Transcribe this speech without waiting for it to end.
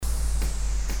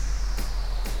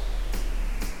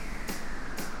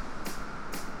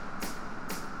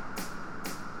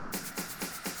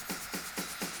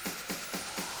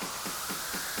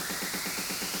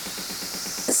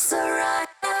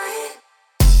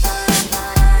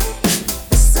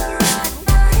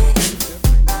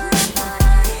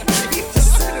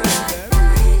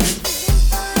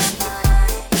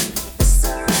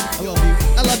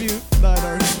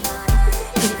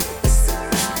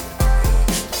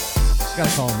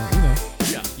gotta call him out, you know.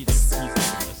 Yeah, he's not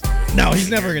listening. No, he's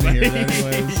never gonna hear it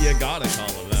anyways. You gotta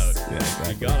call him out. Yeah,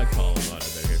 exactly. You gotta call him out.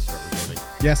 I better start recording.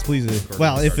 Yes, please do.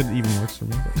 Well, if it even works for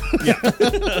me. But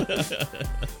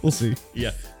Yeah. we'll see.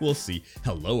 Yeah, we'll see.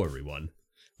 Hello, everyone.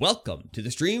 Welcome to the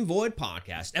StreamVoid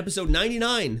podcast, episode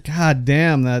 99. God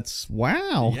damn, that's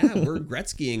wow. Yeah, we're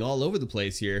Gretzkying all over the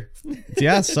place here.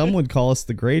 Yeah, some would call us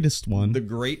the greatest one. The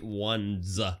great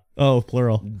ones. Oh,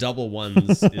 plural. Double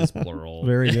ones is plural.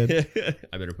 Very good.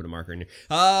 I better put a marker in here.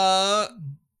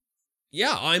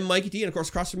 Yeah, I'm Mikey D, and of course,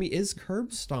 across from me is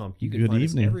Curb Stomp. You can Good find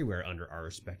evening. us everywhere under our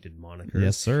respected monikers.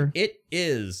 Yes, sir. It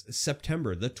is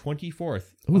September the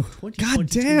 24th Ooh, of 2022. God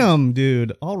damn,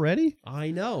 dude. Already?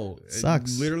 I know.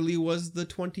 Sucks. It literally was the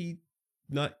 20...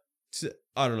 Not...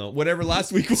 I don't know. Whatever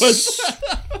last week was.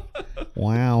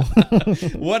 Wow.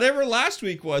 Whatever last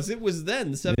week was, it was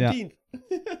then, the 17th.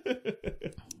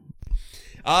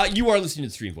 You are listening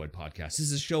to the StreamVoid podcast. This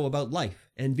is a show about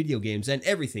life and video games and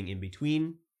everything in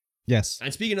between. Yes.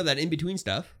 And speaking of that in-between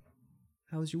stuff,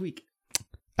 how was your week?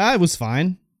 It was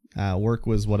fine. Work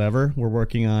was whatever. We're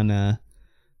working on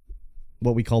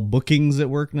what we call bookings at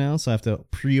work now, so I have to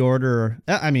pre-order.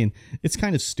 I mean, it's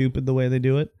kind of stupid the way they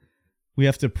do it. We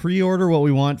have to pre-order what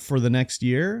we want for the next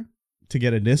year to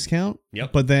get a discount.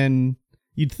 Yep. But then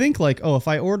you'd think like, oh, if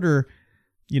I order,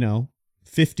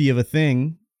 50 of a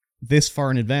thing this far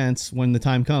in advance, when the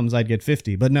time comes, I'd get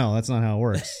 50. But no, that's not how it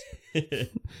works.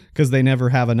 Because they never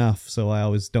have enough, so I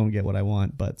always don't get what I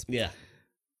want. But Yeah.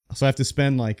 so I have to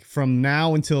spend like from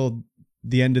now until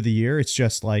the end of the year, it's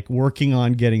just like working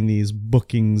on getting these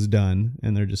bookings done,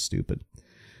 and they're just stupid.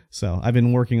 So I've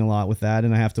been working a lot with that,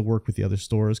 and I have to work with the other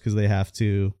stores because they have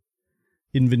to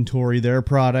inventory their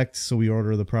product, so we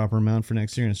order the proper amount for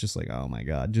next year, and it's just like, oh my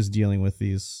god, just dealing with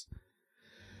these.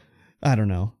 I don't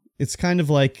know. It's kind of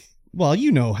like, well,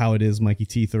 you know how it is, Mikey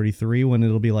T33, when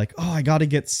it'll be like, oh, I got to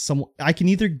get some. I can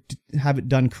either have it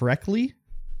done correctly,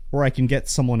 or I can get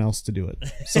someone else to do it.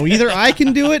 So either I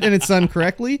can do it and it's done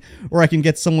correctly, or I can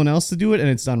get someone else to do it and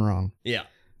it's done wrong. Yeah.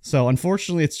 So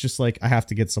unfortunately, it's just like I have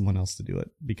to get someone else to do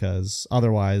it because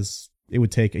otherwise it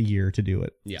would take a year to do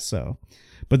it. Yeah. So,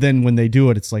 but then when they do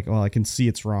it, it's like, well, I can see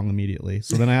it's wrong immediately.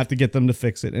 So then I have to get them to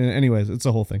fix it. And anyways, it's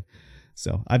a whole thing.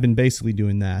 So I've been basically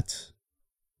doing that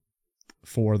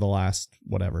for the last,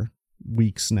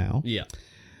 weeks now. Yeah.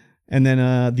 And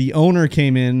then the owner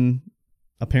came in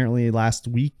apparently last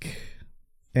week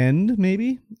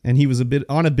maybe, and he was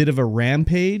on a bit of a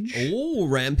rampage. Oh,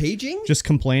 rampaging? Just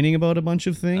complaining about a bunch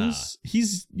of things.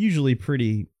 He's usually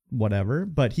pretty whatever,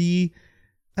 but I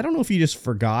don't know if he just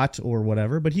forgot or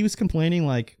whatever, but he was complaining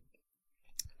like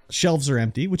shelves are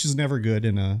empty, which is never good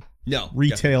in a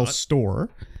retail store.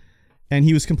 And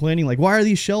he was complaining like, why are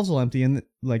these shelves all empty? And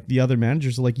like the other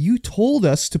managers are like, you told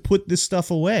us to put this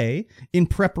stuff away in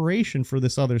preparation for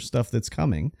this other stuff that's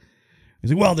coming.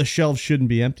 He's like, well, the shelves shouldn't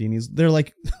be empty. And they're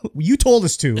like, you told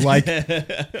us to. Like,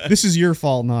 this is your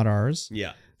fault, not ours.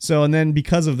 Yeah. So, and then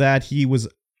because of that, he was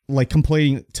like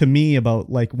complaining to me about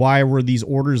like, why were these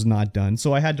orders not done?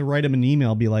 So I had to write him an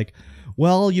email, be like,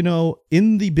 well,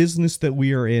 in the business that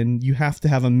we are in, you have to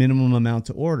have a minimum amount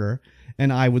to order.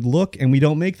 And I would look and we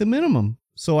don't make the minimum.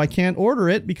 So I can't order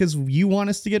it because you want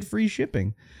us to get free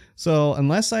shipping. So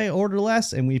unless I order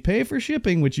less and we pay for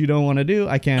shipping, which you don't want to do,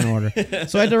 I can't order.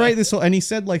 So I had to write this. And he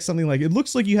said like something like, it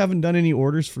looks like you haven't done any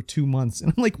orders for 2 months.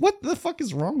 And I'm like, what the fuck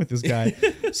is wrong with this guy?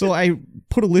 So I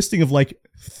put a listing of like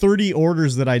 30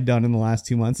 orders that I'd done in the last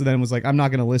 2 months. And then was like, I'm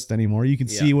not going to list anymore. You can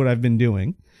see what I've been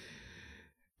doing.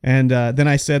 And then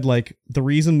I said, like, the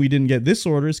reason we didn't get this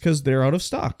order is because they're out of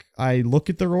stock. I look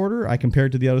at their order, I compare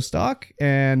it to the out of stock,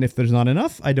 and if there's not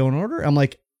enough, I don't order. I'm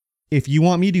like, if you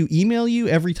want me to email you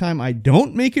every time I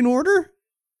don't make an order,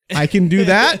 I can do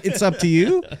that. It's up to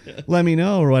you. Let me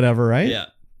know or whatever, right? Yeah.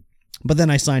 But then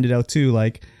I signed it out too.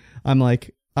 Like, I'm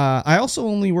like, I also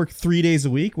only work 3 days a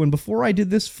week when before I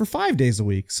did this for 5 days a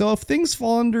week. So if things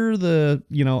fall under the,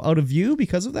 out of view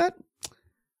because of that,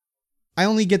 I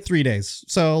only get 3 days.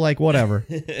 So like, whatever.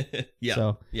 Yeah.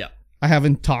 So yeah. I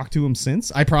haven't talked to him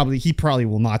since. He probably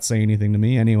will not say anything to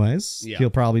me anyways. Yeah. He'll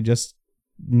probably just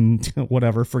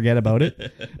whatever, forget about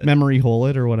it, memory hole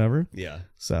it or whatever. Yeah.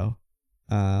 So,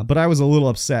 but I was a little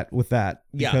upset with that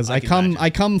because I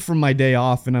come from my day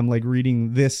off and I'm like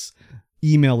reading this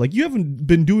email like, you haven't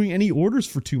been doing any orders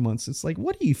for 2 months. It's like,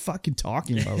 what are you fucking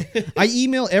talking about? I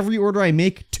email every order I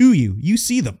make to you. You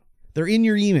see them. They're in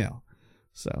your email.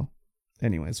 So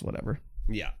anyways, whatever.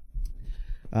 Yeah.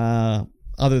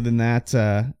 Other than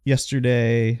that,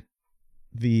 yesterday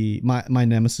my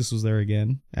nemesis was there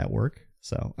again at work.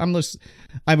 So I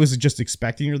was just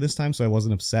expecting her this time, so I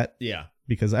wasn't upset. Yeah.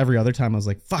 because every other time I was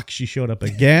like, fuck, she showed up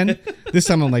again. This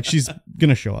time I'm like, she's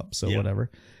gonna show up, so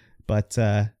whatever. But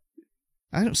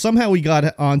somehow we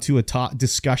got onto a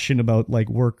discussion about like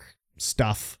work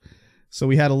stuff. So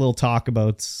we had a little talk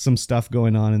about some stuff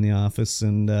going on in the office,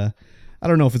 and I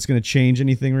don't know if it's going to change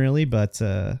anything really, but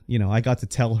I got to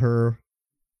tell her,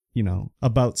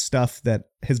 about stuff that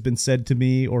has been said to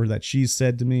me or that she's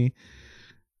said to me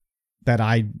that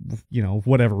I,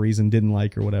 whatever reason didn't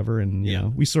like or whatever.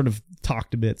 And, we sort of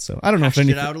talked a bit. So I don't know if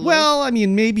anything, well, I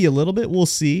mean, maybe a little bit, we'll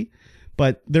see.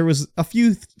 But there was a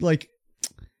few, like,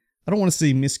 I don't want to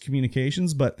say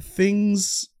miscommunications, but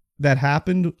things that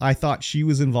happened, I thought she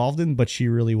was involved in, but she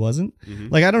really wasn't. Mm-hmm.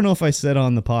 Like, I don't know if I said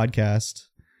on the podcast,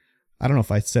 I don't know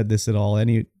if I said this at all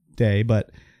any day,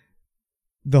 but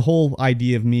the whole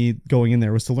idea of me going in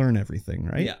there was to learn everything,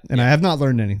 right? Yeah. And I have not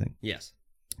learned anything. Yes.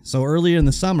 So earlier in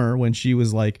the summer when she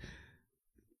was like,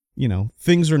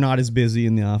 things are not as busy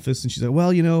in the office. And she's like,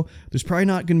 well, there's probably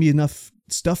not going to be enough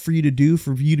stuff for you to do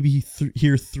for you to be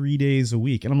here 3 days a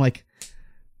week. And I'm like,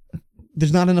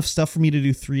 there's not enough stuff for me to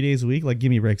do 3 days a week. Like,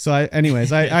 give me a break. So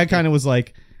I kind of was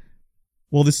like,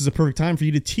 well, this is a perfect time for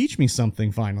you to teach me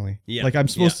something finally. Yeah. Like I'm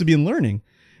supposed to be in learning.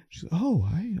 She's like, oh,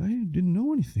 I didn't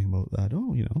know anything about that.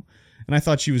 Oh, and I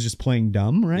thought she was just playing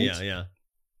dumb. Right. Yeah. Yeah.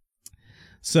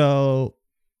 So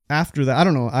after that, I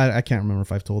don't know. I can't remember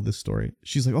if I've told this story.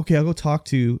 She's like, okay, I'll go talk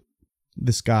to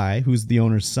this guy who's the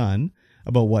owner's son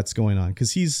about what's going on.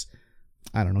 Cause he's,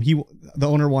 I don't know. The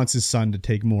owner wants his son to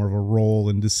take more of a role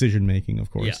in decision making,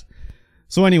 of course. Yeah.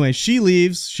 So anyway, she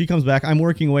leaves. She comes back. I'm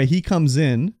working away. He comes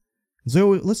in. So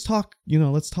let's talk.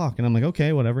 Let's talk. And I'm like,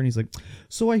 okay, whatever. And he's like,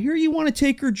 so I hear you want to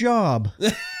take her job.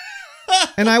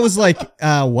 And I was like,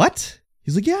 what?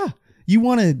 He's like, yeah, you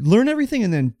want to learn everything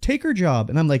and then take her job.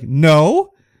 And I'm like,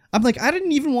 no. I'm like, I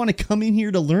didn't even want to come in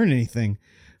here to learn anything.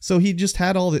 So he just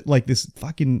had all the, like, this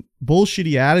fucking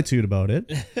bullshitty attitude about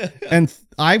it. And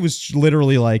I was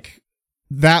literally like,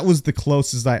 that was the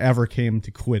closest I ever came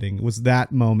to quitting, was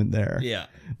that moment there. Yeah.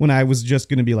 When I was just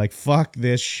going to be like, fuck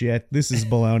this shit. This is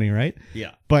baloney, right?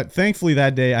 Yeah. But thankfully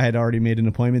that day I had already made an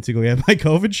appointment to go get my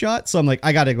COVID shot. So I'm like,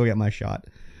 I got to go get my shot.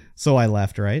 So I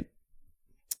left, right?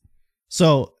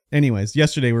 So anyways,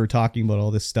 yesterday we were talking about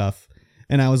all this stuff.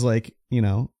 And I was like,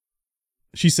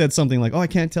 she said something like, oh, I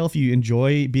can't tell if you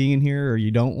enjoy being in here or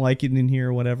you don't like it in here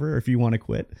or whatever, or if you want to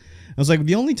quit. I was like,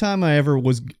 the only time I ever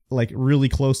was like really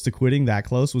close to quitting, that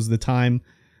close, was the time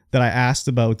that I asked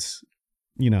about,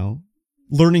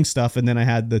 learning stuff. And then I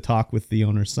had the talk with the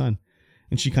owner's son,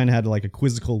 and she kind of had like a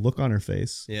quizzical look on her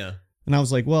face. Yeah. And I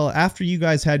was like, well, after you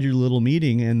guys had your little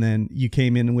meeting and then you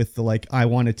came in with the, like, I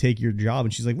want to take your job.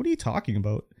 And she's like, what are you talking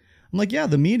about? I'm like, yeah,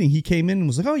 the meeting. He came in and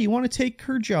was like, oh, you want to take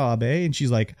her job, eh? And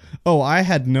she's like, oh, I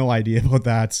had no idea about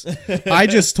that. I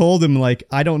just told him, like,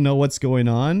 I don't know what's going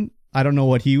on. I don't know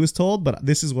what he was told, but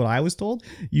this is what I was told.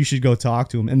 You should go talk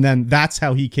to him. And then that's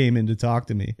how he came in to talk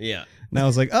to me. Yeah. And I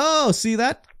was like, oh, see,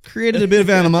 that created a bit of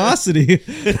animosity.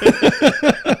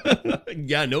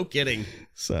 Yeah, no kidding.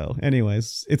 So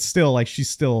anyways, it's still like, she's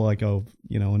still like, oh,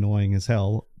 annoying as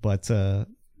hell. But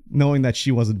knowing that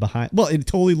she wasn't behind, well, it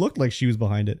totally looked like she was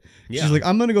behind it. Yeah. She's like,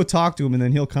 I'm going to go talk to him and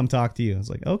then he'll come talk to you. I was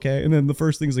like, okay. And then the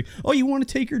first thing is like, oh, you want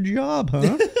to take her job,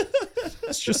 huh?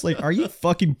 It's just like, are you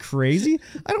fucking crazy?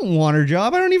 I don't want her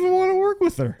job. I don't even want to work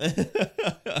with her.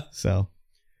 So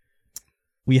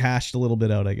we hashed a little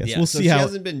bit out, I guess. Yeah, we'll so see she how.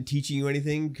 hasn't been teaching you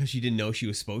anything because she didn't know she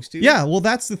was supposed to? Yeah, well,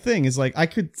 that's the thing, is like, I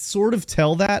could sort of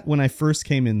tell that when I first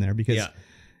came in there, because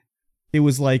it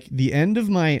was like the end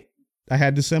of I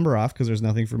had December off because there's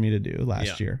nothing for me to do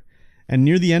last year. And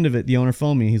near the end of it, the owner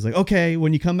phoned me. He's like, okay,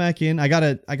 when you come back in, I got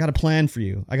a plan for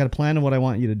you. I got a plan of what I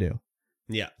want you to do.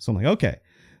 Yeah. So I'm like, okay.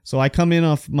 So I come in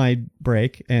off my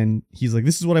break and he's like,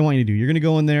 this is what I want you to do. You're going to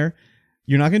go in there.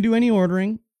 You're not going to do any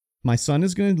ordering. My son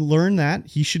is going to learn that.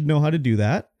 He should know how to do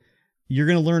that. You're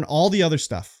going to learn all the other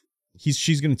stuff.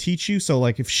 She's going to teach you. So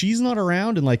like, if she's not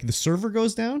around and like the server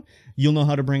goes down, you'll know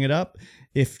how to bring it up.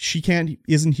 If she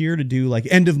isn't here to do like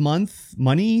end of month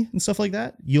money and stuff like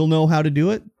that, you'll know how to do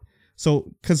it.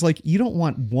 So, cause like, you don't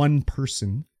want one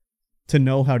person to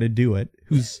know how to do it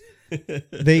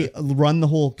they run the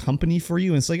whole company for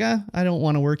you. And it's like, I don't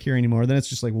want to work here anymore. Then it's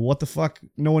just like, what the fuck?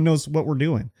 No one knows what we're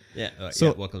doing. Yeah.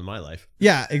 So welcome to my life.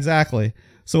 Yeah, exactly.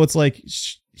 So it's like,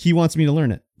 he wants me to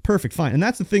learn it. Perfect. Fine. And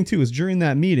that's the thing too, is during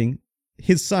that meeting,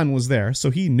 his son was there. So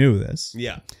he knew this.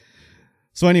 Yeah.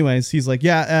 So anyways, he's like,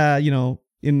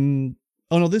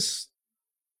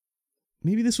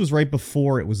 maybe this was right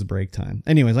before it was the break time.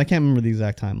 Anyways, I can't remember the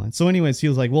exact timeline. So anyways, he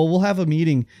was like, well, we'll have a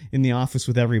meeting in the office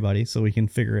with everybody so we can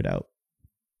figure it out.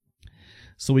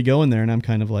 So we go in there and I'm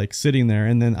kind of like sitting there,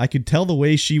 and then I could tell the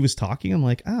way she was talking. I'm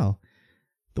like, oh,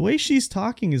 the way she's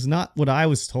talking is not what I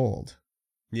was told.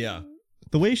 Yeah.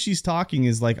 The way she's talking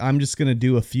is like, I'm just going to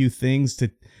do a few things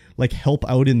to like help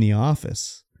out in the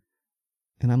office.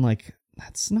 And I'm like,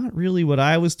 that's not really what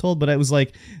I was told, but it was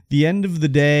like the end of the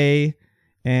day.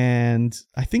 And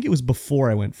I think it was before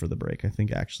I went for the break. I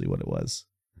think actually what it was.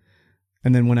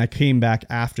 And then when I came back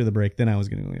after the break, then I was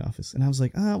going to go to the office. And I was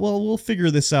like, well, we'll figure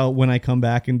this out when I come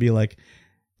back and be like,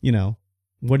 you know,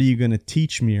 what are you going to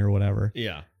teach me or whatever?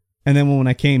 Yeah. And then when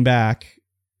I came back,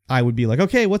 I would be like,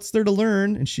 okay, what's there to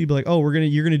learn? And she'd be like, oh,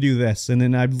 you're going to do this. And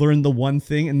then I'd learn the one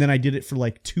thing. And then I did it for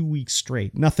like 2 weeks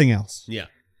straight. Nothing else. Yeah.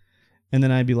 And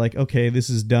then I'd be like, okay,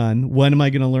 this is done. When am I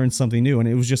going to learn something new? And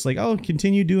it was just like, oh,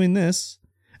 continue doing this.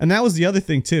 And that was the other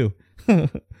thing too.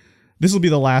 This will be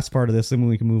the last part of this, and then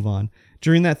we can move on.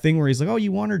 During that thing where he's like, oh,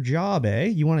 you want her job, eh?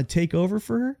 You want to take over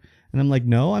for her? And I'm like,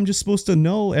 no, I'm just supposed to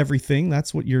know everything.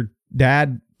 That's what your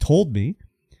dad told me.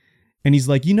 And he's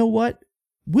like, you know what?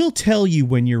 We'll tell you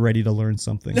when you're ready to learn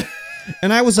something.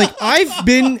 And I was like, I've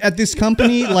been at this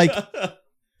company like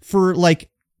for like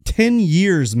 10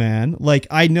 years, man. Like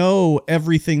I know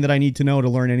everything that I need to know to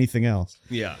learn anything else.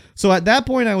 Yeah. So at that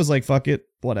point I was like, fuck it,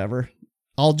 whatever.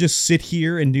 I'll just sit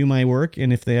here and do my work.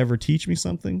 And if they ever teach me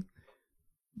something,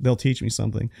 they'll teach me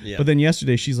something. Yeah. But then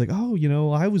yesterday she's like, oh, you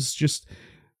know, I was just,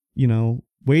 you know,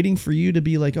 waiting for you to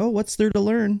be like, oh, what's there to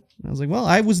learn? And I was like, well,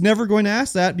 I was never going to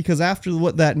ask that because after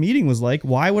what that meeting was like,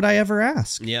 why would I ever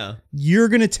ask? Yeah. You're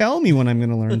going to tell me when I'm going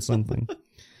to learn something.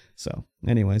 So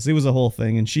anyways, it was a whole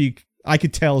thing. And I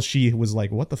could tell she was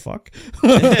like, what the fuck?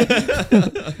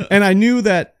 And I knew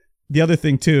that the other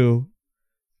thing too,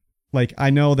 like, I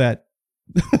know that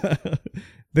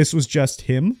this was just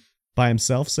him by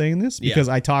himself saying this because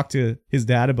I talked to his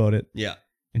dad about it. Yeah.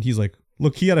 And he's like,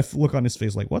 look, he had a look on his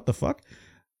face like, what the fuck?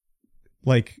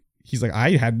 Like, he's like,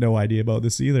 I had no idea about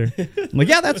this either. I'm like,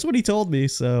 yeah, that's what he told me.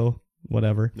 So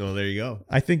whatever. No, there you go.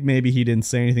 I think maybe he didn't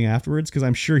say anything afterwards because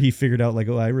I'm sure he figured out like,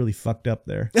 oh, I really fucked up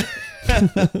there.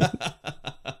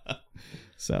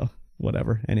 So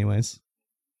whatever. Anyways,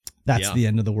 that's the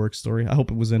end of the work story. I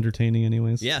hope it was entertaining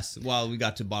anyways. Yes. Well, we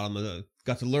got to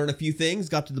learn a few things,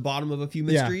 got to the bottom of a few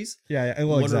mysteries. Yeah.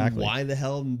 Well, exactly. Why the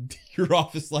hell your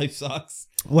office life sucks.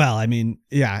 Well, I mean,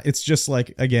 yeah, it's just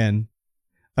like, again,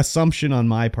 assumption on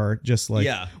my part, just like,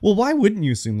 well, why wouldn't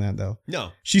you assume that though?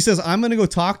 No. She says, I'm going to go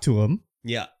talk to him.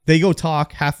 Yeah. They go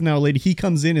talk. Half an hour later, he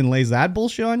comes in and lays that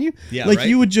bullshit on you. Yeah. Like, right?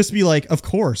 you would just be like, of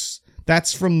course.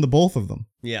 That's from the both of them.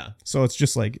 Yeah. So it's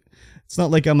just like, it's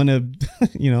not like I'm going to,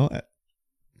 you know,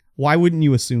 why wouldn't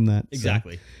you assume that?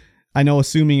 Exactly. So, I know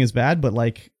assuming is bad, but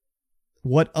like,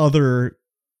 what other,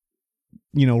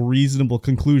 you know, reasonable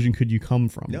conclusion could you come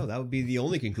from? No, that would be the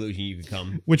only conclusion you could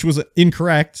come. Which was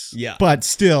incorrect. Yeah. But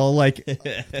still, like,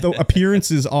 the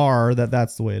appearances are that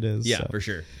that's the way it is. Yeah, so. for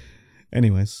sure.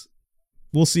 Anyways,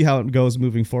 we'll see how it goes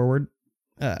moving forward.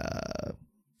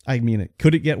 I mean,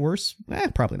 could it get worse?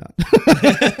 Probably not.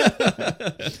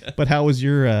 But how was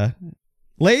your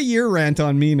lay your rant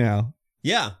on me now?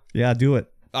 Yeah. Yeah, do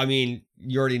it. I mean,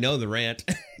 you already know the rant.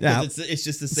 Yeah. It's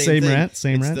just the same thing. Rant,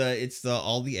 same rant. It's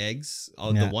all the eggs,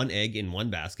 the one egg in one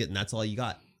basket, and that's all you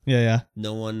got. Yeah.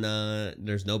 No one,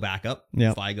 there's no backup.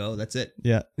 Yeah. FIGO, that's it.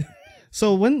 Yeah.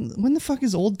 So when the fuck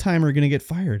is Old Timer gonna get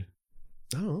fired?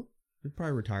 I don't know. He'll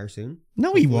probably retire soon. No,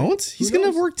 hopefully. He won't. He's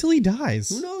gonna work till he dies.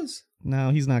 Who knows?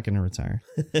 No, he's not gonna retire.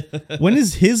 When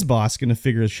is his boss gonna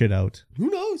figure shit out?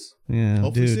 Who knows? Yeah,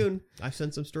 hopefully soon. I've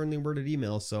sent some sternly worded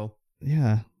emails, so.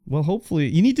 Yeah. Well, hopefully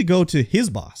you need to go to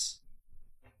his boss.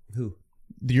 Who?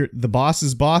 The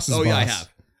boss's boss's boss. Oh yeah, I have.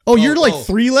 Oh, you're like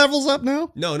 3 levels up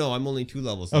now? No, I'm only 2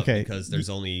 levels up because there's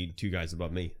only 2 guys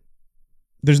above me.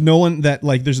 There's no one that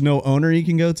like there's no owner you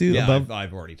can go to above.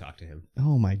 I've already talked to him.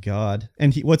 Oh my god!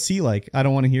 And what's he like? I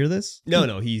don't want to hear this.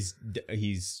 No, he's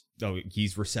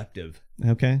receptive.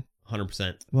 Okay.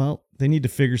 100%. Well, they need to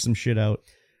figure some shit out.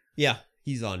 Yeah,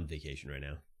 he's on vacation right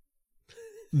now.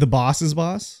 The boss's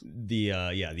boss? The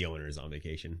owner is on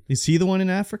vacation. Is he the one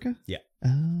in Africa? Yeah.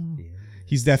 Oh. Yeah.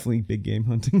 He's definitely big game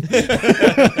hunting.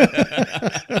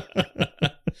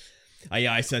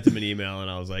 I sent him an email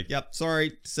and I was like, "Yep,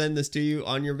 sorry to send this to you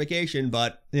on your vacation,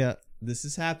 but this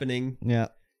is happening." Yeah.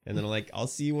 And then I'm like, "I'll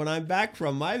see you when I'm back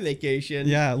from my vacation."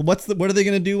 Yeah. What are they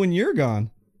gonna do when you're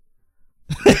gone?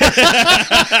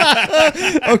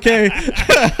 Okay.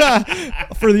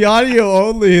 For the audio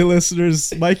only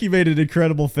listeners, Mikey made an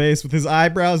incredible face with his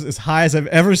eyebrows as high as I've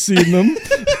ever seen them.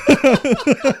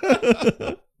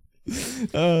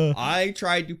 I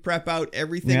tried to prep out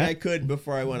everything I could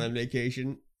before I went on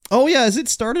vacation. Oh yeah, is it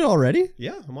started already?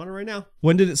 Yeah, I'm on it right now.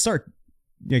 When did it start?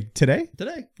 Today?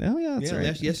 Today. Oh yeah, that's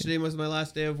right. Yesterday was my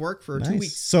last day of work for 2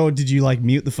 weeks. So did you like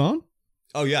mute the phone?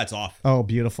 Oh yeah, it's off. Oh,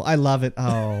 beautiful. I love it.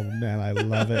 Oh man, I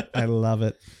love it. I love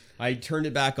it. I turned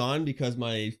it back on because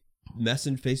my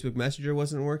Facebook Messenger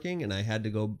wasn't working, and I had to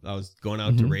go. I was going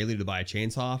out to Rayleigh to buy a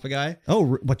chainsaw off a guy. Oh,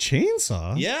 what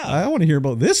chainsaw? Yeah, I want to hear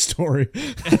about this story.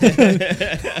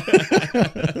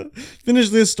 Finish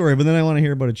this story, but then I want to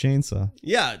hear about a chainsaw.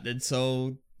 Yeah, and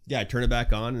so I turned it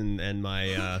back on, and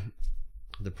my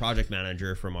the project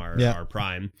manager from our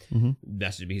Prime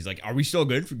messaged me. He's like, "Are we still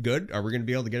good? Good? Are we going to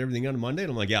be able to get everything on Monday?"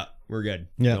 And I'm like, "Yeah, we're good.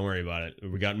 Yeah. Don't worry about it.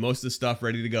 We got most of the stuff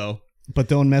ready to go." But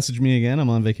don't message me again. I'm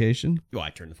on vacation. Well,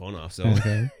 I turned the phone off, so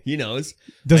he knows.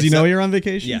 Does he know you're on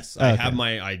vacation? Yes.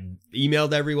 I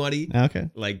emailed everybody. Okay.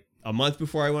 Like a month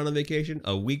before I went on vacation,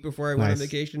 a week before I went on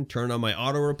vacation, turned on my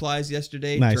auto replies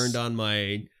yesterday, turned on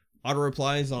my auto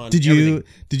replies on Did you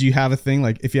have a thing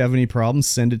like if you have any problems,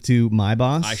 send it to my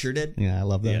boss? I sure did. Yeah, I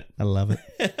love that. Yeah. I love it.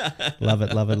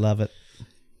 love it.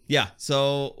 Yeah,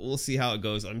 so we'll see how it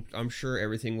goes. I'm sure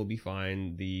everything will be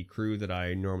fine. The crew that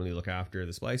I normally look after,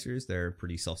 the splicers, they're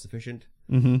pretty self-sufficient.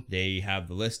 They have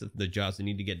the list of the jobs they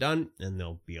need to get done, and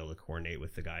they'll be able to coordinate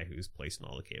with the guy who's placing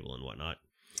all the cable and whatnot.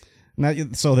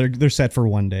 So they're set for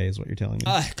one day, is what you're telling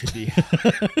me. Could be.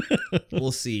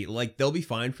 We'll see. Like they'll be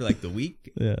fine for like the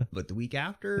week. Yeah. But the week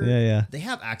after, they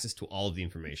have access to all of the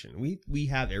information. We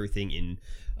have everything in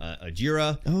a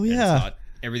Jira. Oh yeah. It's got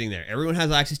everything there. Everyone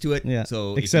has access to it. Yeah.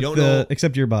 So except if you don't know,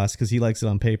 except your boss, because he likes it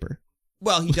on paper.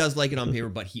 Well, he does like it on paper,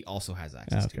 but he also has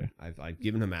access to Okay. it. I've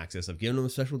given him access. I've given him a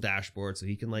special dashboard so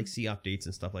he can like see updates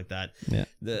and stuff like that. Yeah.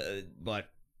 But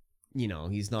you know,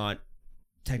 he's not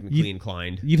technically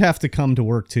inclined. You'd have to come to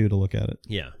work too to look at it.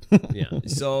 Yeah. Yeah.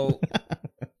 So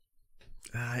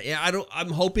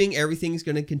I'm hoping everything's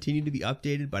going to continue to be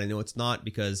updated, but I know it's not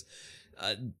because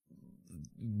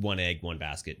one egg, one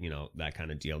basket, you know, that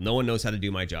kind of deal. No one knows how to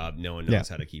do my job. No one knows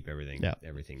how to keep everything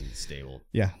stable.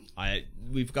 Yeah.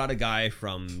 We've got a guy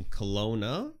from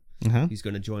Kelowna. He's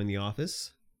going to join the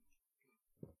office.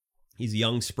 He's a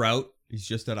young sprout. He's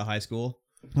just out of high school.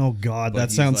 Oh God,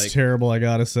 that sounds terrible. I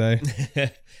gotta say,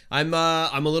 I'm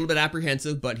a little bit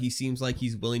apprehensive, but he seems like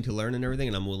he's willing to learn and everything,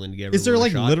 and I'm willing to give. Is there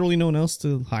like literally no one else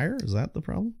to hire? Is that the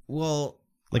problem? Well,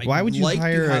 like why would you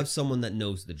hire? To have someone that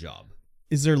knows the job.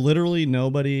 Is there literally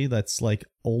nobody that's like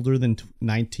older than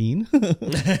 19?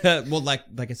 Well, like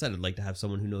I said, I'd like to have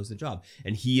someone who knows the job,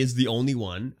 and he is the only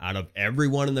one out of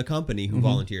everyone in the company who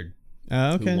volunteered.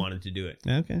 Okay. Who wanted to do it.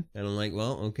 Okay. And I'm like,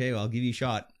 well, okay, I'll give you a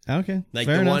shot. Okay. Like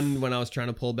fair the enough. one when I was trying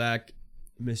to pull back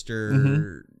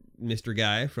Mr.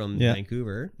 Guy from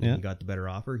Vancouver, and he got the better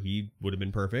offer. He would have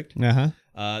been perfect.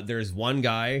 There's one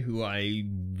guy who I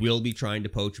will be trying to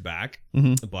poach back,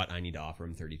 but I need to offer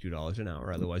him $32 an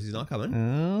hour. Otherwise, he's not coming.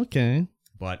 Okay.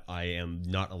 But I am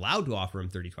not allowed to offer him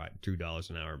 $32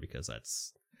 an hour because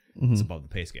that's it's above the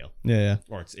pay scale. Yeah.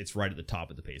 Or it's right at the top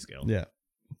of the pay scale. Yeah.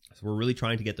 So we're really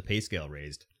trying to get the pay scale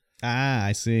raised.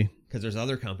 I see. Because there's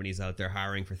other companies out there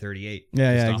hiring for 38.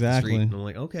 Yeah, exactly. And I'm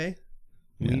like, okay,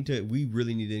 we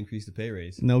really need to increase the pay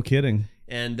raise. No kidding.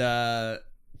 And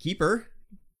Keeper,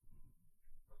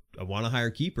 I want to hire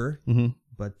Keeper,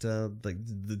 but like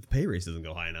the pay raise doesn't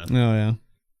go high enough. Oh yeah,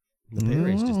 the pay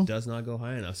raise just does not go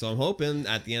high enough. So I'm hoping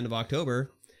at the end of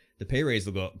October, the pay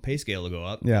scale will go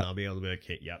up. Yeah, and I'll be able to be like,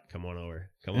 hey, come on over,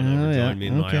 join me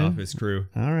in my office crew.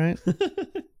 All right.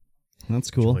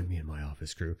 That's cool. Join me in my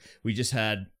office crew. We just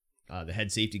had the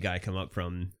head safety guy come up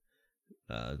from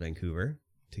Vancouver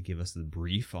to give us the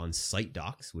brief on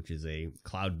SiteDocs, which is a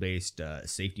cloud-based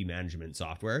safety management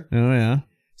software. Oh, yeah.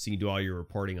 So you can do all your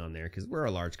reporting on there because we're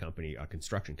a large company, a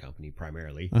construction company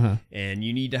primarily, and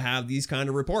you need to have these kind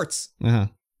of reports.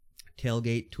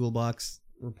 Tailgate, toolbox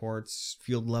reports,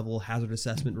 field level hazard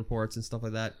assessment reports, and stuff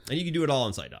like that. And you can do it all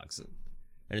on SiteDocs.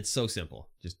 And it's so simple.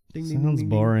 Just ding, ding, sounds ding,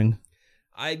 boring. Ding.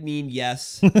 I mean,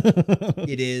 yes,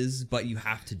 it is, but you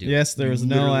have to do it. Yes, there was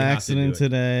no accident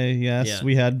today. Yes,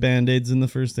 we had Band-Aids in the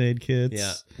first aid kits.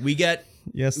 Yeah, we get...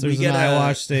 Yes, there's an eye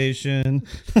wash station.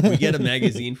 We get a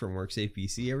magazine from WorkSafe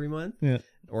BC every month. Yeah.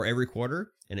 Or every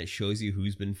quarter, and it shows you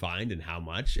who's been fined and how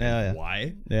much and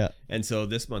why. Yeah. And so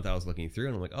this month I was looking through,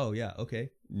 and I'm like, oh, yeah, okay.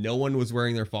 No one was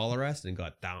wearing their fall arrest and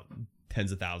got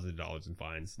tens of thousands of dollars in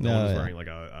fines. No one was wearing like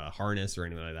a harness or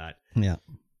anything like that. Yeah.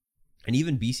 And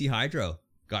even BC Hydro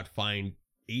got fined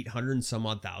 $800 and some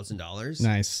odd thousand.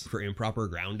 Nice. For improper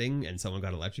grounding, and someone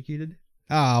got electrocuted.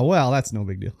 Ah, well, that's no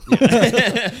big deal.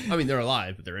 Yeah. I mean, they're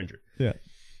alive, but they're injured. Yeah.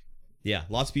 Yeah,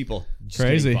 lots of people just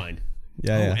crazy getting fined.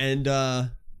 Yeah, and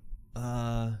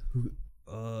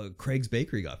Craig's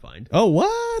Bakery got fined. Oh,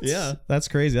 what? Yeah. That's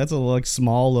crazy. That's a like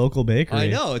small local bakery. I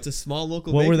know, it's a small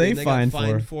local what bakery. What were they fined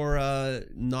fined for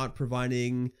not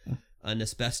providing an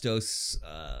asbestos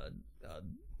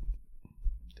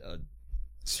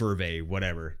survey,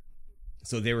 whatever.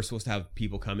 So they were supposed to have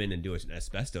people come in and do an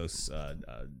asbestos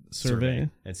survey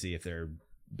and see if their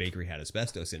bakery had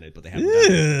asbestos in it, but they haven't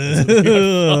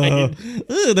done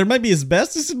it. There might be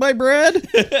asbestos in my bread.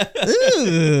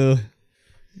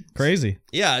 Crazy.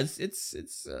 Yeah,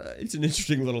 it's an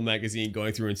interesting little magazine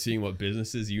going through and seeing what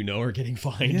businesses are getting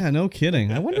fined. Yeah, no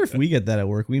kidding. I wonder if we get that at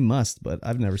work. We must, but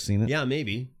I've never seen it. Yeah,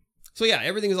 maybe. So yeah,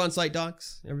 everything is on site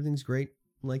docs. Everything's great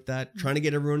like that. Trying to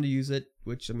get everyone to use it,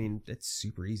 which I mean, it's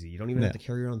super easy. You don't even have to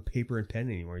carry around paper and pen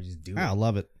anymore. You just do it. I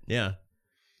love it. Yeah.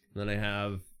 And then I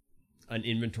have an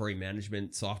inventory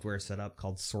management software set up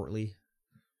called Sortly.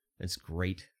 It's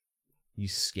great. You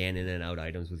scan in and out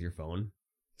items with your phone.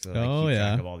 So keep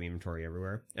track of all the inventory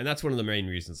everywhere. And that's one of the main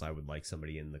reasons I would like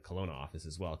somebody in the Kelowna office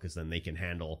as well, because then they can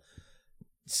handle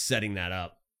setting that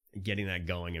up, getting that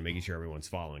going, and making sure everyone's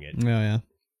following it. Oh, yeah.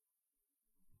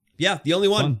 Yeah, the only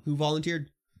one who volunteered.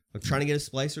 I'm trying to get a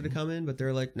splicer to come in, but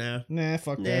they're like, nah. Nah,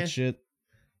 fuck that shit.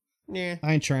 Nah.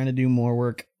 I ain't trying to do more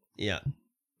work. Yeah.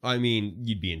 I mean,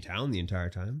 you'd be in town the entire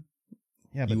time.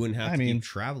 Yeah, but you wouldn't have to keep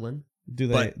traveling. Do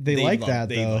they? They like that,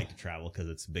 though. They like to travel because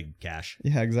it's big cash.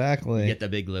 Yeah, exactly. You get the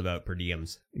big live out per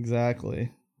diems.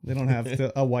 Exactly. They don't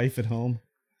have a wife at home.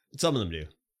 Some of them do.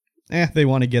 They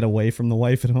want to get away from the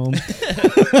wife at home.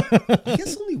 I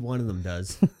guess only one of them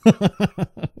does.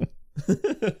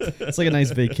 It's like a nice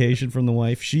vacation from the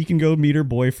wife. She can go meet her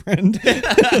boyfriend. Yeah.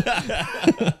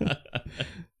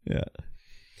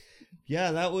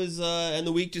 Yeah, that was, and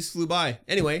the week just flew by.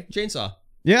 Anyway, chainsaw.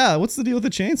 Yeah, what's the deal with the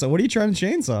chainsaw? What are you trying to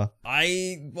chainsaw?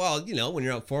 Well, when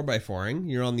you're out 4x4ing,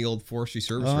 you're on the old forestry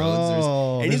service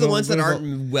roads. Any of the ones that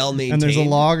aren't well maintained. And there's a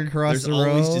log across the road.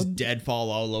 There's always just deadfall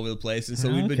all over the place. And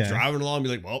so we've been driving along and be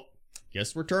like, well,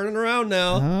 guess we're turning around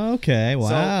now. Okay,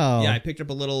 wow. So, yeah, I picked up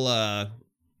a little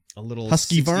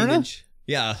Husqvarna?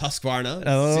 Yeah, Husqvarna.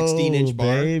 16-inch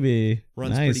bar. Baby.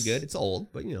 Runs pretty good. It's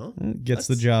old, but it gets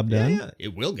the job done. Yeah,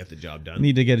 it will get the job done.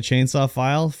 Need to get a chainsaw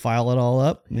file it all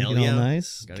up, make it all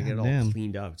nice. Gotta get it all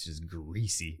cleaned up. It's just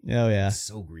greasy. Oh yeah. It's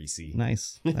so greasy.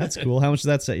 Nice. That's cool. How much did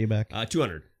that set you back?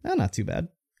 $200. Oh, not too bad.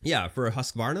 Yeah, for a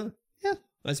Husqvarna? Yeah.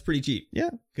 That's pretty cheap. Yeah.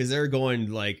 Because they're going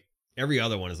like every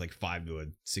other one is like $500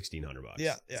 to $1,600.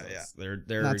 Yeah.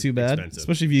 They're not too bad. Expensive.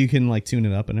 Especially if you can like tune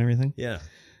it up and everything. Yeah.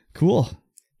 Cool.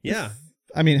 Yeah.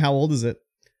 I mean, how old is it?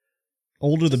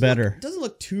 Older the better. Doesn't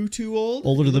look too old.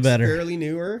 Older the better. Fairly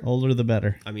newer. Older the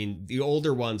better. I mean, the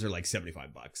older ones are like $75,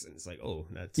 and it's like, oh,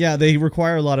 that's they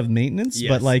require a lot of maintenance,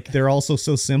 but like they're also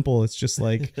so simple. It's just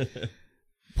like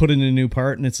put in a new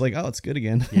part, and it's like, oh, it's good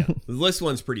again. Yeah, this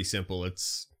one's pretty simple.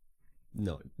 It's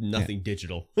nothing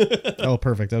digital. Oh,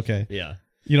 perfect. Okay. Yeah.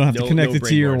 You don't have to connect it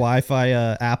to your Wi-Fi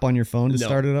app on your phone to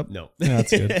start it up. No.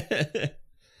 That's good.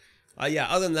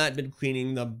 Other than that, been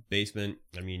cleaning the basement.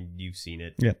 I mean, you've seen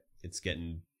it. Yep. It's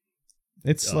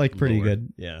like pretty lower.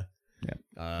 good. Yeah.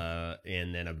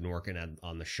 And then I've been working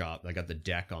on the shop. I got the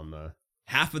deck on the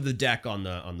half of the deck on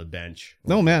the bench.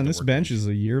 No, man, this bench is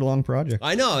a year-long project.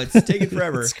 I know, it's taking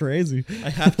forever. It's crazy. I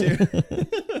have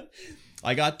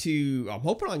to. I'm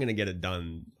hoping I'm gonna get it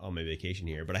done on my vacation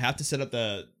here, but I have to set up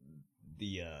the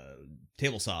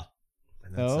table saw.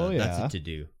 And that's a to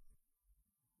do.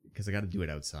 Because I got to do it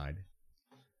outside.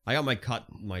 I got my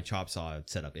chop saw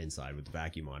set up inside with the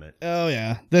vacuum on it. Oh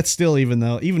yeah, that's still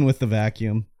even with the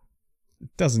vacuum,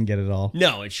 it doesn't get it all.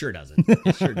 No, it sure doesn't.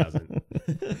 It sure doesn't.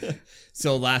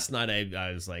 So last night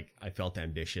I was like, I felt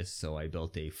ambitious, so I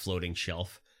built a floating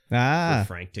shelf for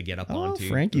Frank to get up onto.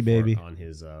 Frankie baby, on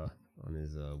his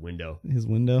window. His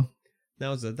window. That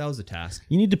was a task.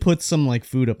 You need to put some like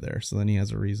food up there, so then he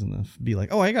has a reason to be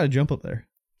like, oh, I got to jump up there.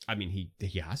 I mean, he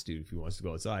has to if he wants to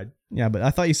go outside. Yeah, but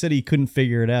I thought you said he couldn't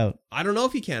figure it out. I don't know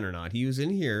if he can or not. He was in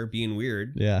here being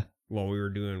weird. Yeah. While we were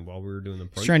doing the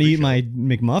He's trying to eat my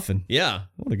McMuffin. Yeah.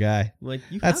 What a guy. Like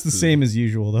that's the same as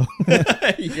usual though.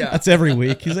 Yeah. That's every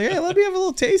week. He's like, hey, let me have a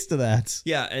little taste of that.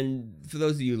 Yeah, and for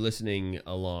those of you listening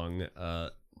along,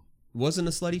 wasn't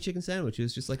a slutty chicken sandwich. It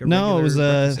was just like a regular it was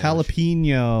a sandwich.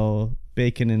 Jalapeno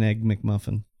bacon and egg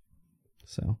McMuffin.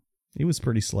 So he was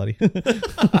pretty slutty.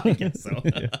 I guess so.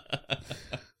 Yeah.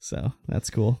 So that's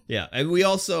cool. Yeah, and we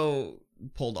also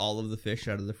pulled all of the fish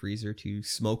out of the freezer to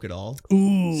smoke it all.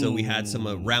 Ooh. So we had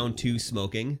some round 2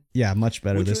 smoking. Yeah, much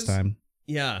better this time.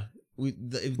 Yeah.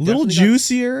 Little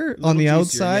juicier on the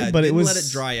outside, but it was... let it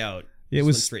dry out. It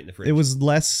was straight in the fridge. It was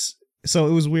less... So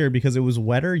it was weird because it was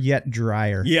wetter yet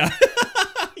drier. Yeah.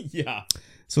 Yeah.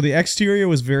 So the exterior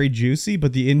was very juicy,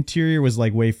 but the interior was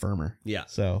like way firmer. Yeah.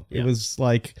 So it was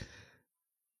like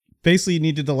basically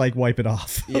needed to like wipe it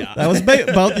off. Yeah. That was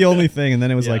about the only thing, and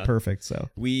then it was like perfect. So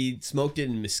we smoked it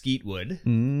in mesquite wood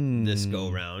this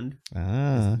go round.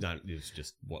 It was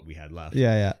just what we had left.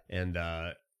 Yeah. And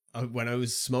when I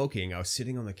was smoking, I was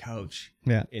sitting on the couch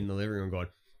in the living room going,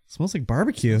 smells like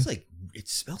barbecue. It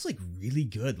smells like really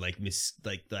good, like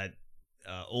that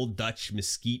old Dutch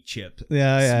mesquite chip smell.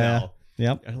 Yeah.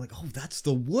 Yep. And I'm like, oh, that's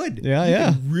the wood. Yeah, you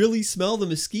can really smell the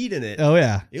mesquite in it. Oh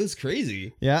yeah. It was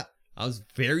crazy. Yeah. I was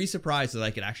very surprised that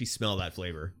I could actually smell that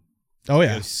flavor. Oh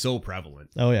yeah. It was so prevalent.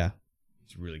 Oh yeah.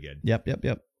 It's really good. Yep.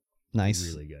 Nice.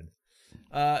 Really good.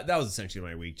 That was essentially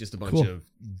my week. Just a bunch of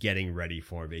getting ready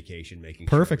for vacation, making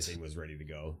sure everything was ready to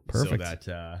go. Perfect.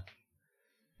 So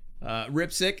that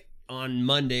Ripsick on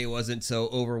Monday wasn't so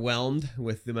overwhelmed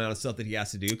with the amount of stuff that he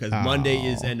has to do, because Monday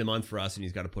is end of month for us and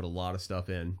he's got to put a lot of stuff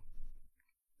in.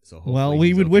 So well,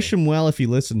 we would wish him well if he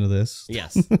listened to this.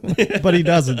 Yes. But he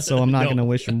doesn't, so I'm not going to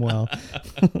wish him well.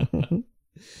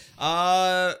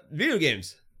 Video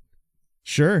games.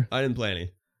 Sure. I didn't play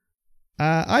any.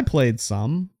 I played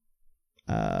some.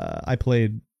 I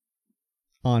played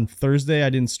on Thursday.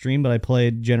 I didn't stream, but I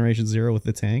played Generation Zero with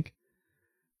the tank.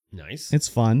 Nice. It's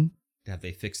fun. Have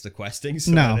they fixed the questing?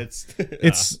 No.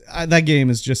 It's that game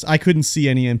is just, I couldn't see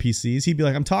any NPCs. He'd be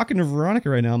like, I'm talking to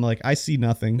Veronica right now. I'm like, I see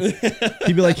nothing.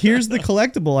 He'd be like, here's the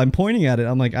collectible. I'm pointing at it.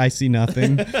 I'm like, I see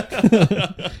nothing.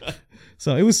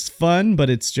 So it was fun,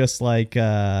 but it's just like,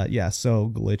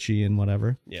 so glitchy and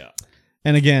whatever. Yeah.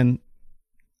 And again,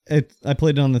 I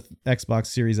played it on the Xbox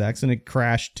Series X and it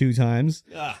crashed 2 times.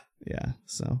 Yeah.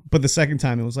 So, but the second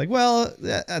time it was like, well,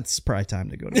 that's probably time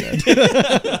to go to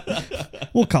bed.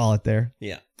 We'll call it there.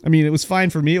 Yeah. I mean, it was fine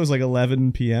for me. It was like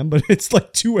 11 p.m., but it's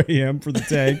like 2 a.m. for the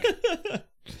tank.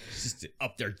 Just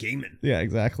up there gaming. Yeah,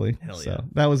 exactly. Hell yeah. So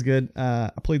that was good.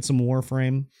 I played some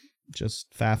Warframe,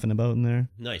 just faffing about in there.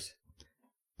 Nice.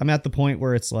 I'm at the point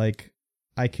where it's like,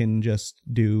 I can just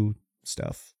do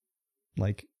stuff.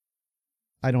 Like,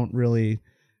 I don't really...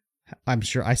 I'm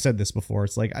sure I said this before.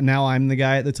 It's like now I'm the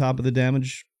guy at the top of the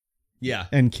damage,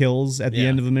 and kills at the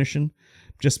end of a mission,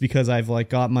 just because I've like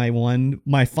got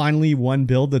my finally one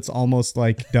build that's almost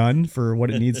like done for what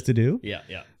it needs to do. Yeah.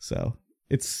 So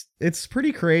it's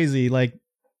pretty crazy. Like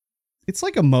it's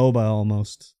like a MOBA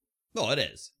almost. Oh, it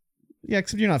is. Yeah,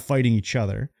 except you're not fighting each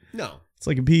other. No, it's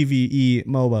like a PvE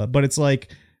MOBA, but it's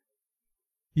like,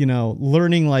 you know,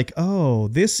 learning like, oh,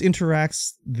 this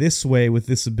interacts this way with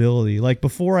this ability. Like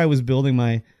before I was building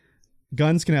my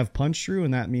guns can have punch through,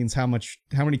 and that means how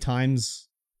many times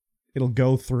it'll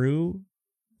go through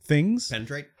things.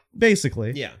 Penetrate?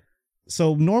 Basically. Yeah.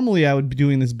 So normally I would be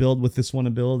doing this build with this one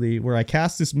ability where I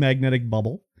cast this magnetic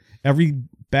bubble. Every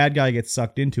bad guy gets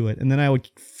sucked into it, and then I would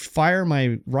fire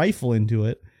my rifle into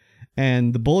it,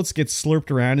 and the bullets get slurped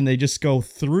around and they just go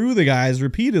through the guys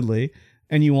repeatedly.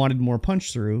 And you wanted more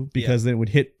punch through because then it would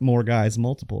hit more guys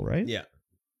multiple, right? Yeah.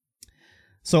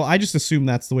 So I just assumed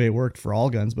that's the way it worked for all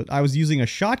guns, but I was using a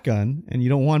shotgun, and you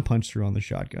don't want punch through on the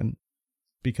shotgun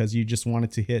because you just want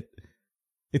it to hit.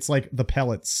 It's like the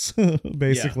pellets,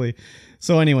 basically. Yeah.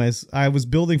 So anyways, I was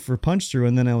building for punch through,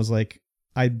 and then I was like,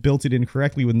 I built it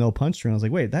incorrectly with no punch through. And I was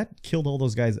like, wait, that killed all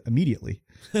those guys immediately.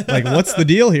 Like, what's the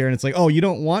deal here? And it's like, oh, you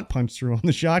don't want punch through on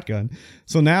the shotgun.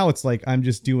 So now it's like I'm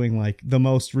just doing like the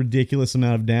most ridiculous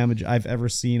amount of damage I've ever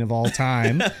seen of all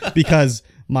time because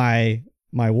my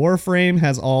Warframe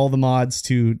has all the mods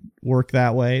to work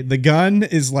that way. The gun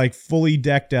is like fully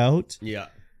decked out. Yeah.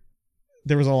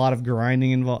 There was a lot of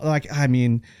grinding involved. Like, I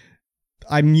mean,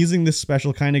 I'm using this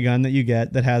special kind of gun that you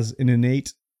get that has an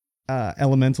innate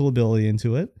elemental ability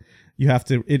into it.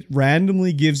 It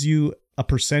randomly gives you a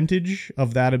percentage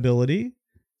of that ability.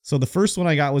 So the first one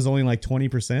I got was only like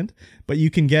 20%, but you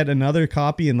can get another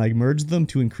copy and like merge them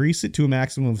to increase it to a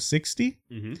maximum of 60.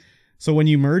 Mm-hmm. So when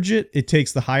you merge it, it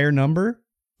takes the higher number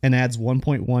and adds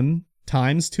 1.1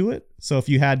 times to it. So if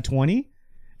you had 20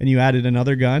 and you added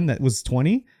another gun that was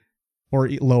 20 or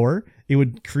lower, it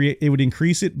would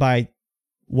increase it by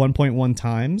 1.1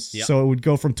 times. Yep. So it would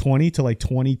go from 20 to like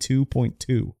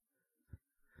 22.2.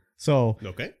 So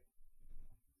okay.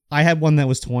 I had one that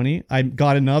was 20. I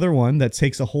got another one that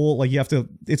takes a whole, like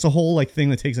it's a whole like thing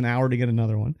that takes an hour to get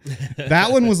another one.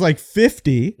 That one was like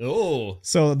 50. Oh.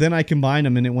 So then I combined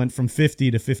them and it went from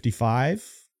 50 to 55.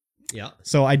 Yeah.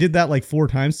 So I did that like 4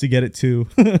 times to get it to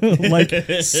like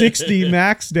 60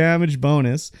 max damage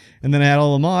bonus. And then I had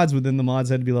all the mods, but then the mods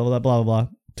had to be leveled up, blah, blah, blah.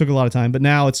 Took a lot of time. But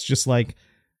now it's just like,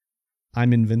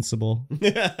 I'm invincible.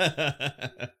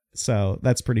 So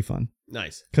that's pretty fun.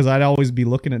 Nice. Because I'd always be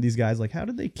looking at these guys like, how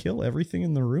did they kill everything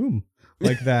in the room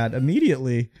like that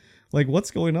immediately? Like,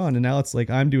 what's going on? And now it's like,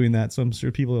 I'm doing that. So I'm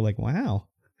sure people are like, wow.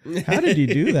 How did you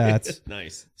do that?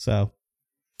 Nice. So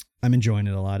I'm enjoying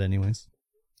it a lot anyways.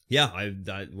 Yeah,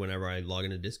 whenever I log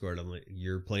into Discord, I'm like,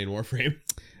 you're playing Warframe.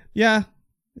 Yeah,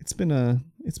 it's been fun.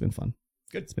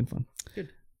 Good. It's been fun. Good.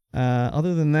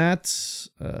 Other than that,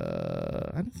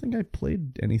 I don't think I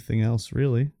played anything else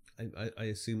really. I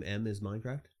assume M is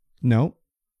Minecraft? No.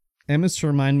 M is to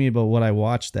remind me about what I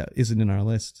watched that isn't in our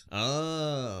list.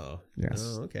 Oh.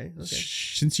 Yes. Oh, okay.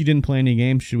 Since you didn't play any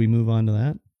games, should we move on to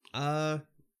that?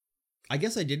 I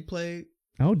guess I did play.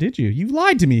 Oh, did you? You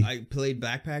lied to me. I played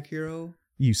Backpack Hero.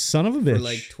 You son of a bitch. For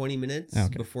like 20 minutes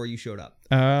before you showed up.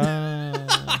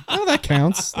 Oh, that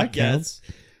counts. That counts.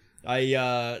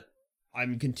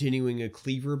 I'm continuing a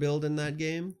cleaver build in that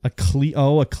game. A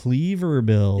cleaver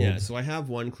build. Yeah, so I have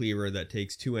one cleaver that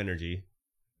takes 2 energy.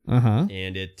 Uh-huh.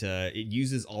 And it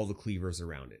uses all the cleavers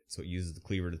around it. So it uses the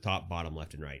cleaver to top, bottom,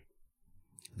 left, and right.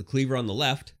 The cleaver on the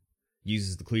left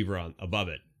uses the cleaver above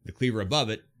it. The cleaver above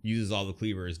it uses all the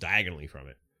cleavers diagonally from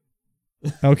it.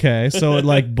 Okay, so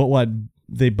it but what?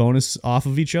 They bonus off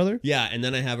of each other? Yeah, and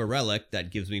then I have a relic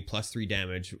that gives me +3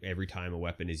 damage every time a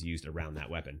weapon is used around that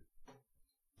weapon.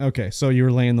 Okay, so you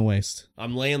were laying the waste.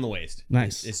 I'm laying the waste.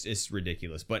 Nice. It's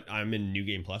ridiculous, but I'm in New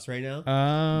Game Plus right now.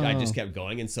 I just kept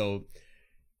going, and so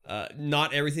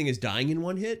not everything is dying in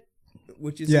one hit,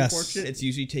 which is unfortunate. It's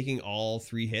usually taking all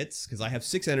 3 hits, because I have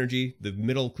 6 energy. The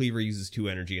middle cleaver uses 2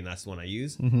 energy, and that's the one I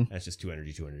use. Mm-hmm. That's just 2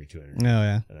 energy, 2 energy, 2 energy. Oh,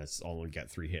 yeah. And that's all we get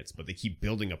 3 hits, but they keep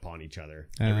building upon each other.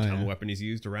 Every time a weapon is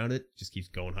used around it, just keeps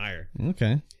going higher.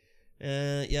 Okay.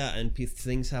 Yeah, and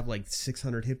things have like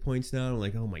 600 hit points now. I'm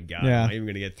like, oh my god, yeah. am I even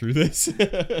going to get through this?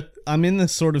 I'm in the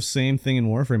sort of same thing in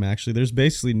Warframe, actually. There's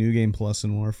basically New Game Plus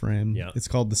in Warframe. Yeah. It's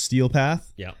called the Steel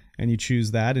Path. Yeah. And you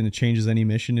choose that, and it changes any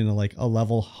mission into like a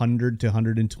level 100 to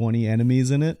 120 enemies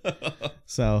in it.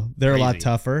 So they're Crazy. A lot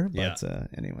tougher. But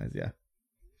anyways, yeah.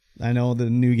 I know the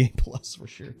New Game Plus for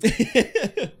sure.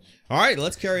 All right,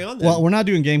 let's carry on then. Well, we're not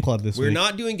doing Game Club this week. We're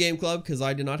not doing Game Club because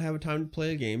I did not have a time to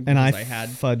play a game. And I had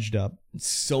fudged up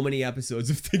so many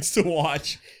episodes of things to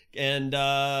watch. And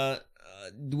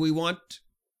do we want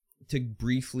to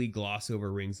briefly gloss over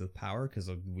Rings of Power?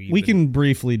 Because we can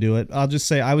briefly do it. I'll just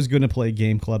say I was going to play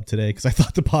Game Club today because I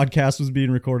thought the podcast was being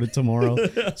recorded tomorrow.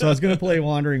 So I was going to play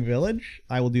Wandering Village.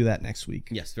 I will do that next week.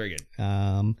 Yes, very good.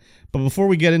 But before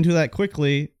we get into that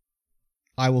quickly,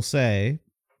 I will say,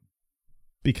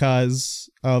 because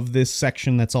of this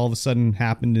section that's all of a sudden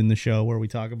happened in the show where we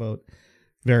talk about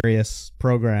various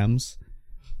programs,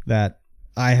 that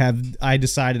I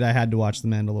decided I had to watch The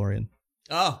Mandalorian.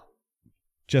 Oh.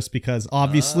 Just because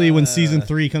obviously when season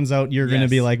 3 comes out, you're going to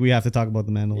be like, we have to talk about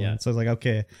The Mandalorian. Yeah. So I was like,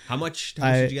 okay. How much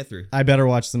did you get through? I better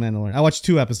watch The Mandalorian. I watched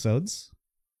 2 episodes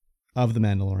of The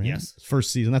Mandalorian. Yes.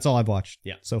 First season. That's all I've watched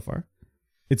so far.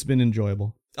 It's been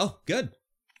enjoyable. Oh, good.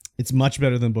 It's much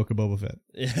better than Book of Boba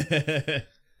Fett.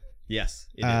 Yes,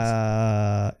 it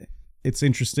is. It's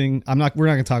interesting. We're not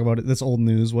going to talk about it. That's old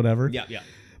news, whatever. Yeah, yeah.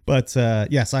 But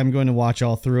yes, I'm going to watch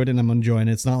all through it, and I'm enjoying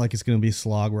it. It's not like it's going to be a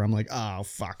slog where I'm like, oh,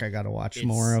 fuck, I got to watch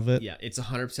more of it. Yeah, it's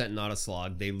 100% not a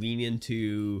slog. They lean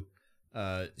into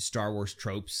Star Wars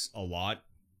tropes a lot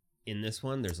in this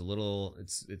one. There's a little...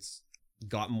 It's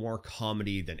got more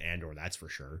comedy than Andor, that's for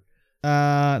sure.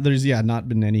 There's not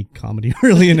been any comedy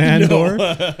really in Andor.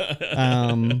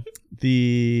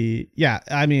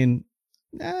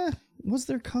 Was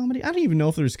there comedy? I don't even know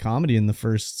if there's comedy in the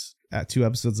first 2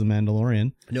 episodes of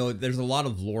Mandalorian. No, there's a lot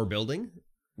of lore building,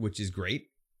 which is great.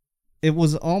 It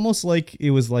was almost like it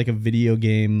was like a video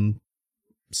game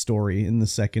story in the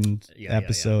second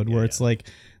episode where it's like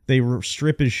they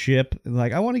strip his ship and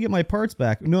like, I want to get my parts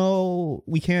back. No,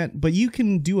 we can't, but you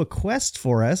can do a quest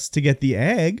for us to get the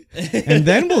egg and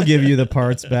then we'll give you the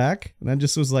parts back. And I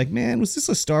just was like, man, was this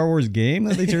a Star Wars game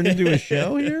that they turned into a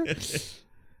show here?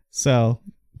 So,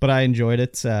 but I enjoyed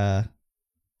it.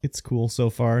 It's cool so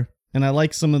far. And I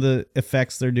like some of the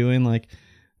effects they're doing. Like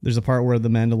there's a part where the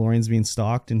Mandalorian's being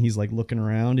stalked and he's like looking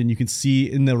around and you can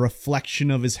see in the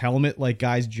reflection of his helmet, like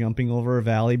guys jumping over a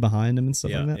valley behind him and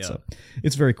stuff like that. Yeah. So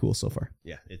it's very cool so far.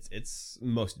 Yeah. It's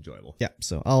most enjoyable. Yeah.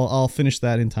 So I'll finish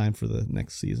that in time for the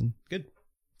next season. Good.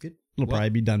 It'll probably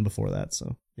be done before that.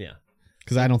 So yeah,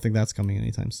 because I don't think that's coming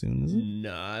anytime soon, is it?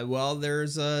 No. Well,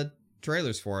 there's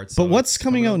trailers for it. So but what's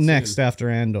coming out next after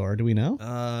Andor? Do we know?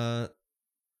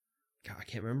 God, I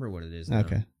can't remember what it is now.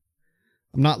 Okay.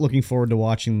 I'm not looking forward to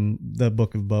watching the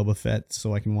Book of Boba Fett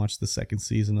so I can watch the second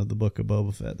season of the Book of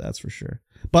Boba Fett, that's for sure.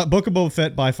 But Book of Boba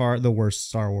Fett, by far, the worst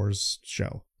Star Wars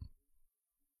show.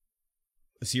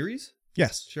 A series?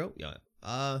 Yes. Show? Yeah.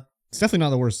 It's definitely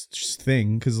not the worst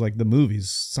thing, because like the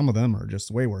movies, some of them are just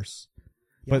way worse.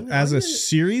 But as a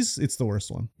series, it's the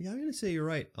worst one. Yeah, I'm going to say you're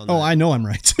right on that. I know I'm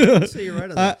right. I'm going to say you're right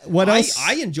on that. What else?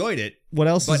 I enjoyed it. What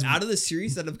else? But out of the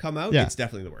series that have come out, it's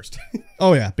definitely the worst.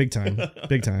 Oh, yeah. Big time.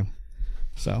 Big time.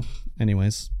 So,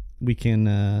 anyways, we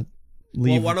can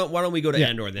leave. Well, why don't we go to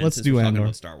Andor then? Let's do Andor. Talking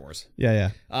about Star Wars.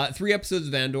 Yeah. 3 episodes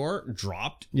of Andor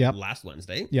dropped last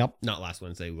Wednesday. Yep. Not last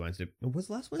Wednesday. Wednesday. Was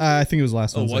it last Wednesday? I think it was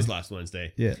last Wednesday. Oh, it was last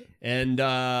Wednesday. Yeah. And,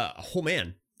 oh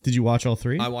man. Did you watch all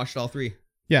 3? I watched all 3.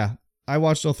 Yeah. I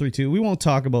watched all 3 too. We won't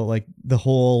talk about like the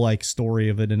whole like story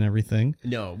of it and everything.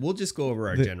 No, we'll just go over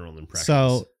our general impressions.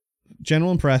 So,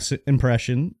 general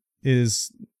impression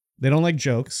is they don't like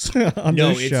jokes on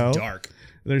this show. It's dark.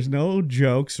 There's no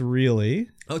jokes really.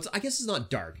 Oh, I guess it's not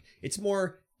dark. It's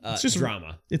more it's just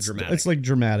drama. It's dramatic. It's like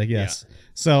dramatic, yes. Yeah.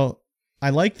 So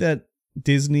I like that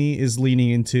Disney is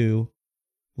leaning into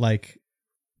like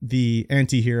the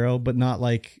anti-hero, but not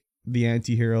like the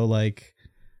anti-hero like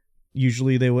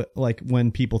usually they would like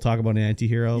when people talk about an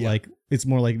anti-hero, like it's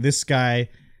more like this guy,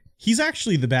 he's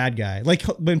actually the bad guy. Like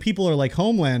when people are like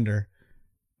Homelander,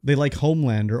 they like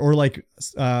Homelander or like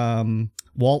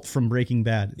Walt from Breaking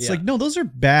Bad. It's like, no, those are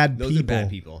bad people. Those are bad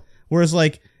people. Whereas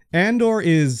like Andor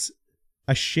is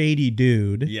a shady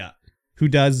dude who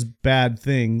does bad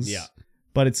things,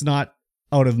 but it's not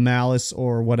out of malice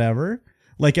or whatever.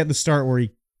 Like at the start where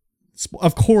he,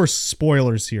 of course,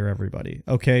 spoilers here, everybody.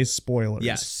 Okay, spoilers.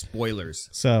 Yes, spoilers.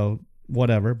 So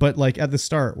whatever. But like at the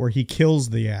start where he kills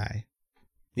the guy.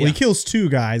 Well, he kills 2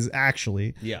 guys,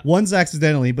 actually. Yeah. One's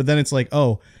accidentally, but then it's like,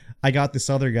 oh, I got this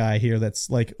other guy here that's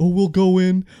like, oh, we'll go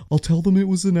in. I'll tell them it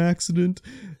was an accident.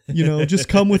 You know, just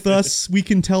come with us. We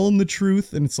can tell them the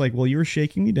truth. And it's like, well, you were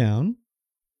shaking me down.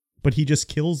 But he just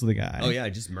kills the guy. Oh, yeah,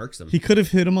 he just murks him. He could have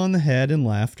hit him on the head and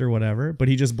left or whatever, but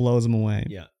he just blows him away.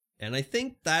 Yeah. And I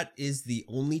think that is the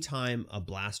only time a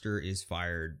blaster is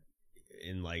fired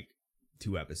in like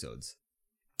 2 episodes.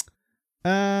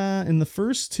 In the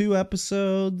first 2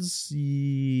 episodes,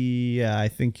 yeah, I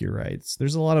think you're right.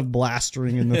 There's a lot of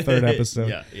blastering in the 3rd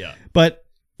episode. Yeah. But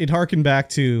it harkened back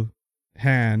to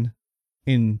Han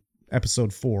in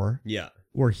episode 4. Yeah.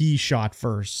 Where he shot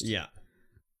first. Yeah.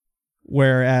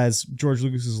 Whereas George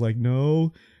Lucas is like,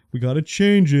 no, we got to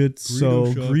change it.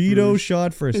 Greedo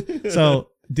shot first. So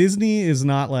Disney is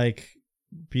not like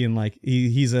being like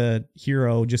he's a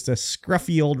hero, just a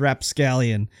scruffy old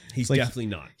rapscallion. He's like, definitely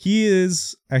not. He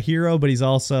is a hero, but he's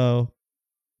also,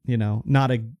 you know,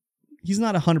 he's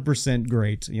not 100%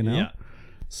 great, you know? Yeah.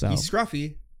 So he's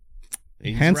scruffy.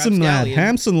 He's handsome lad.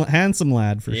 Handsome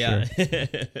lad for sure.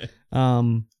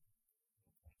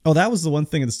 Oh, that was the one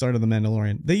thing at the start of The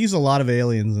Mandalorian. They use a lot of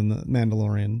aliens in The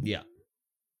Mandalorian. Yeah.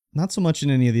 Not so much in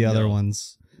any of the other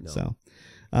ones. No. So,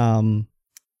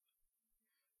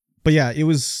 but yeah, it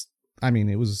was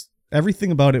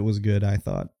everything about it was good, I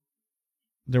thought.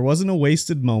 There wasn't a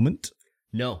wasted moment.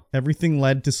 No. Everything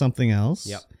led to something else.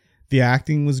 Yep. The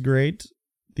acting was great.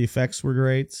 The effects were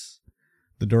great.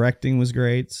 The directing was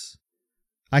great.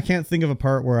 I can't think of a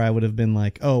part where I would have been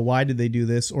like, oh, why did they do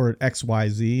this? Or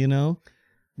XYZ, you know?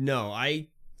 No, I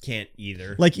can't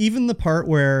either. Like even the part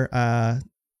where,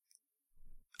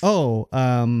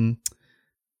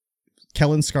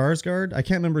 Kellen Skarsgård, I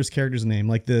can't remember his character's name.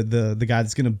 Like the guy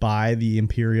that's going to buy the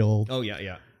Imperial. Oh,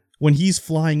 yeah. When he's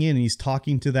flying in and he's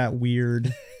talking to that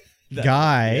weird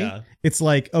guy, it's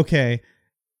like, okay,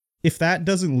 if that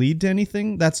doesn't lead to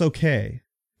anything, that's okay.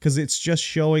 Because it's just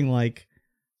showing like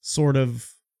sort of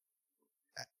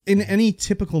in any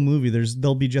typical movie,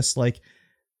 there'll be just like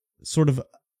sort of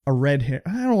a red hair.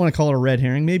 I don't want to call it a red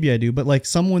herring. Maybe I do, but like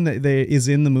someone that is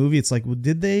in the movie. It's like, well,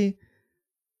 did they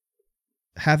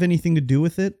have anything to do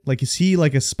with it? Like, is he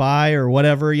like a spy or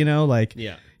whatever, you know, like,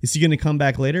 is he going to come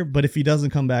back later? But if he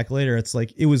doesn't come back later, it's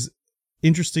like, it was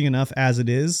interesting enough as it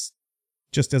is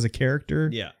just as a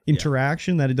character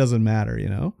interaction that it doesn't matter, you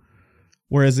know?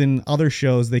 Whereas in other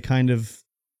shows, they kind of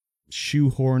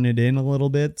shoehorn it in a little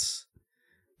bit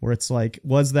where it's like,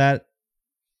 was that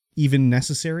even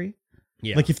necessary?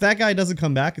 Yeah. Like if that guy doesn't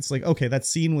come back, it's like, okay, that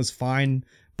scene was fine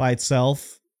by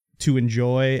itself to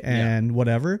enjoy and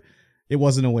whatever. It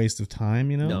wasn't a waste of time,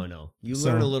 you know? No. You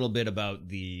learn a little bit about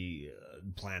the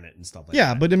planet and stuff like that.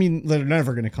 Yeah, but I mean, they're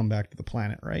never going to come back to the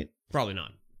planet, right? Probably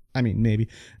not. I mean, maybe.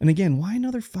 And again, why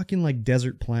another fucking like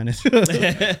desert planet?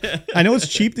 I know it's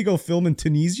cheap to go film in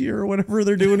Tunisia or whatever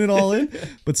they're doing it all in,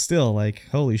 but still, like,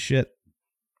 holy shit.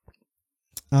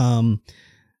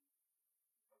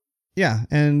 Yeah,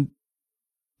 and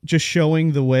just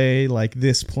showing the way like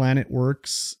this planet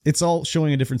works. It's all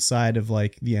showing a different side of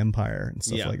like the Empire and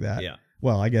stuff like that. Yeah.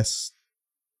 Well, I guess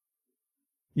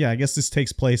this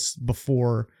takes place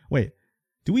before. Wait,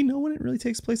 do we know when it really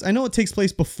takes place? I know it takes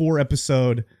place before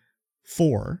episode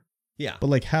 4. Yeah. But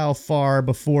like how far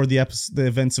before the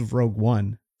events of Rogue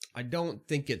One? I don't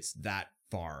think it's that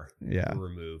far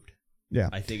removed. Yeah.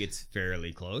 I think it's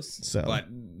fairly close. So, but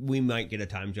we might get a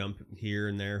time jump here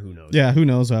and there. Who knows? Yeah, who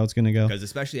knows how it's going to go. Because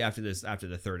especially after the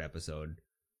 3rd episode,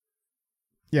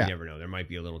 you never know. There might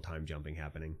be a little time jumping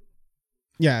happening.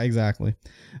 Yeah, exactly.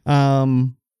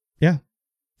 Yeah.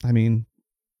 I mean,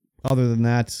 other than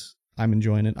that, I'm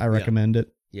enjoying it. I recommend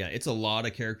it. Yeah, it's a lot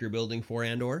of character building for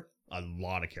Andor. A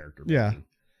lot of character building. Yeah.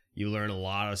 You learn a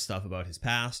lot of stuff about his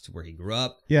past, where he grew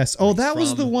up. Yes. Oh, that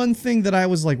was the one thing that I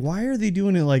was like, why are they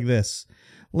doing it like this?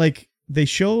 Like, they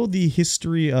show the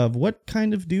history of what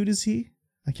kind of dude is he?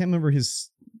 I can't remember his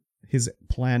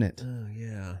planet. Oh,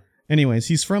 yeah. Anyways,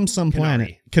 he's from some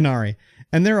planet. Kenari.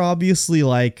 And they're obviously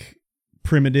like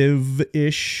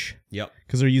primitive-ish. Yep.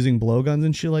 Because they're using blowguns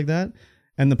and shit like that.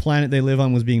 And the planet they live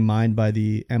on was being mined by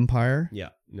the Empire. Yeah.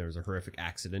 There was a horrific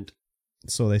accident.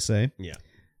 So they say. Yeah.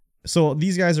 So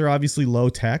these guys are obviously low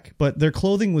tech, but their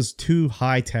clothing was too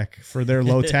high tech for their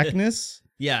low techness.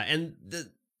 Yeah, and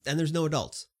there's no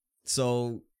adults.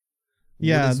 So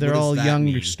yeah, they're all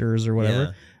youngsters or whatever.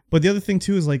 Yeah. But the other thing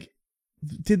too is like,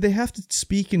 did they have to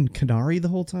speak in Kenari the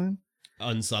whole time?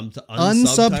 Unsubbed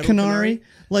Kenari?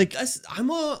 Like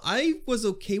I was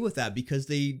okay with that because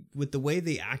with the way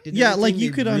they acted. Yeah, like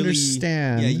you could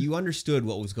understand. Yeah, you understood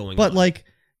what was going on. But like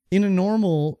in a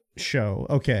normal show,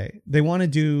 okay, they want to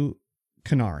do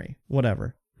Kenari,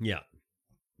 whatever. Yeah.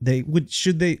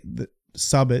 Should they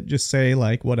sub it, just say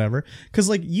like whatever? Because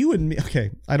like you and me,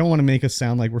 okay, I don't want to make us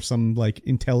sound like we're some like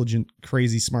intelligent,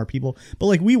 crazy, smart people, but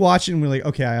like we watch it and we're like,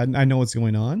 okay, I know what's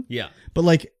going on. Yeah. But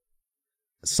like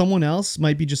someone else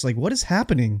might be just like, what is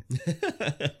happening?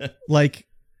 Like,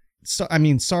 so, I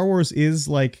mean, Star Wars is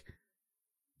like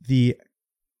the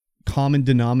common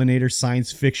denominator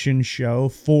science fiction show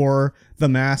for the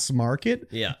mass market.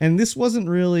 Yeah. And this wasn't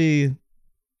really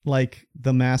like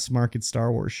the mass market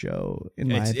Star Wars show, in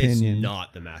my opinion. It's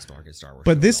not the mass market Star Wars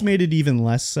show. But this made it even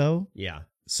less so. Yeah.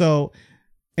 So,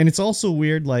 and it's also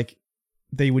weird, like,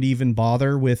 they would even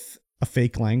bother with a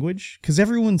fake language because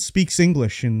everyone speaks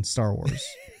English in Star Wars.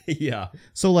 Yeah.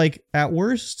 So, like, at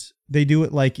worst, they do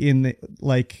it like in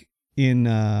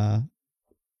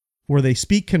where they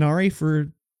speak Kenari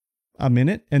for a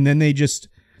minute and then they just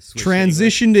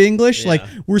transition to English. Like,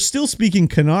 we're still speaking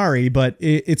Kenari, but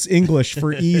it's English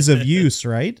for ease of use,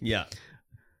 right? Yeah.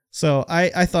 So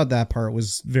I thought that part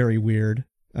was very weird.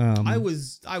 I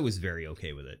was very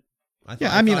okay with it.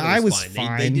 I was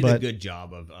fine. They did a good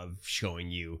job of showing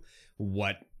you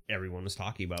what everyone was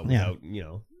talking about without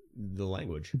the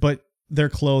language. But their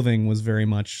clothing was very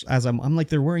much, as I'm like,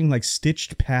 they're wearing like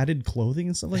stitched padded clothing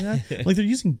and stuff like that. Like they're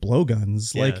using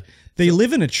blowguns. Yeah. Like they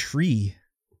live in a tree.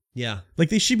 Yeah. Like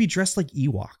they should be dressed like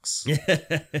Ewoks.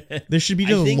 There should be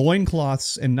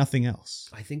loincloths and nothing else.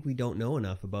 I think we don't know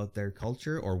enough about their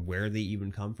culture or where they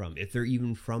even come from. If they're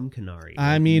even from Kenari.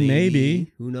 I mean,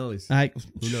 maybe. Who knows?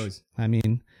 Who knows? I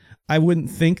mean, I wouldn't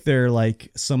think they're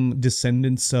like some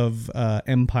descendants of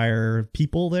Empire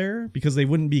people there because they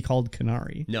wouldn't be called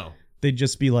Kenari. No. They'd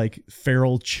just be like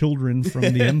feral children from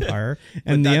the Empire,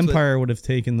 and the Empire would have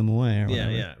taken them away. Or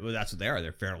whatever. Yeah. Well, that's what they are.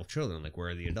 They're feral children. Like, where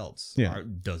are the adults? Yeah.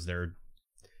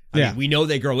 I mean, we know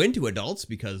they grow into adults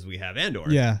because we have Andor.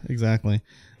 Yeah, exactly.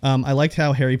 I liked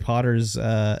how Harry Potter's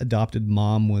adopted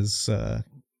mom was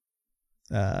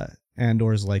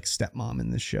Andor's like stepmom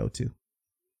in this show too.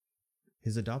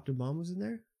 His adopted mom was in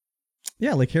there?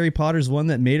 Yeah, like Harry Potter's one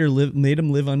that made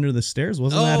him live under the stairs.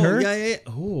 Wasn't that her? Yeah.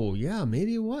 Oh, yeah,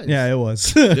 maybe it was. Yeah, it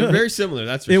was. They're very similar,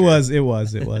 that's for sure.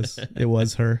 It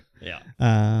was her. Yeah.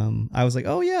 I was like,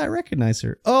 oh yeah, I recognize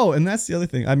her. Oh, and that's the other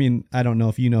thing. I mean, I don't know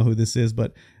if you know who this is,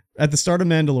 but at the start of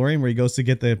Mandalorian where he goes to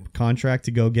get the contract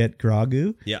to go get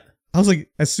Grogu. Yeah. I was like,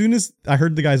 as soon as I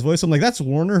heard the guy's voice, I'm like, that's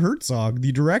Werner Herzog,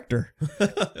 the director.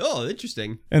 Oh,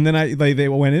 interesting. And then they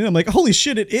went in. I'm like, holy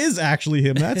shit, it is actually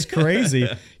him. That's crazy.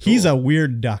 Cool. He's a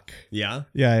weird duck. Yeah?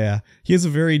 Yeah. He has a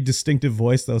very distinctive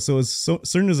voice, though. So as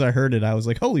soon as I heard it, I was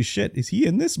like, holy shit, is he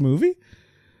in this movie?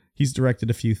 He's directed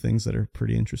a few things that are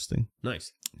pretty interesting.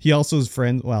 Nice. He also is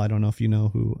friends. Well, I don't know if you know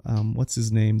who. What's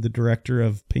his name? The director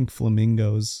of Pink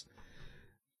Flamingos.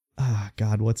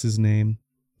 God, what's his name?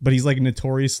 But he's like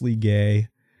notoriously gay,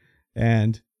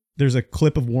 and there's a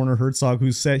clip of Werner Herzog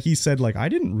who said like, I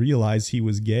didn't realize he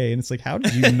was gay, and it's like, how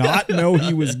did you not know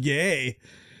he was gay?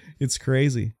 It's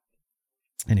crazy.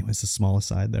 Anyways, a small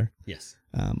aside there. Yes.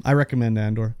 I recommend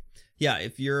Andor. Yeah,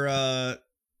 if you're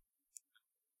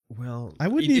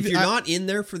if you're not in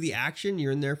there for the action,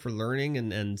 you're in there for learning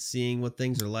and seeing what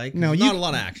things are like. No, not a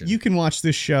lot of action. You can watch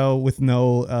this show with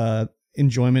no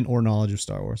enjoyment or knowledge of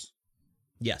Star Wars.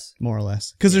 Yes. More or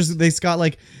less. Because they've got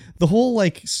like the whole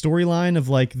like storyline of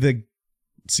like the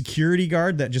security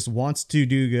guard that just wants to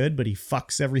do good, but he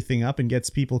fucks everything up and gets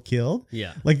people killed.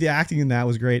 Yeah. Like the acting in that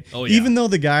was great. Oh, yeah. Even though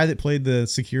the guy that played the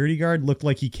security guard looked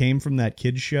like he came from that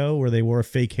kid's show where they wore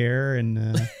fake hair and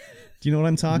do you know what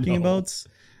I'm talking about?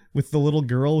 With the little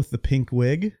girl with the pink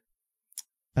wig.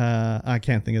 I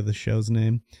can't think of the show's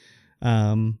name.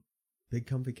 Big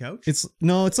Comfy Couch?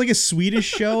 It's like a Swedish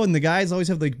show, and the guys always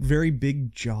have like very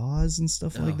big jaws and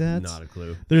stuff like that. Not a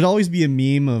clue. There'd always be a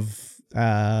meme of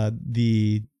I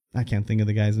can't think of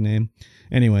the guy's name.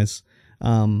 Anyways,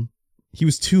 he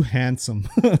was too handsome.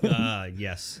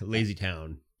 Yes, Lazy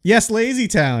Town. Yes, Lazy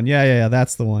Town. Yeah,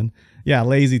 that's the one. Yeah,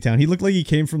 Lazy Town. He looked like he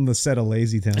came from the set of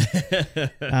Lazy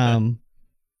Town.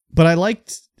 But I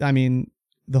liked,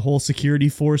 the whole security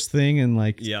force thing and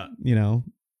like, like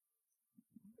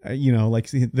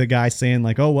the guy saying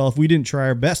like, oh, well, if we didn't try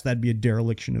our best, that'd be a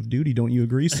dereliction of duty. Don't you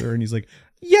agree, sir? And he's like,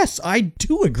 yes, I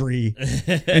do agree.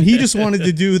 And he just wanted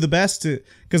to do the best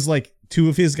because like 2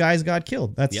 of his guys got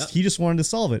killed. He just wanted to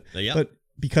solve it. But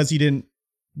because he didn't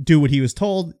do what he was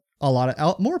told, a lot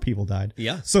of more people died.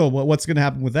 Yeah. So what's going to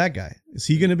happen with that guy? Is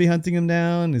he going to be hunting him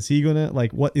down? Is he going to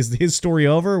like, what is his story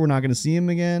over? We're not going to see him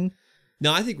again.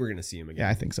 No, I think we're going to see him again.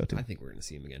 Yeah, I think so too. I think we're going to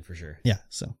see him again for sure. Yeah.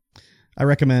 So I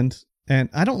recommend. And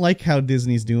I don't like how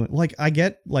Disney's doing. Like, I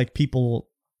get like people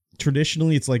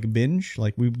traditionally it's like a binge.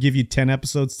 Like we give you 10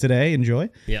 episodes today, enjoy.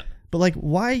 Yeah. But like,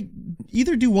 why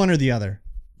either do one or the other?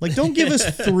 Like, don't give us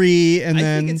 3 and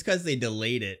then. I think it's because they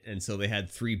delayed it, and so they had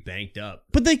 3 banked up.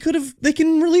 But they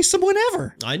can release them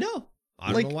whenever. I know.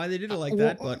 I don't know why they did it like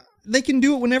that, but they can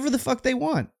do it whenever the fuck they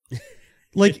want.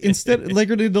 Like instead, like,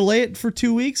 to delay it for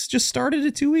 2 weeks, just start it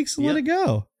at 2 weeks and let it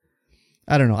go.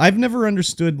 I don't know. I've never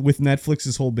understood with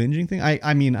Netflix's whole binging thing.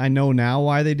 I mean, I know now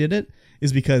why they did it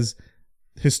is because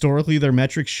historically their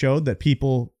metrics showed that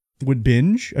people would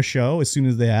binge a show as soon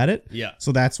as they had it. Yeah.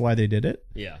 So that's why they did it.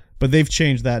 Yeah. But they've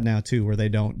changed that now too, where they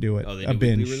don't do it. Oh, they do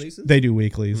binge. Weekly releases? They do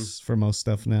weeklies for most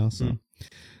stuff now. So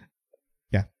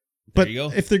yeah. But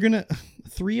if they're gonna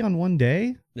 3 on one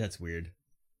day, that's weird.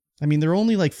 I mean, they're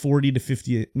only like 40 to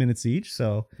 50 minutes each,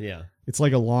 so yeah, it's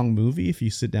like a long movie if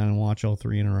you sit down and watch all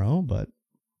 3 in a row. But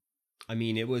I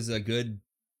mean, it was a good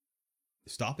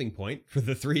stopping point for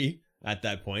the 3 at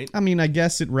that point. I mean, I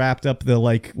guess it wrapped up the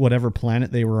like whatever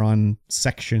planet they were on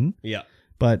section. Yeah.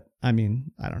 But I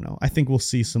mean, I don't know. I think we'll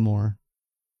see some more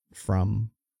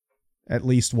from at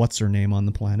least what's her name on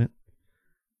the planet.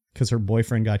 Because her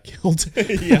boyfriend got killed.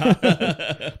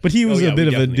 Yeah. But he was a bit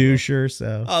of a doucher,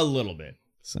 so. A little bit.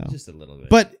 So. Just a little bit.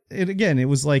 But it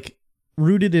was like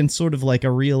rooted in sort of like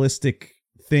a realistic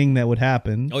thing that would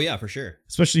happen. Oh, yeah, for sure.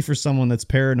 Especially for someone that's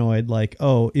paranoid. Like,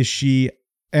 oh, is she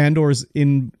Andor's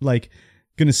in like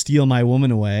going to steal my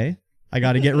woman away? I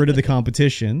got to get rid of the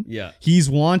competition. Yeah. He's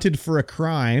wanted for a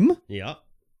crime. Yeah.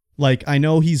 Like, I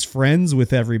know he's friends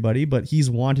with everybody, but he's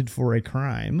wanted for a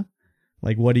crime.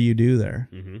 Like, what do you do there?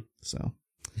 Mm-hmm. So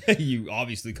you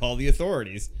obviously call the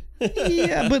authorities.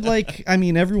 Yeah, but like, I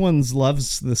mean, everyone's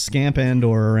loves the scamp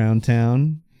Andor around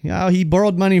town. Yeah, he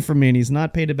borrowed money from me and he's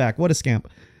not paid it back. What a scamp.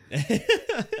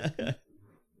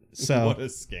 So what a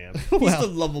scamp. He's the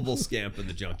lovable scamp in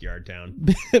the junkyard town.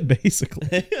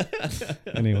 Basically.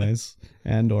 Anyways,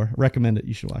 Andor. Recommend it.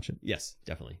 You should watch it. Yes,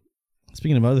 definitely.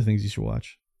 Speaking of other things you should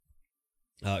watch.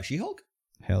 She-Hulk?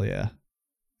 Hell yeah.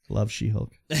 Love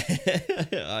She-Hulk.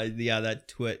 Yeah, that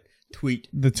tweet.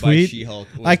 The tweet? By She-Hulk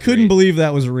I couldn't believe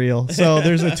that was real. So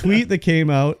there's a tweet that came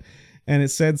out and it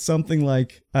said something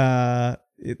like,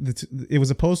 it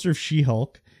was a poster of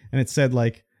She-Hulk and it said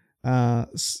like,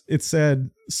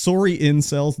 sorry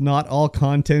incels, not all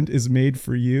content is made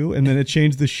for you. And then it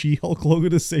changed the She-Hulk logo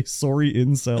to say sorry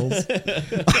incels.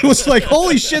 I was like,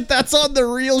 holy shit, that's on the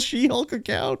real She-Hulk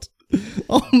account.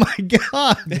 Oh my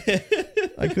God.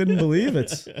 I couldn't believe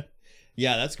it.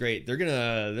 Yeah, that's great. They're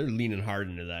leaning hard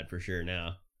into that for sure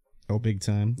now. Oh, big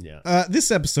time. Yeah.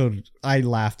 This episode, I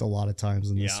laughed a lot of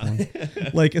times in this one.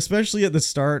 Like, especially at the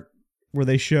start where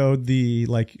they showed the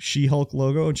like She-Hulk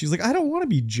logo and she's like, I don't want to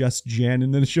be Just Jen.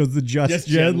 And then it shows the Just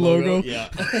Jen logo. Yeah.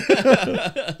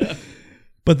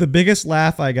 But the biggest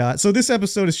laugh I got. So this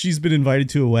episode is she's been invited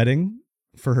to a wedding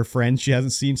for her friend she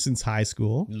hasn't seen since high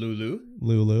school.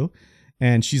 Lulu.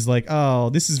 And she's like, oh,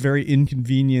 this is very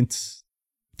inconvenient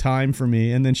time for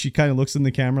me. And then she kind of looks in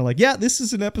the camera like, yeah, this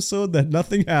is an episode that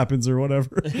nothing happens or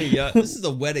whatever. Yeah, this is a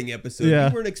wedding episode. Yeah.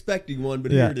 We weren't expecting one,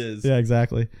 but here it is. Yeah,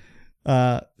 exactly.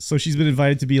 So she's been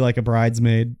invited to be like a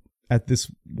bridesmaid at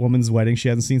this woman's wedding she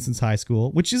hasn't seen since high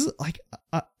school, which is like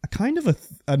a kind of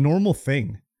a normal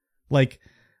thing. Like,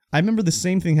 I remember the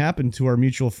same thing happened to our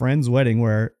mutual friend's wedding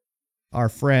where our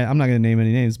friend, I'm not going to name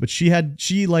any names, but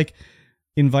she like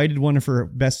invited one of her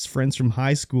best friends from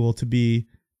high school to be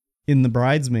in the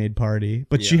bridesmaid party,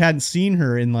 but she hadn't seen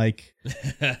her in like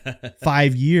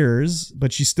 5 years,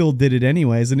 but she still did it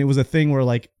anyways. And it was a thing where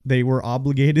like they were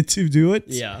obligated to do it.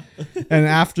 Yeah. And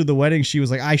after the wedding, she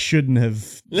was like, I should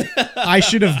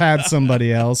have had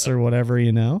somebody else or whatever,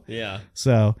 you know? Yeah.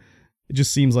 So it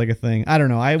just seems like a thing. I don't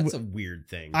know. That's a weird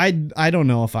thing. I don't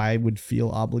know if I would feel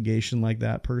obligation like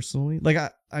that personally. Like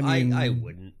I mean, I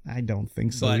wouldn't. I don't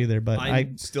think so either. But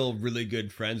I'm still really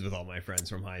good friends with all my friends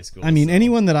from high school. I mean,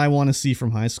 anyone that I want to see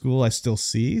from high school, I still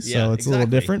see. So it's a little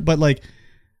different. But like,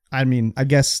 I mean, I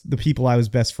guess the people I was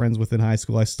best friends with in high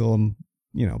school, I still am,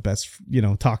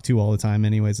 talk to all the time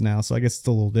anyways now. So I guess it's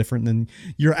a little different than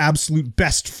your absolute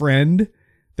best friend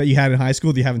that you had in high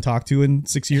school that you haven't talked to in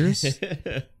 6 years.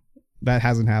 That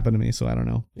hasn't happened to me, so I don't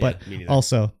know. Yeah, but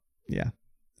also, yeah.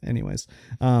 Anyways,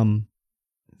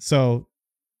 so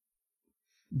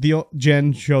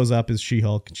Jen shows up as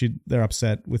She-Hulk. They're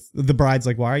upset with the bride's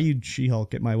like, "Why are you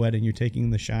She-Hulk at my wedding? You're taking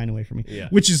the shine away from me." Yeah.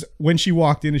 Which is when she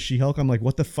walked in as She-Hulk, I'm like,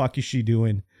 "What the fuck is she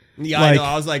doing?" Yeah, like, I know.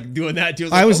 I was like doing that too.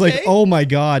 I was like, "Oh my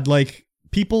god!" Like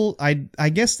people, I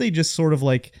guess they just sort of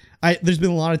like. There's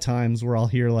been a lot of times where I'll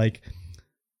hear like,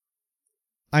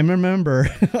 I remember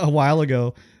a while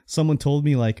ago. Someone told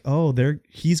me like, oh,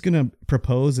 he's going to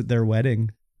propose at their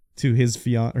wedding to his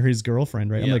fiance or his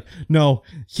girlfriend, right? Yeah. I'm like, no,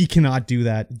 he cannot do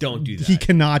that. Don't do that. He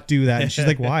cannot do that. And she's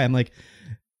like, why? I'm like,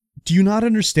 do you not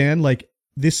understand? Like,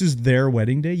 this is their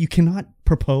wedding day. You cannot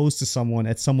propose to someone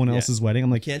at someone else's wedding.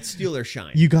 I'm like, you can't steal their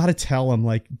shine. You got to tell them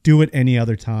like, do it any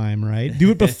other time, right?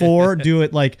 Do it before, do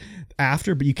it like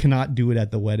after, but you cannot do it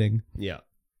at the wedding. Yeah.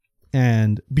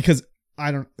 And because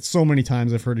so many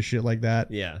times I've heard of shit like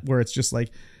that. Yeah. Where it's just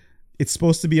like, it's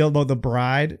supposed to be about the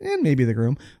bride and maybe the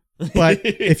groom. But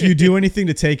if you do anything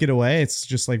to take it away, it's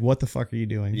just like, what the fuck are you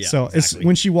doing? Yeah, so exactly.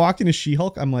 When she walked in as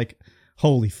She-Hulk, I'm like,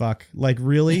 holy fuck. Like,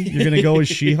 really? You're going to go as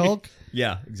She-Hulk?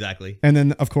 Yeah, exactly. And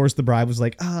then, of course, the bride was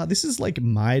like, this is like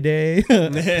my day.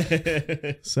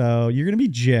 So you're going to be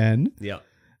Jen. Yeah.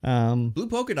 Blue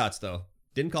polka dots, though.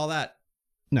 Didn't call that.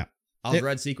 No. I was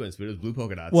red sequence, but it was blue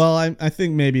polka dots. Well, I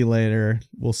think maybe later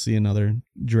we'll see another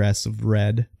dress of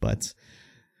red, but...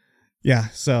 Yeah,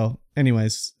 so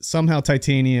anyways, somehow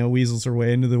Titania weasels her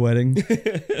way into the wedding.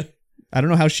 I don't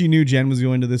know how she knew Jen was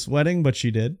going to this wedding, but she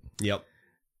did. Yep.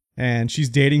 And she's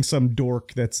dating some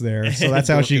dork that's there. So that's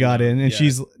how she got in. And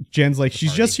Jen's like,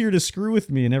 she's just here to screw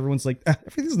with me. And everyone's like,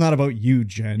 everything's not about you,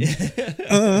 Jen.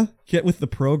 Get with the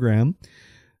program.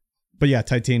 But yeah,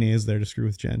 Titania is there to screw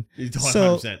with Jen. 100%.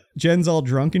 So Jen's all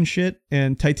drunk and shit,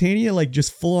 and Titania like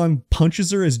just full on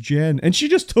punches her as Jen, and she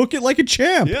just took it like a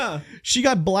champ. Yeah, she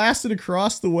got blasted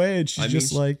across the way, and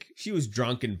she's she was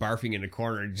drunk and barfing in a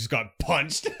corner and just got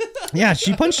punched. Yeah,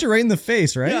 she punched her right in the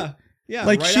face, right? Yeah. Yeah,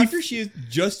 like right after she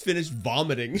just finished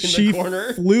vomiting in the corner.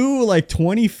 She flew like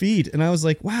 20 feet, and I was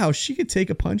like, wow, she could take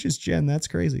a punch as Jen. That's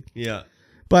crazy. Yeah.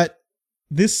 But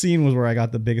this scene was where I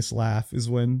got the biggest laugh, is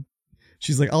when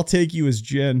she's like, I'll take you as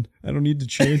Jen. I don't need to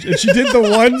change. And she did the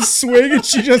one swing, and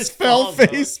she just fell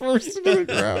face first into the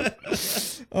ground.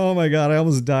 Oh my God, I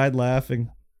almost died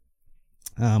laughing.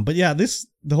 But yeah,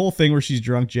 the whole thing where she's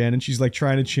drunk Jen and she's like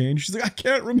trying to change. She's like, I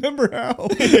can't remember how.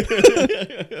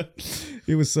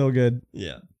 It was so good.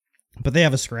 Yeah. But they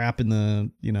have a scrap in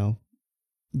the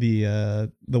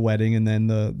wedding, and then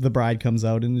the bride comes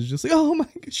out and is just like, oh my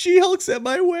God, She-Hulk's at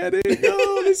my wedding.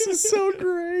 Oh, this is so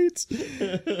great.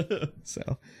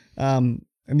 So, and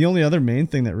the only other main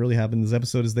thing that really happened in this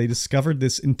episode is they discovered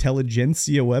this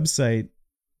intelligentsia website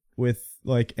with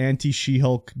like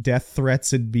anti-She-Hulk death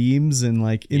threats and beams and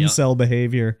like incel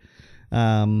behavior.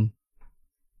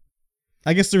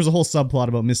 I guess there's a whole subplot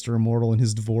about Mr. Immortal and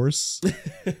his divorce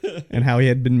and how he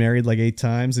had been married like 8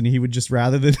 times, and he would just,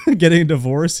 rather than getting a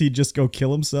divorce, he'd just go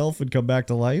kill himself and come back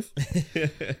to life.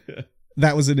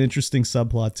 That was an interesting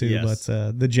subplot too, yes.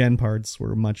 But the Jen parts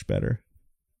were much better.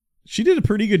 She did a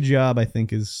pretty good job, I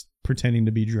think, as pretending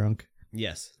to be drunk.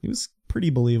 Yes. It was pretty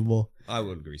believable. I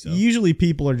would agree so. Usually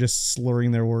people are just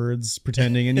slurring their words,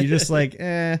 pretending, and you're just like,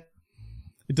 it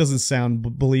doesn't sound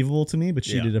believable to me, but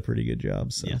she did a pretty good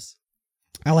job. So. Yes.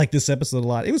 I like this episode a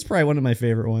lot. It was probably one of my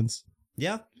favorite ones.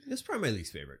 Yeah, it's probably my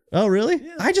least favorite. Oh, really?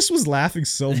 Yeah. I just was laughing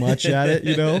so much at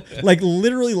it, like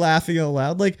literally laughing out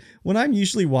loud. Like when I'm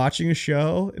usually watching a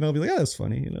show and I'll be like, oh, that's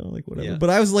funny, like whatever. Yeah. But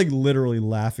I was like literally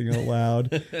laughing out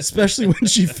loud, especially when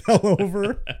she fell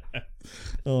over.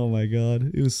 Oh my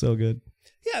God. It was so good.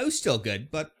 Yeah, it was still good,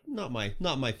 but not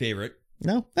my favorite.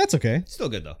 No, that's okay. Still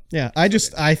good though. Yeah,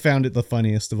 I found it the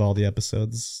funniest of all the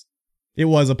episodes. It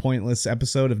was a pointless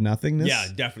episode of nothingness. Yeah,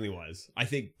 it definitely was. I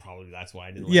think probably that's why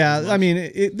I didn't like it. I mean,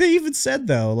 they even said,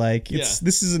 though, like,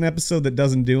 this is an episode that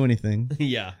doesn't do anything.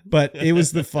 Yeah. But it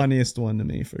was the funniest one to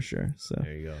me, for sure. So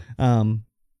there you go.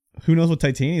 Who knows what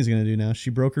Titania's going to do now? She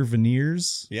broke her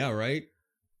veneers. Yeah, right?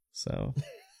 So...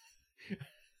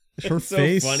 Her so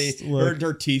face, funny.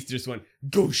 Her teeth just went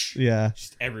goosh. Yeah,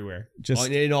 just everywhere, just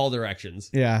in all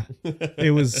directions. Yeah,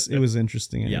 it was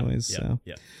interesting, anyways.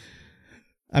 Yeah.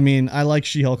 I mean, I like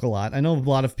She-Hulk a lot. I know a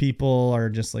lot of people are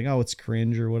just like, "Oh, it's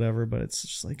cringe" or whatever, but it's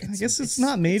just like, I guess it's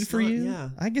not made for you. Yeah.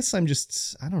 I guess I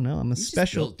don't know. I'm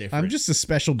I'm just a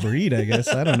special breed, I guess.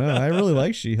 I don't know. I really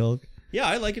like She-Hulk. Yeah,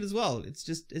 I like it as well. It's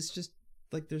just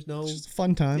like there's no. It's just a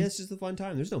fun time. Yeah, it's just a fun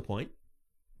time. There's no point.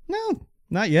 No.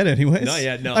 Not yet, anyways. Not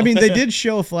yet, no. I mean, they did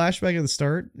show a flashback at the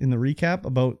start in the recap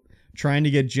about trying to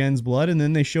get Jen's blood, and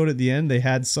then they showed at the end they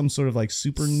had some sort of like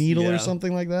super needle or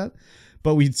something like that.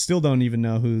 But we still don't even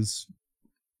know who's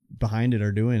behind it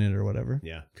or doing it or whatever.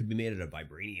 Yeah, could be made out of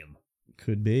vibranium.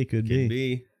 Could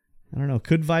be. I don't know.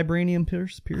 Could vibranium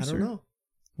pierce her? I don't know.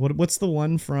 What's the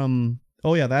one from?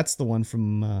 Oh yeah, that's the one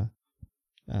from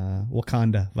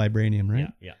Wakanda. Vibranium,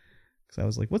 right? Yeah. So I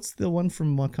was like, what's the one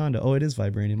from Wakanda? Oh, it is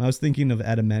vibranium. I was thinking of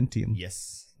adamantium.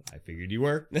 Yes, I figured you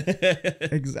were.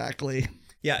 Exactly.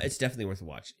 Yeah, it's definitely worth a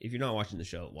watch. If you're not watching the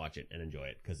show, watch it and enjoy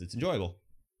it because it's enjoyable.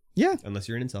 Yeah. Unless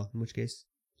you're an incel, in which case,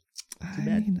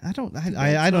 I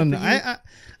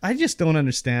just don't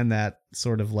understand that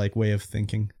sort of like way of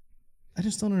thinking. I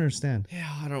just don't understand.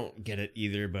 Yeah, I don't get it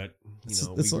either, but we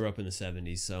grew up in the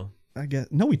 70s, so.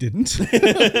 No, we didn't.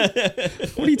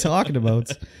 What are you talking about?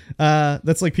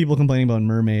 That's like people complaining about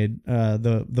Mermaid,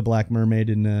 the Black Mermaid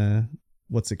in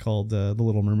what's it called? The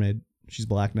Little Mermaid. She's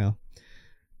black now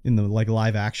in the like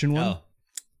live action one. Oh.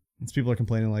 It's people are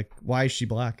complaining like, why is she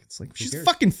black? It's like she's a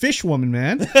fucking fish woman,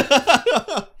 man.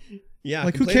 Yeah,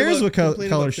 like who cares what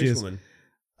color she is? Woman.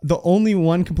 The only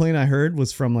one complaint I heard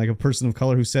was from like a person of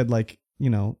color who said like,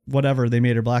 whatever, they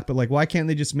made her black, but like why can't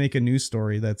they just make a news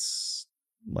story that's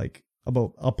like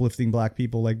about uplifting black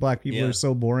people? Like black people are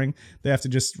so boring, they have to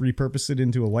just repurpose it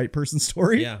into a white person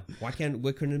story. Yeah, why couldn't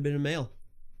it have been a male?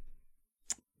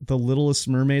 The Littlest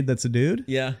Mermaid that's a dude?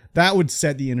 Yeah, that would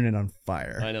set the internet on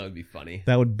fire. I know, it'd be funny.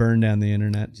 That would burn down the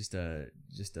internet. Just a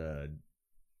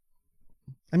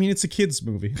I mean, it's a kids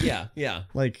movie. Yeah.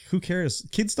 Like, who cares?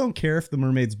 Kids don't care if the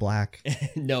mermaid's black.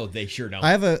 No, they sure don't.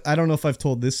 I don't know if I've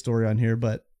told this story on here,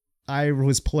 but I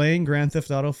was playing Grand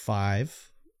Theft Auto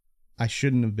 5. I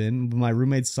shouldn't have been. But my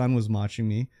roommate's son was watching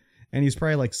me, and he's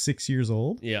probably like 6 years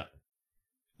old. Yeah.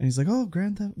 And he's like, "Oh,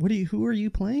 Grand Theft, who are you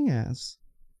playing as?"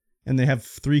 And they have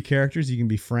 3 characters. You can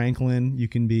be Franklin. You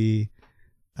can be,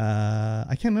 I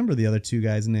can't remember the other 2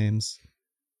 guys' names.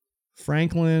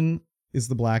 Franklin is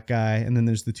the black guy, and then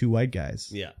there's the 2 white guys.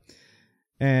 Yeah.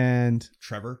 And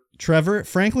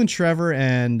Franklin, Trevor,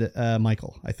 and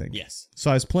Michael, I think. Yes. So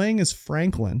I was playing as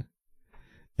Franklin,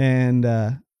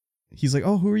 and he's like,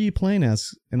 "Oh, who are you playing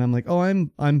as?" And I'm like, "Oh,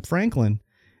 I'm Franklin."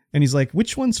 And he's like,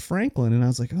 "Which one's Franklin?" And I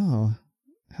was like, "Oh,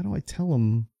 how do I tell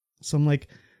him?" So I'm like,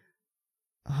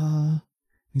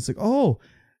 he's like, "Oh,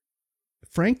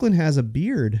 Franklin has a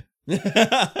beard." And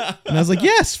I was like,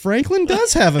 "Yes, Franklin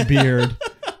does have a beard."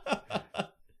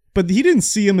 But he didn't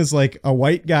see him as like a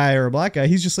white guy or a black guy.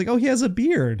 He's just like, "Oh, he has a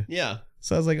beard." Yeah.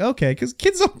 So I was like, okay, because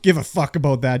kids don't give a fuck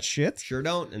about that shit. Sure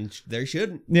don't, and they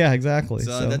shouldn't. Yeah, exactly.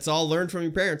 So that's all learned from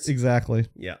your parents. Exactly.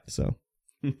 Yeah. So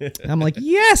I'm like,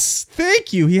 yes,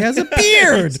 thank you. He has a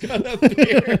beard. He's got a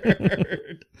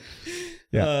beard.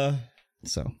 Yeah.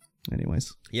 So,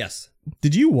 anyways. Yes.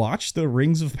 Did you watch the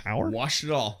Rings of Power? Watched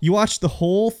it all. You watched the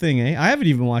whole thing, eh? I haven't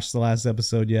even watched the last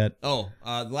episode yet. Oh,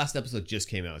 the last episode just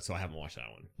came out, so I haven't watched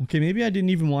that one. Okay, maybe I didn't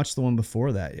even watch the one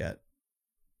before that yet.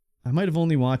 I might have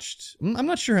only watched... I'm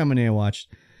not sure how many I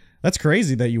watched. That's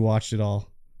crazy that you watched it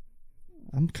all.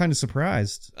 I'm kind of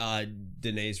surprised.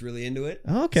 Danae's really into it.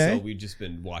 Okay. So we've just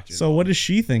been watching. So what does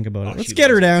she think about it? Let's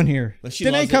get her down here.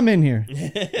 Danae, come in here.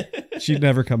 She'd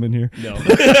never come in here. No.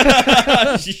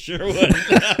 She sure would.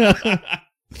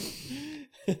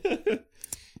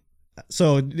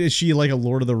 So is she like a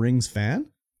Lord of the Rings fan?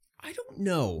 I don't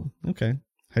know. Okay.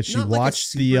 Has she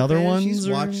watched the other ones? She's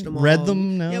watched them all. Read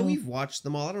them? No. Yeah, we've watched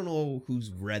them all. I don't know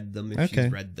who's read them. If she's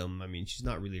read them, I mean, she's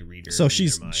not really a reader. So she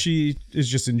is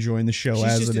just enjoying the show as it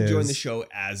is. She's just enjoying the show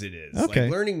as it is. Okay.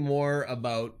 Like learning more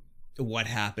about what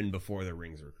happened before the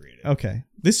rings were created. Okay.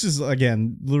 This is,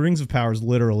 again, The Rings of Power is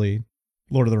literally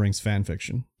Lord of the Rings fan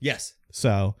fiction. Yes.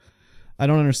 So I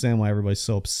don't understand why everybody's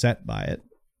so upset by it.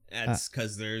 That's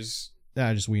because there's...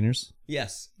 just wieners.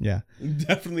 Yes. Yeah.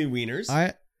 Definitely wieners.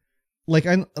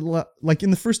 like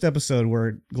in the first episode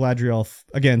where Galadriel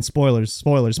again, spoilers,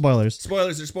 or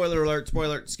spoiler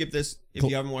alert, skip this if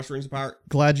you haven't watched Rings of Power.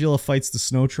 Galadriel fights the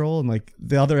snow troll, and like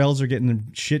the other elves are getting the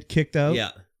shit kicked out.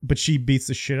 Yeah. But she beats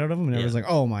the shit out of him, and everyone's like,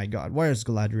 "Oh my god, why is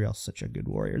Galadriel such a good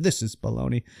warrior? This is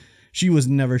baloney. She was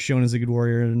never shown as a good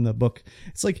warrior in the book."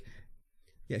 It's like,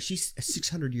 yeah, she's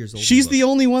 600 years old. She's the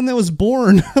only one that was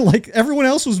born. Like everyone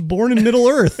else was born in Middle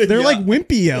Earth. They're like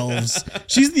wimpy elves.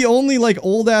 She's the only like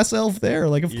old ass elf there.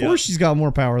 Like of course she's got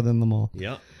more power than them all.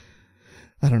 Yeah.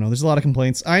 I don't know. There's a lot of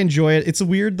complaints. I enjoy it. It's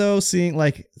weird though, seeing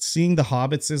the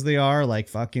hobbits as they are, like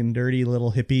fucking dirty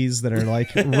little hippies that are like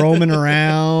roaming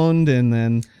around, and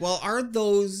then. Well, aren't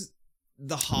those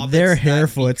the hobbits? They're that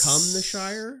Harefoots. Become the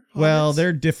Shire. Hobbits? Well,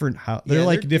 they're different. They're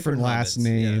like different last hobbits.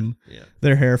 Name. Yeah.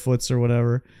 They're Harefoots or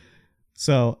whatever.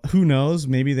 So who knows?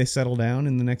 Maybe they settle down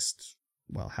in the next.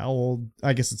 Well, how old?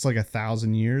 I guess it's like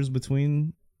 1,000 years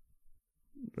between.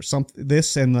 Or something.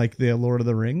 This and like the Lord of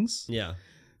the Rings. Yeah.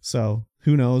 So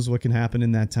who knows what can happen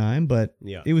in that time, but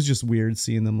it was just weird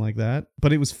seeing them like that,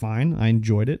 but it was fine. I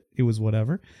enjoyed it. It was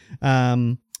whatever.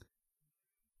 The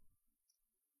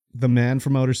Man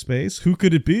from Outer Space. Who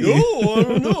could it be? Oh, I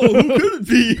don't know. Who could it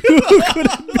be? Who could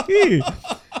it be?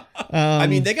 I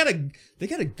mean, they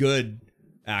got a good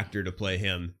actor to play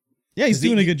him. Yeah, he's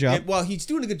doing a good job. Well, he's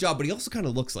doing a good job, but he also kind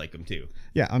of looks like him too.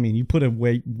 Yeah, I mean, you put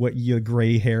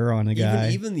gray hair on a guy.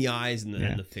 Even the eyes and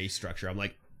the face structure. I'm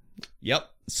like, yep.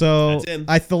 So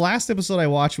the last episode I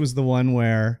watched was the one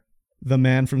where the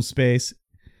man from space,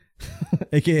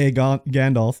 aka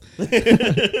Gandalf,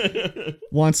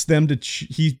 wants them to.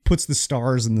 He puts the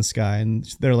stars in the sky, and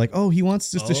they're like, "Oh, he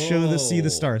wants just to see the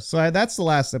stars." So that's the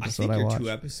last episode I watched. 2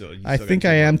 episodes. I think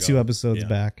I am 2 episodes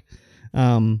back.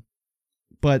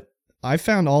 But I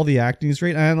found all the acting is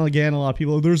great, and again, a lot of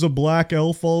people. There's a black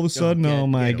elf all of a sudden. Oh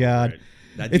my god,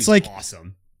 it's like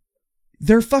awesome.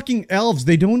 They're fucking elves.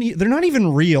 They're not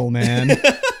even real, man.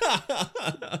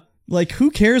 Like,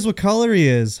 who cares what color he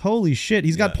is? Holy shit.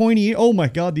 He's got pointy ears. Oh my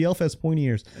god, the elf has pointy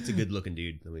ears. That's a good looking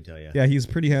dude, let me tell you. Yeah, he's a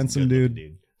pretty handsome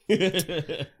dude.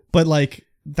 But like,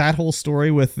 that whole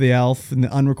story with the elf and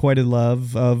the unrequited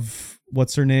love of,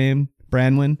 what's her name?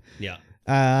 Branwen. Yeah.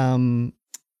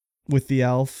 With the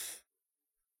elf.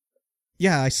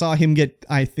 Yeah, I saw him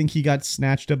I think he got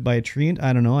snatched up by a tree.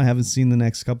 I don't know. I haven't seen the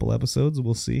next couple episodes.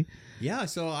 We'll see. Yeah,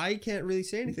 so I can't really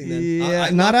say anything then. Yeah,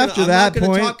 I'm not after that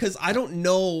point. Because I don't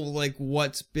know like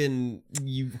what's been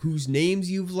whose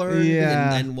names you've learned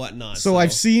and whatnot. So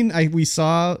I've seen. We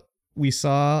saw.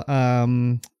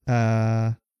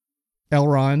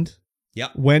 Elrond.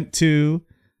 Yep. Went to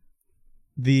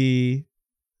the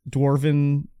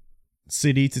dwarven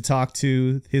city to talk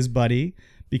to his buddy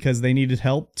because they needed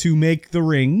help to make the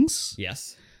rings.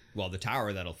 Yes. Well, the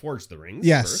tower that'll forge the rings.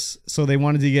 Yes. First. So they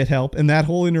wanted to get help. And that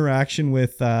whole interaction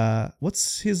with,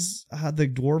 what's his, the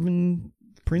dwarven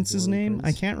prince's name?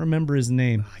 Prince? I can't remember his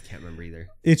name. I can't remember either.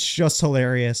 It's just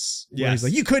hilarious. Yeah. He's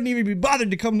like, you couldn't even be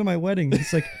bothered to come to my wedding.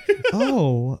 It's like,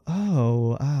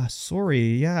 sorry.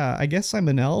 Yeah, I guess I'm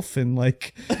an elf and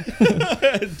like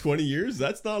 20 years?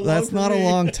 That's not a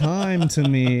long time to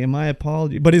me. My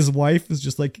apology. But his wife is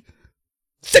just like,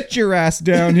 sit your ass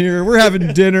down here. We're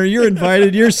having dinner. You're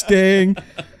invited. You're staying.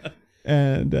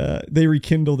 And they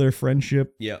rekindle their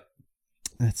friendship. Yeah.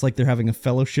 It's like they're having a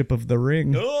fellowship of the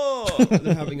ring. Oh,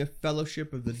 they're having a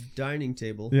fellowship of the dining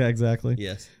table. Yeah, exactly.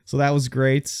 Yes. So that was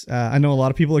great. I know a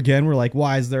lot of people, again, were like,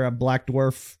 why is there a black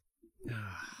dwarf?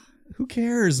 Who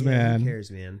cares, man? Who cares,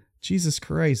 man? Jesus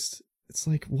Christ. It's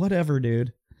like, whatever,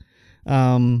 dude.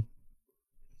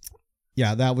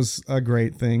 Yeah, that was a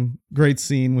great thing. Great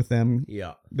scene with them.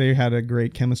 Yeah. They had a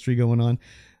great chemistry going on.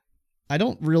 I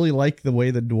don't really like the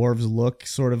way the dwarves look,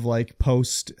 sort of like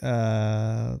post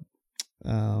Hobbit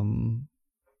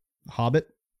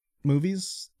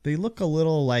movies. They look a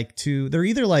little like they're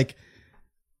either like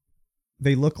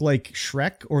they look like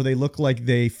Shrek or they look like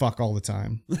they fuck all the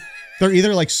time. They're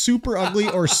either like super ugly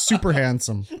or super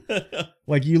handsome.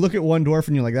 Like you look at one dwarf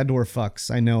and you're like, that dwarf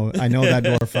fucks. I know that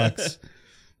dwarf fucks.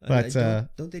 But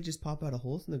don't they just pop out of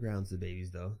holes in the ground, the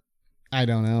babies, though? I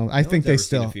don't know. I think they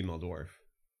still seen a female dwarf.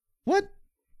 What?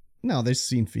 No, they've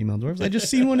seen female dwarves. I just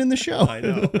seen one in the show. I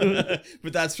know,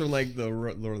 but that's from like the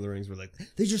Lord of the Rings, where like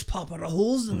they just pop out of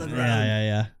holes in the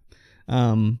ground.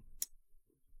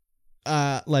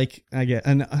 Yeah. Like I get,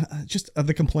 and just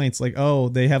the complaints, like, oh,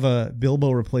 they have a Bilbo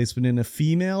replacement in a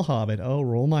female Hobbit. Oh,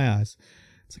 roll my eyes.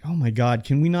 It's like, oh my god,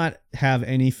 can we not have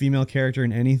any female character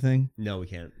in anything? No, we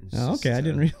can't. Okay, I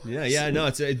didn't realize. Yeah, no,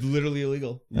 it's literally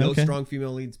illegal. No strong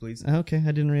female leads, please. Okay,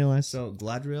 I didn't realize. So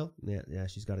Galadriel, yeah,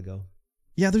 she's got to go.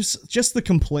 Yeah, there's just the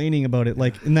complaining about it.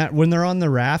 Like in that when they're on the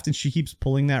raft and she keeps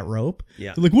pulling that rope.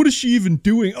 Yeah. They're like, what is she even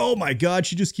doing? Oh my God,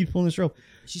 she just keeps pulling this rope.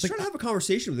 She's trying to have a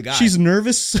conversation with the guy. She's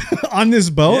nervous on this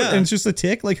boat and it's just a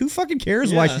tick. Like, who fucking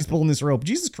cares why she's pulling this rope?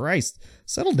 Jesus Christ.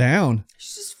 Settle down.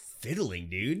 She's just fiddling,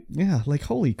 dude. Yeah, like,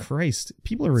 holy Christ.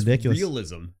 People are ridiculous.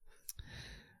 Realism.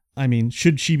 I mean,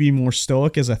 should she be more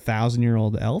stoic as a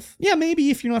 1,000-year-old elf? Yeah, maybe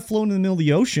if you're not floating in the middle of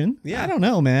the ocean. Yeah. I don't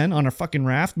know, man. On a fucking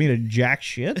raft made of jack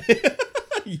shit.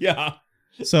 Yeah.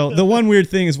 So the one weird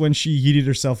thing is when she yeeted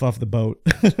herself off the boat.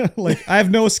 Like, I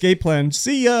have no escape plan.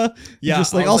 See ya. Yeah.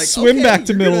 Just like, I'll swim back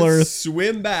to Middle Earth.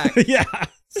 Swim back. Yeah.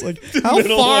 It's like, how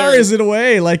far is it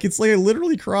away? Like, it's like I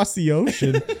literally crossed the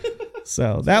ocean.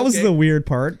 So that was the weird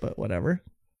part, but whatever.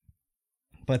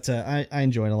 But I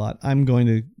enjoyed it a lot. I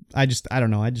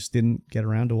don't know. I just didn't get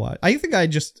around to watch. I think I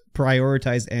just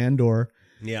prioritized Andor.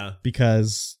 Yeah.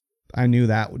 Because I knew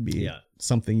that would be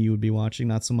something you would be watching,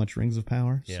 not so much Rings of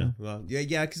Power. Yeah. So. Well,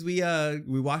 yeah, because we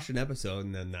watched an episode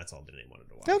and then that's all Danae wanted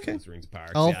to watch. Okay. Rings of Power.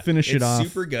 I'll finish it off. It's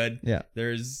super good. Yeah.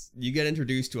 You get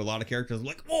introduced to a lot of characters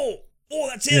like, oh,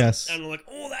 that's him. Yes. And I'm like,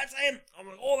 oh, that's him. I'm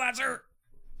like, oh, that's her.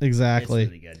 Exactly.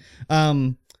 It's really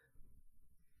good.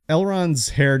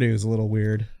 Elrond's hairdo is a little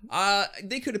weird.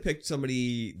 They could have picked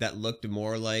somebody that looked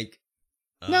more like.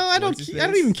 No, I don't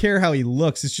even care how he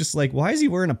looks. It's just like, why is he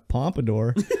wearing a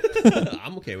pompadour?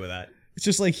 I'm okay with that. It's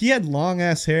just like he had long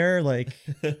ass hair, like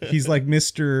he's like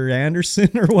Mr.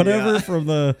 Anderson or whatever from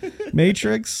the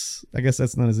Matrix. I guess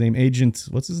that's not his name.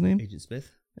 What's his name? Agent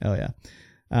Smith. Oh yeah.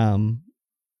 I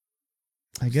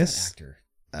guess actor.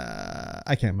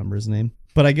 I can't remember his name,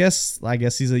 but I guess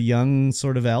he's a young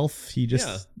sort of elf. He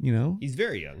just he's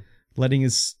very young, letting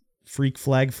his freak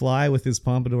flag fly with his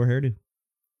pompadour hairdo.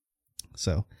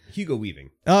 So Hugo Weaving.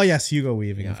 Oh yes, Hugo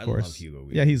Weaving, of course. I love Hugo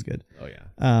Weaving. Yeah, he's good. Oh yeah.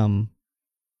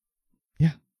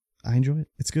 Yeah, I enjoy it.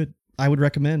 It's good. I would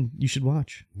recommend. You should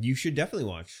watch. You should definitely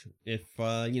watch. If we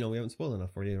haven't spoiled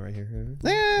enough for you right here.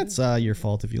 It's your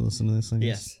fault if you listen to this, I guess.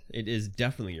 Yes, it is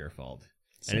definitely your fault.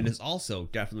 So. And it is also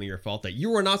definitely your fault that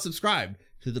you are not subscribed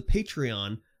to the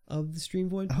Patreon of the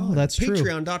StreamVoid Pod. Oh, that's true.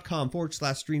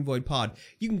 Patreon.com/StreamVoid Pod.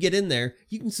 You can get in there.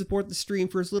 You can support the stream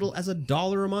for as little as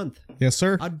 $1 a month. Yes,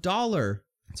 sir. $1.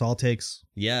 That's all it takes.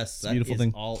 Yes, it's a beautiful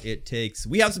thing. All it takes.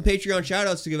 We have some Patreon shout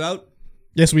outs to give out.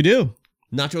 Yes, we do.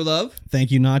 Nacho Love. Thank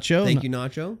you, Nacho. Thank you,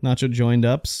 Nacho. Nacho joined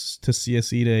up to see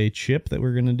us eat a chip that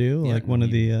we're going to do. Like one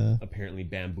of the... apparently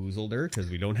bamboozled her because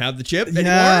we don't have the chip anymore.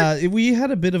 Yeah, we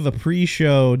had a bit of a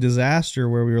pre-show disaster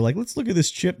where we were like, let's look at this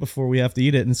chip before we have to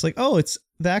eat it. And it's like, oh,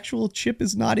 the actual chip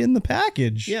is not in the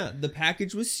package. Yeah, the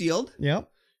package was sealed. Yep.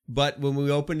 But when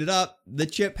we opened it up, the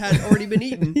chip had already been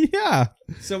eaten. Yeah.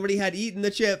 Somebody had eaten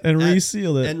the chip. And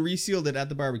resealed it. And resealed it at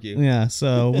the barbecue. Yeah,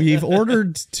 so we've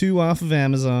ordered 2 off of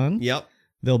Amazon. Yep.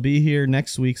 They'll be here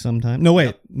next week sometime. No,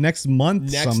 wait. Next month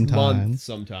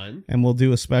sometime. And we'll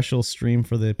do a special stream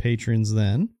for the patrons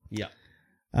then. Yeah.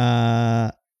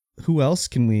 Who else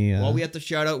can we... Well, we have to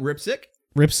shout out Ripsick.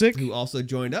 Ripsick. Who also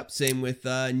joined up. Same with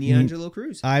Neangelo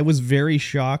Cruz. I was very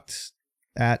shocked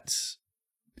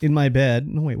in my bed.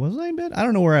 No, wait, was I in bed? I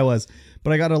don't know where I was.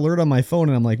 But I got an alert on my phone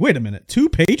and I'm like, wait a minute, 2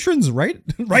 patrons right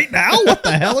now? What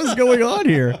the hell is going on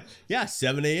here? Yeah,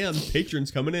 7 a.m.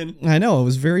 Patrons coming in. I know. It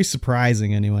was very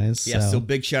surprising anyways. Yeah, so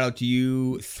big shout out to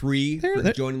you 3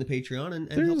 for joining the Patreon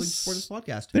and helping support this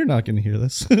podcast. They're not going to hear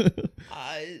this.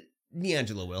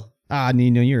 Neangelo will.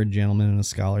 Nino, you're a gentleman and a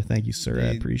scholar. Thank you, sir.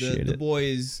 I appreciate it. The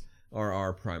boys are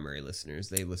our primary listeners.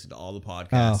 They listen to all the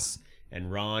podcasts. Oh.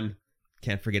 And Ron...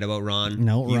 Can't forget about Ron.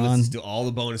 No, he Ron. listens to all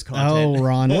the bonus content. Oh,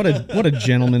 Ron. What a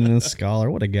gentleman and a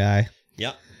scholar. What a guy.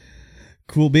 Yep.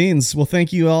 Cool beans. Well,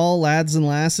 thank you all, lads and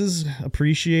lasses.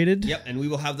 Appreciated. Yep, and we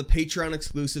will have the Patreon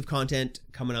exclusive content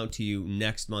coming out to you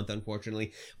next month,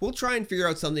 unfortunately. We'll try and figure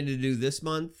out something to do this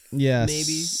month. Yes.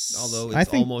 Maybe. Although I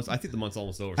think the month's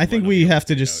almost over. So I think we have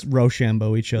to just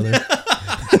Rochambeau each other.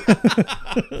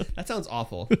 That sounds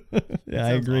awful. Yeah,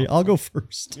 I agree. Awful. I'll go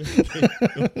first.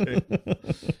 Okay.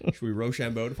 Should we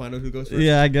Rochambeau to find out who goes first?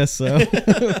 Yeah, I guess so.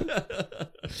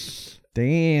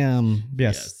 Damn.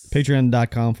 Yes.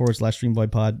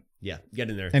 Patreon.com/StreamVoid Pod. Yeah, get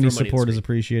in there. Any support is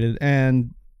appreciated.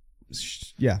 And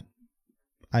yeah,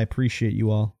 I appreciate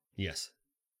you all. Yes,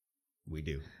 we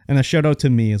do. And a shout out to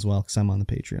me as well, because I'm on the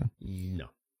Patreon. No.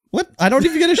 What? I don't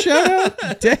even get a shout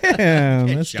out? Damn,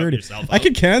 that's dirty. I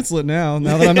could cancel it now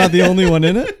that I'm not the only one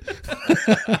in it.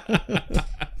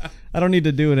 I don't need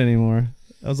to do it anymore.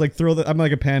 I was like, I'm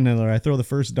like a panhandler. I throw the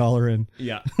first $1 in.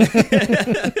 Yeah.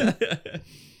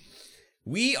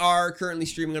 We are currently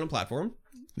streaming on a platform.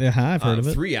 Yeah, I've heard of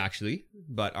it. 3 actually,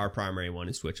 but our primary one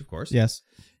is Twitch, of course. Yes.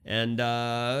 And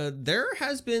there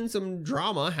has been some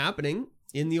drama happening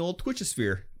in the old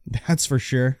Twitchosphere. That's for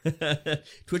sure.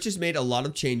 Twitch has made a lot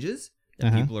of changes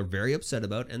that people are very upset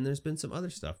about, and there's been some other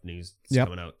news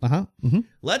coming out.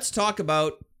 Let's talk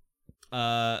about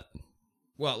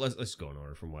well, let's go in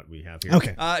order from what we have here.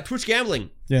 Okay. Twitch gambling.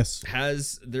 Yes.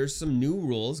 There's some new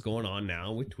rules going on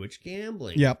now with Twitch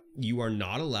gambling. Yep. You are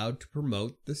not allowed to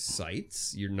promote the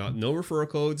sites. You're not, no referral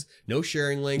codes, no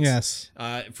sharing links. Yes.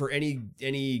 For any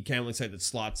gambling site that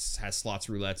has slots,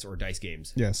 roulettes, or dice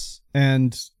games. Yes.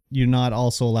 And you're not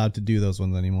also allowed to do those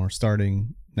ones anymore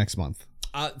starting next month.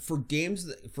 For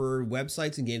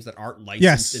websites and games that aren't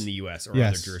licensed in the US or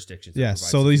other jurisdictions. Yes.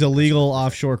 So these illegal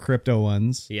offshore crypto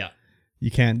ones. Yeah. You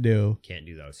can't do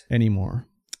those anymore.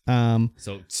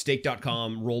 So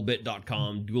stake.com,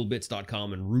 rollbit.com,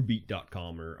 dualbits.com, and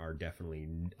rubeat.com are definitely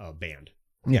banned.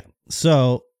 Yeah.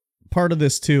 So part of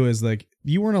this too is like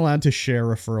you weren't allowed to share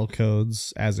referral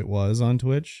codes as it was on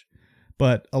Twitch,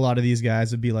 but a lot of these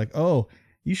guys would be like, "Oh,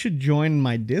 you should join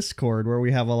my Discord where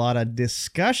we have a lot of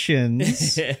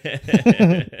discussions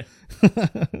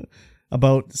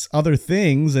about other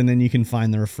things, and then you can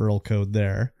find the referral code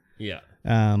there." Yeah.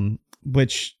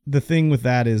 Which the thing with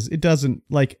that is it doesn't,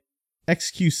 like,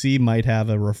 XQC might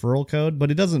have a referral code, but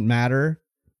it doesn't matter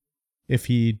if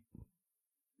he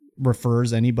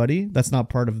refers anybody. That's not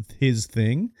part of his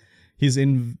thing. His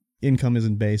income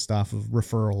isn't based off of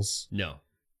referrals. No.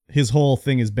 His whole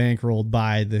thing is bankrolled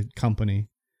by the company.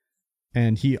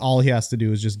 And all he has to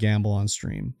do is just gamble on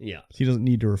stream. Yeah. He doesn't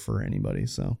need to refer anybody.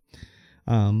 So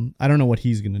I don't know what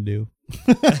he's going to do.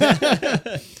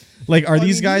 Like, are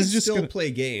these guys just still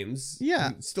play games? Yeah.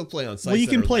 You still play on sites well, you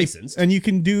can play licensed. And you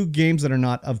can do games that are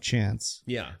not of chance.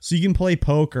 Yeah. So you can play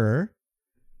poker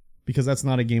because that's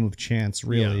not a game of chance,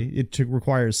 really. Yeah. It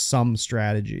requires some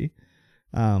strategy.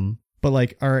 But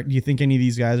like, do you think any of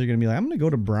these guys are going to be like, I'm going to go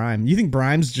to Brime? You think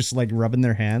Brime's just like rubbing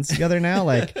their hands together now?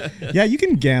 Like, yeah, you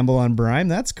can gamble on Brime.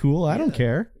 That's cool. I don't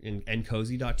care. And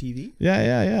cozy.tv?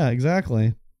 Yeah,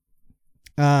 exactly.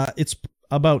 It's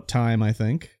about time, I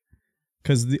think.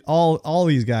 Because all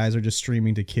these guys are just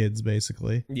streaming to kids,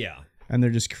 basically. Yeah. And they're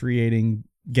just creating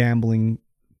gambling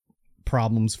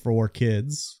problems for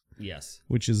kids. Yes.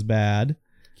 Which is bad.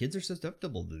 Kids are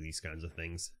susceptible to these kinds of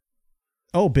things.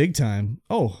 Oh, big time.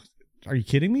 Oh, are you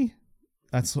kidding me?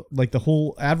 That's like the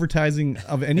whole advertising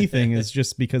of anything is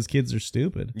just because kids are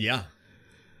stupid. Yeah.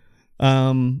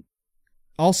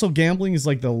 Also, gambling is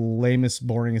like the lamest,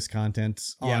 boringest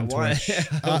content on Twitch.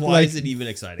 Why is it even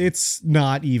exciting? It's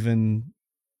not even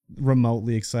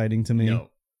remotely exciting to me. No,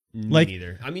 me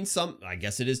neither. I mean, I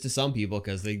guess it is to some people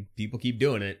because people keep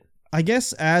doing it. I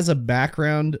guess as a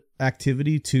background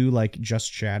activity to like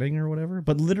just chatting or whatever.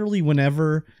 But literally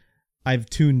whenever I've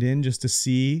tuned in just to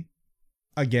see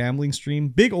a gambling stream,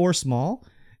 big or small,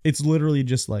 it's literally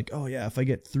just like, oh yeah, if I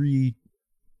get 3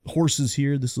 horses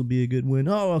here, this will be a good win.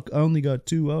 Oh, I only got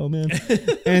 2. Oh man.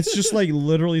 And it's just like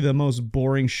literally the most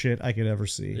boring shit I could ever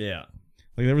see. Yeah.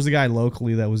 Like there was a guy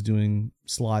locally that was doing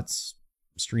slots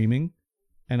streaming,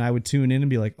 and I would tune in and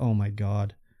be like, oh my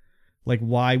God. Like,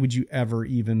 why would you ever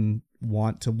even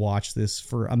want to watch this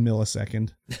for a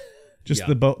millisecond? Just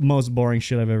the most boring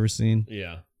shit I've ever seen.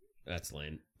 Yeah. That's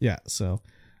lame. Yeah. So,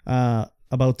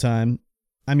 about time.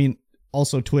 I mean,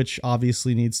 also Twitch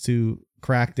obviously needs to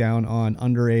crack down on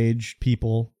underage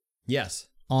people. Yes.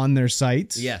 On their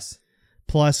sites. Yes.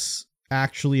 Plus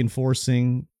actually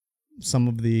enforcing some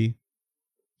of the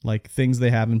like things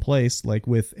they have in place, like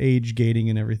with age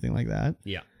gating and everything like that.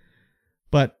 Yeah.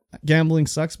 But gambling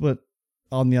sucks. But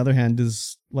on the other hand,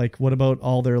 is like, what about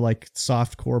all their like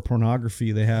softcore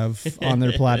pornography they have on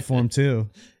their platform too?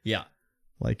 Yeah.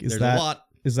 Like, is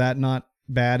that not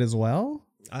bad as well?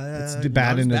 It's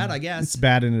bad I guess. It's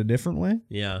bad in a different way.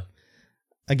 Yeah.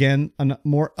 Again,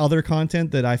 more other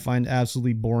content that I find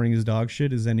absolutely boring as dog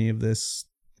shit is any of this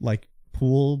like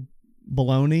pool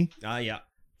baloney. Yeah.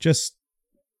 Just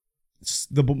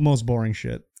the most boring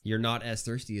shit. You're not as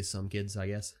thirsty as some kids, I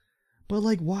guess. But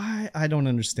like, why? I don't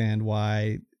understand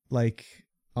why, like,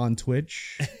 on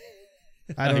Twitch.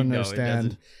 I don't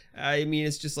understand. I mean,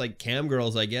 it's just like cam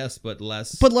girls, I guess, but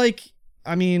less. But like,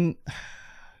 I mean,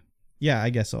 yeah, I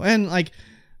guess so. And like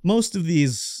most of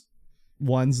these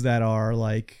ones that are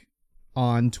like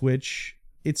on Twitch,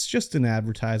 it's just an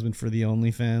advertisement for the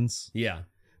OnlyFans. Yeah.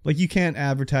 Like you can't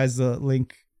advertise the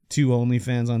link to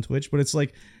OnlyFans on Twitch, but it's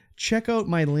like, check out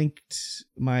my link.gg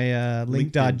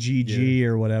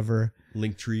or whatever.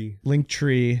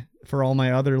 Linktree for all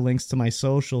my other links to my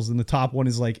socials. And the top one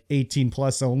is like 18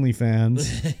 plus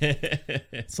OnlyFans.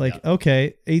 It's like,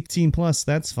 okay, 18 plus,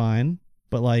 that's fine.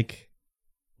 But like,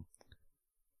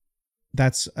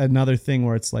 that's another thing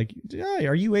where it's like, yeah,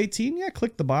 are you 18? Yeah,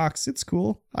 click the box. It's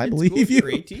cool. I It's believe cool if you.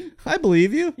 you're 18. I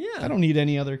believe you. Yeah. I don't need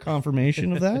any other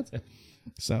confirmation of that.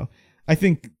 So I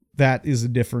think that is a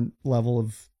different level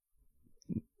of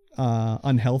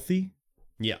unhealthy.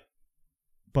 Yeah.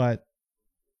 But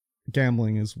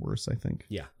gambling is worse, I think.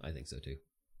 Yeah, I think so too.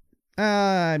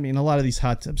 I mean, a lot of these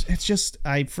hot tubs, it's just,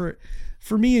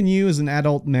 for me and you as an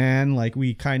adult man, like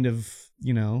we kind of,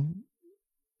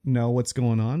 know what's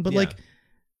going on. But like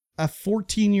a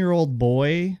 14-year-old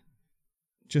boy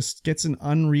just gets an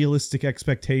unrealistic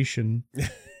expectation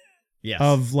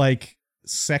of like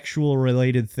sexual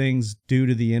related things due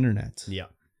to the internet. Yeah.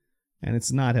 And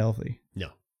it's not healthy. No.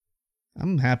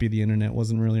 I'm happy the internet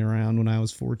wasn't really around when I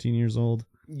was 14 years old.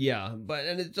 Yeah,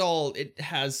 and it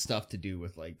has stuff to do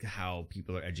with like how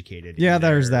people are educated. Yeah,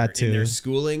 there's that too. In their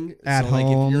schooling. At home. Like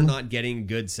if you're not getting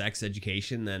good sex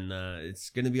education, then it's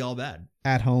going to be all bad.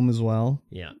 At home as well.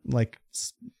 Yeah. Like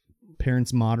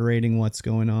parents moderating what's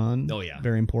going on. Oh, yeah.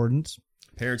 Very important.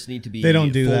 Parents need to be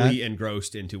fully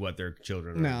engrossed into what their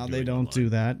children are doing. No, they don't do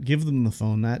that. Give them the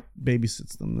phone. That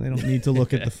babysits them. They don't need to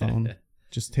look at the phone.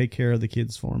 Just take care of the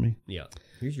kids for me. Yeah.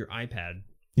 Here's your iPad.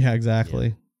 Yeah, exactly.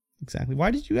 Yeah. Exactly. Why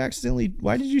did you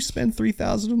spend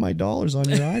 $3,000 of my dollars on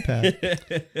your iPad?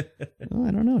 Oh,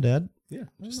 I don't know, Dad. Yeah.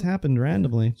 It just happened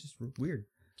randomly. It's just weird.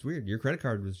 It's weird. Your credit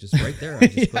card was just right there. I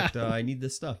just clicked, I need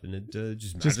this stuff, and it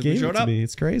just gave it to me.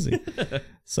 It's crazy.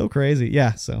 So crazy.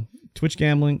 Yeah. So Twitch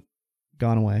gambling,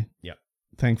 gone away. Yeah.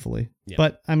 Thankfully. Yeah.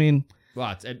 But I mean,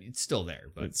 well, it's still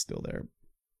there. But it's still there.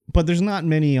 But there's not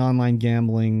many online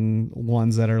gambling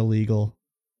ones that are legal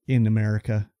in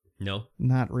America. No.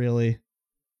 Not really.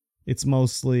 It's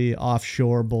mostly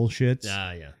offshore bullshit.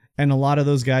 Yeah. And a lot of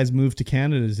those guys moved to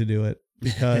Canada to do it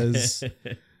because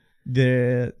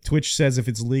the Twitch says if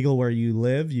it's legal where you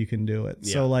live, you can do it.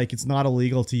 Yeah. So like it's not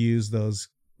illegal to use those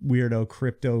weirdo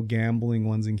crypto gambling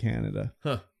ones in Canada.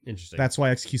 Huh. Interesting. That's why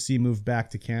XQC moved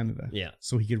back to Canada. Yeah.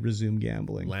 So he could resume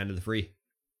gambling. Land of the free.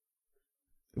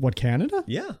 What, Canada?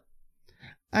 Yeah.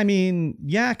 I mean,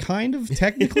 yeah, kind of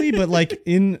technically, but like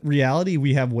in reality,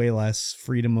 we have way less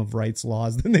freedom of rights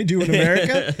laws than they do in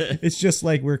America. It's just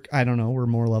like we're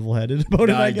more level-headed about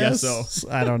it, I guess.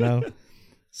 So. I don't know.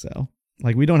 So,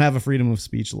 like, we don't have a freedom of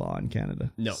speech law in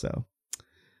Canada. No. So,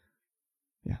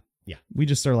 yeah. Yeah. We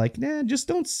just are like, nah, just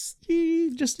don't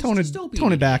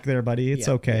tone it back there, buddy. It's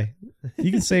okay. Yeah.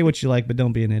 You can say what you like, but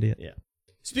don't be an idiot. Yeah.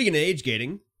 Speaking of age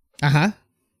gating. Uh-huh.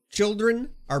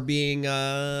 Children are being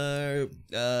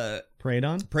preyed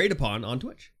upon on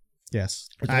Twitch. Yes.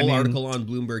 There's a whole article on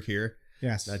Bloomberg here.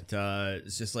 Yes. That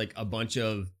it's just like a bunch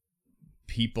of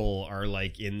people are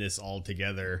like in this all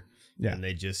together. Yeah. And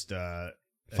they just as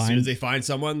soon as they find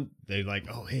someone, they're like,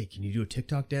 oh, hey, can you do a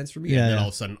TikTok dance for me? Yeah, and then all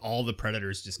of a sudden all the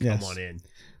predators just come on in.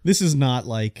 This is not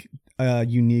like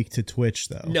unique to Twitch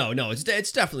though. No, it's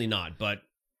definitely not, but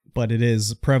it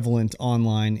is prevalent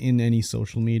online in any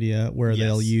social media where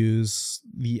they'll use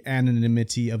the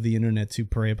anonymity of the internet to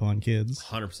prey upon kids.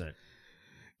 100%.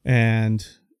 And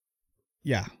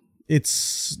yeah,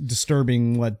 it's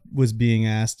disturbing what was being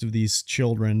asked of these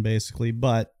children, basically.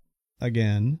 But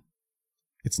again,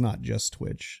 it's not just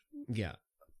Twitch. Yeah.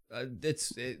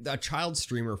 It's a child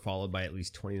streamer followed by at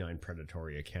least 29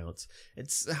 predatory accounts.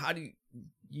 It's how do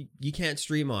you can't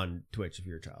stream on Twitch if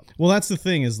you're a child. Well, that's the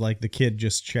thing is like the kid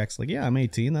just checks like, yeah, I'm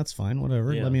 18. That's fine.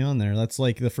 Whatever. Yeah. Let me on there. That's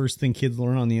like the first thing kids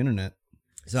learn on the internet.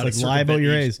 It's like lie about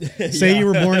your age. Say you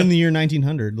were born in the year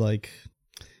 1900. Like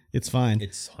it's fine.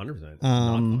 It's 100%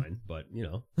 not fine, but you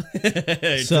know,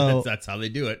 so that's how they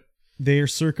do it. They are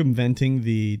circumventing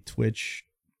the Twitch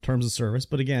terms of service.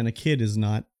 But again, a kid is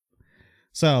not.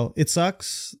 So it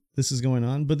sucks this is going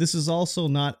on, but this is also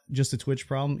not just a Twitch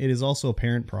problem. It is also a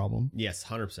parent problem. Yes,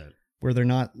 100%. Where they're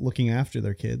not looking after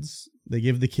their kids. They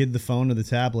give the kid the phone or the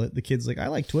tablet. The kid's like, I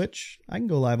like Twitch. I can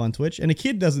go live on Twitch. And a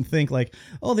kid doesn't think like,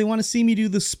 oh, they want to see me do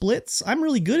the splits. I'm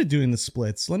really good at doing the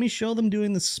splits. Let me show them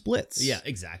doing the splits. Yeah,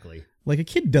 exactly. Like a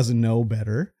kid doesn't know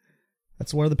better.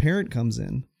 That's where the parent comes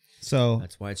in. So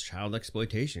that's why it's child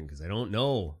exploitation, because they don't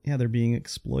know. Yeah, they're being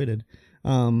exploited.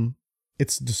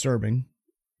 It's disturbing.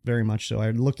 Very much so.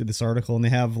 I looked at this article and they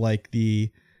have like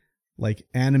the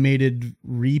animated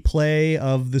replay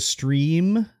of the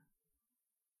stream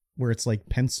where it's like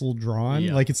pencil drawn.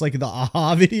 Yeah. Like it's like the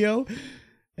AHA video.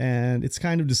 And it's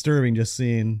kind of disturbing just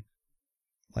seeing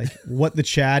like what the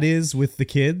chat is with the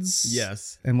kids.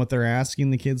 Yes. And what they're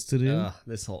asking the kids to do.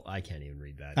 I can't even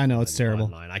read that. I know, it's terrible.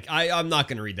 Online. I'm not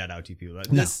going to read that out to you people.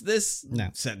 This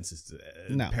sentence is,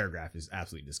 paragraph is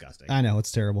absolutely disgusting. I know,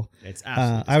 it's terrible. It's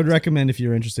absolutely I would recommend if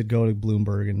you're interested, go to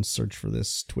Bloomberg and search for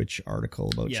this Twitch article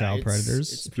about child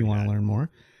predators if you want to learn more.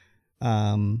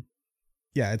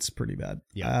 Yeah, it's pretty bad.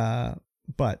 Yeah.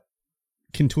 But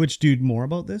can Twitch do more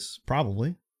about this?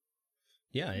 Probably.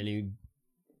 Yeah, and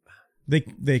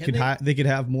they could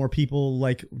have more people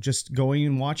like just going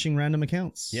and watching random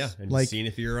accounts. Yeah, and like just seeing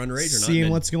if you're underage or not.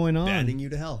 Seeing what's going on. Banning you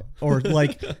to hell. Or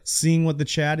like seeing what the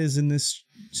chat is in this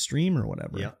stream or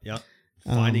whatever. Yeah, yeah.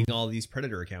 Finding all these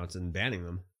predator accounts and banning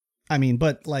them. I mean,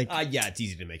 but like... yeah, it's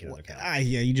easy to make another account.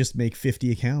 Yeah, you just make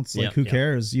 50 accounts. Like, who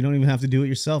cares? You don't even have to do it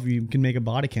yourself. You can make a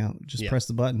bot account. Just press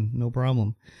the button. No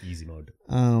problem. Easy mode.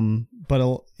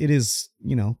 But it is,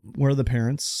 where are the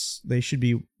parents? They should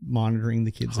be monitoring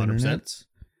the kids' 100%. Internet.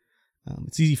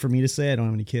 It's easy for me to say. I don't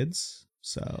have any kids.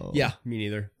 So... Yeah, me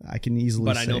neither. I can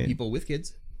easily say... But I know people with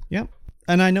kids. Yep.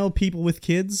 And I know people with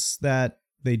kids that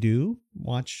they do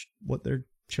watch what their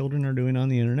children are doing on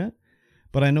the internet.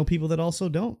 But I know people that also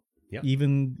don't. Yep.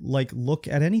 Even like look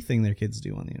at anything their kids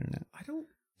do on the internet. I don't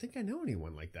think I know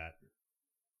anyone like that.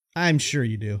 I'm sure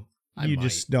you do. You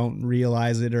just don't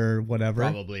realize it or whatever.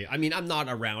 Probably. I mean, I'm not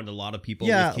around a lot of people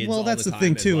with kids. Well, that's the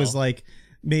thing too, is like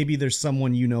maybe there's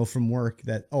someone from work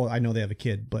that, I know they have a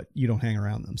kid, but you don't hang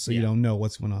around them, so you don't know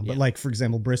what's going on. But like, for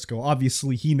example, Briscoe,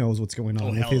 obviously he knows what's going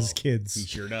on with his kids. He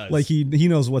sure does. Like he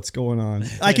knows what's going on.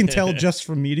 I can tell just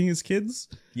from meeting his kids.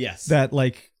 Yes. That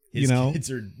like, his kids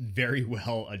are very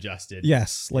well adjusted.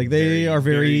 Yes, like they are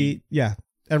very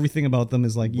everything about them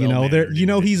is like,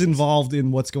 he's involved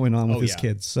in what's going on with his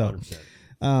kids. So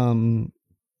 100%.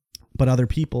 But other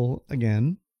people,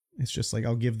 again, it's just like,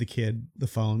 I'll give the kid the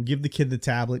phone, give the kid the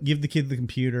tablet, give the kid the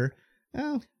computer.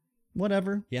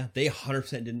 Whatever. Yeah, they 100%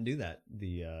 didn't do that.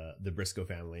 The Briscoe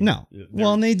family. No.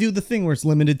 Well, and they do the thing where it's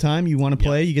limited time. You want to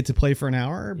play, you get to play for an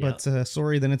hour, but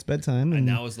sorry, then it's bedtime. And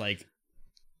that was like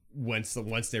once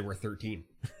they were 13.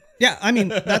 Yeah, I mean,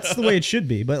 that's the way it should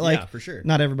be, but like, for sure,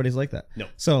 not everybody's like that. No.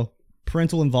 So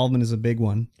parental involvement is a big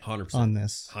one. 100% on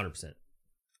this. 100%.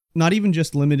 Not even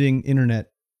just limiting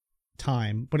internet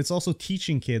time, but it's also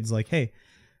teaching kids like, hey,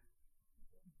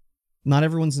 not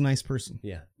everyone's a nice person.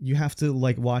 Yeah. You have to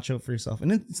like watch out for yourself.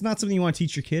 And it's not something you want to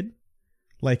teach your kid.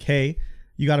 Like, hey,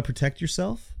 you got to protect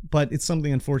yourself, but it's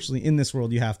something unfortunately in this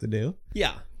world you have to do.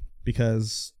 Yeah.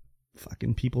 Because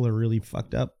fucking people are really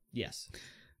fucked up. Yes.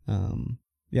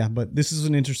 Yeah, but this is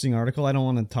an interesting article. I don't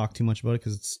want to talk too much about it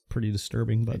because it's pretty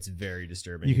disturbing. But it's very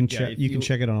disturbing. You can check. You can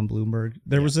check it out on Bloomberg.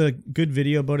 There was a good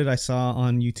video about it I saw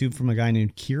on YouTube from a guy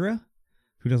named Kira,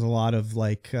 who does a lot of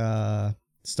like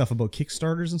stuff about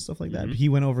Kickstarters and stuff like that. Mm-hmm. He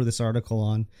went over this article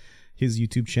on his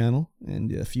YouTube channel,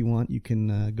 and if you want, you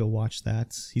can go watch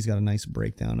that. He's got a nice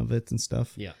breakdown of it and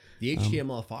stuff. Yeah, the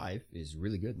HTML5 is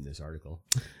really good in this article.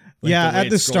 Like at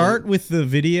the start with the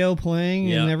video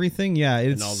playing and everything. Yeah,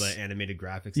 and all the animated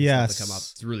graphics and stuff that come up.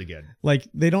 It's really good. Like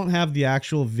they don't have the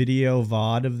actual video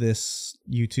VOD of this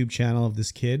YouTube channel of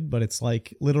this kid, but it's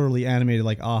like literally animated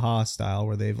like AHA style,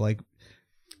 where they've like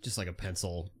just like a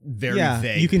pencil, very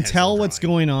vague. You can tell what's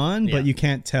going on, but you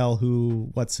can't tell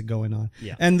what's going on.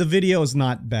 Yeah. And the video is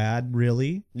not bad,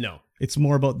 really. No. It's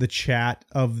more about the chat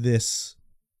of this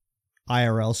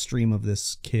IRL stream of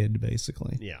this kid,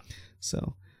 basically. Yeah.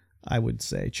 So I would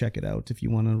say check it out if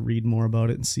you want to read more about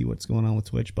it and see what's going on with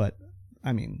Twitch. But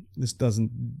I mean, this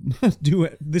doesn't do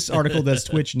it. This article does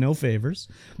Twitch no favors,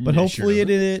 but hopefully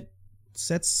it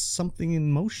sets something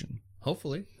in motion.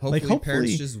 Hopefully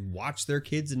parents just watch their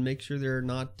kids and make sure they're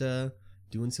not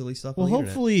doing silly stuff. Well, on the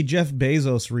hopefully Jeff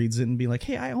Bezos reads it and be like,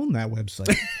 "Hey, I own that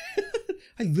website.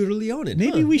 I literally own it.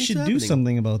 Maybe we should do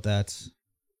something about that."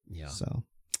 Yeah. So,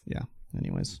 yeah.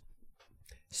 Anyways.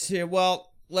 So,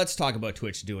 well, let's talk about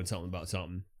Twitch doing something about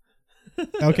something.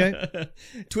 Okay.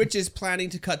 Twitch is planning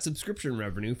to cut subscription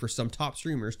revenue for some top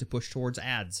streamers to push towards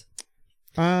ads.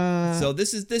 So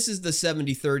this is the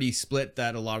 70-30 split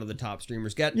that a lot of the top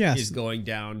streamers get. Yes. Is going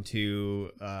down to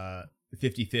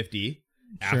 50-50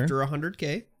 after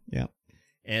 100K. Yeah.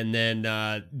 And then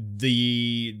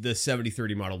the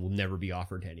 70-30 model will never be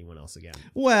offered to anyone else again.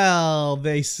 Well,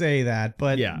 they say that,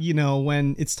 but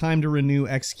when it's time to renew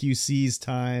XQC's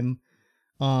time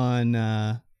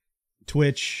on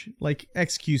Twitch, like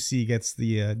XQC gets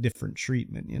the different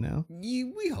treatment,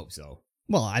 We hope so.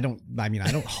 Well, I don't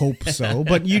hope so,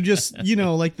 but you just,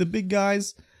 like the big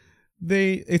guys,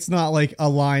 it's not like a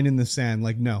line in the sand.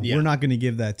 Like, no, we're not going to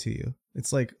give that to you.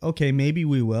 It's like, okay, maybe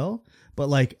we will, but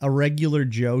like a regular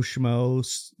Joe Schmo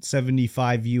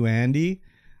 75 view Andy,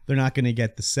 they're not going to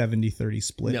get the 70-30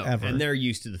 split ever. And they're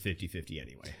used to the 50-50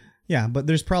 anyway. Yeah, but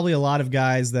there's probably a lot of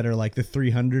guys that are like the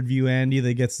 300 view Andy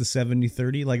that gets the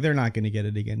 70-30. Like, they're not going to get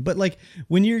it again. But like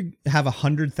when you have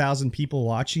 100,000 people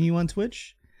watching you on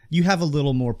Twitch, you have a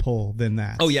little more pull than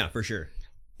that. Oh, yeah, for sure.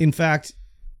 In fact,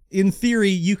 in theory,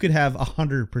 you could have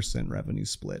 100% revenue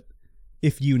split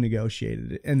if you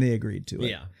negotiated it and they agreed to it.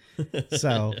 Yeah.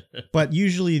 So, but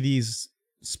usually these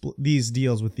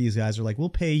deals with these guys are like, we'll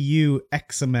pay you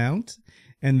X amount,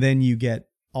 and then you get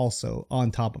also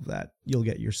on top of that, you'll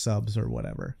get your subs or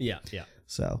whatever. Yeah. Yeah.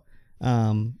 So,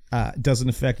 doesn't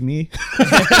affect me.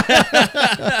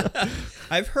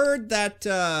 I've heard that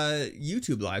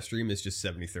YouTube live stream is just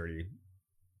 70-30.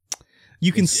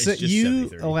 You can set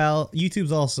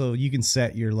YouTube's also, you can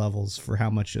set your levels for how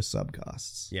much a sub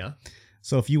costs. Yeah.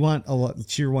 So if you want a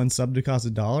tier 1 sub to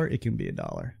cost $1, it can be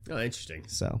 $1. Oh, interesting.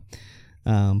 So,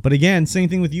 but again, same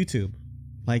thing with YouTube.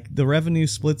 Like the revenue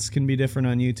splits can be different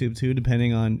on YouTube too,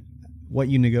 depending on what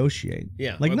you negotiate.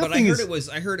 Yeah. Like but I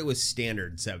heard it was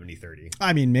standard 70-30.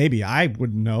 I mean, maybe I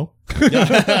wouldn't know.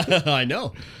 I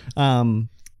know.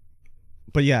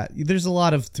 But yeah, there's a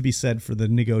lot to be said for the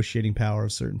negotiating power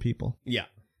of certain people. Yeah.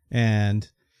 And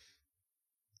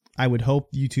I would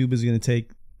hope YouTube is going to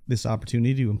take this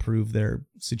opportunity to improve their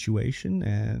situation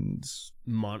and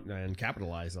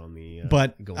capitalize on the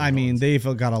but I mean,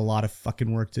 they've got a lot of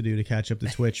fucking work to do to catch up to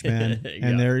Twitch, man. Yeah.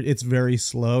 And it's very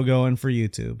slow going for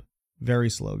YouTube. Very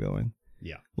slow going.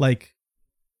 Yeah. Like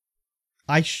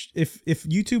if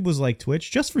YouTube was like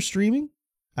Twitch just for streaming,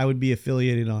 I would be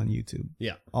affiliated on YouTube.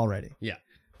 Yeah. Already. Yeah.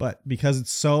 But because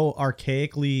it's so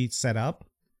archaically set up,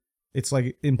 it's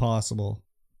like impossible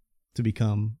to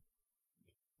become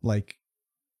like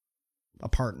a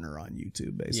partner on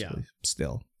YouTube, basically. Yeah.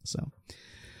 Still. So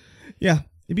yeah,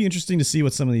 it'd be interesting to see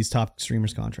what some of these top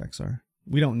streamers' contracts are.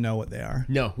 We don't know what they are.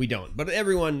 No, we don't. But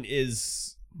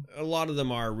a lot of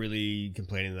them are really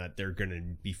complaining that they're going to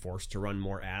be forced to run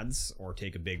more ads or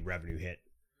take a big revenue hit,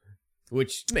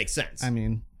 which makes sense. I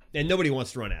mean, and nobody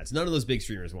wants to run ads. None of those big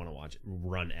streamers want to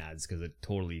run ads because it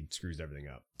totally screws everything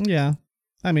up. Yeah.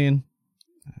 I mean,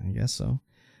 I guess so.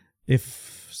 I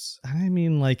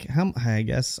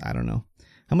don't know.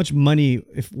 How much money,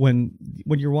 when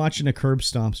you're watching a curb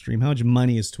stomp stream, how much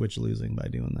money is Twitch losing by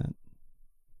doing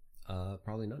that?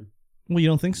 Probably none. Well, you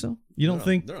don't think so?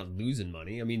 Think they're not losing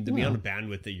money? I mean, the amount of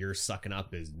bandwidth that you're sucking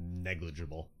up is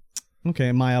negligible.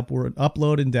 Okay, my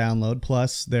upload and download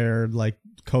plus their like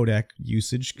codec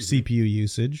usage, CPU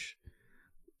usage,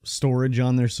 storage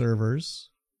on their servers.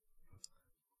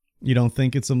 You don't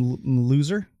think it's a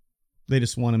loser? They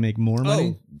just want to make more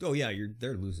money? Oh yeah,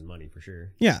 they're losing money for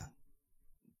sure. Yeah.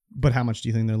 But how much do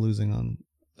you think they're losing on?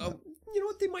 Oh, you know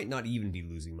what? They might not even be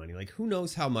losing money. Like, who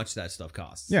knows how much that stuff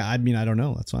costs? Yeah, I mean, I don't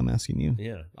know. That's why I'm asking you.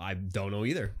 Yeah, I don't know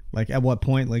either. Like, at what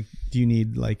point, like, do you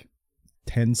need, like,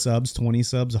 10 subs, 20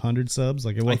 subs, 100 subs?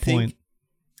 Like, at what point?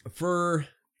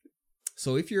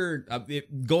 So if you're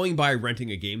going by renting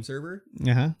a game server,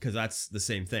 because that's the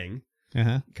same thing.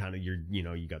 Kind of,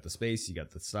 you got the space, you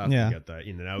got the stuff, you got the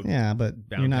in and out. Yeah, but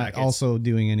you're not also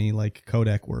doing any, like,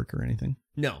 codec work or anything.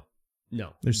 No.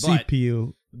 There's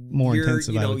CPU more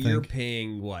intensive, I would think. You're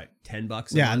paying what, $10 a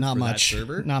month not for much. that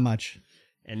server? Not much.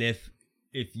 And if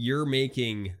you're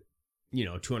making,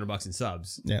 $200 in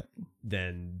subs,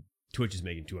 then Twitch is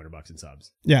making $200 in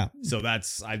subs. Yeah. So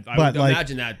that's I would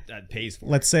imagine that pays for.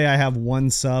 Let's say I have one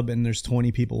sub and there's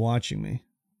 20 people watching me.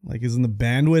 Like, isn't the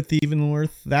bandwidth even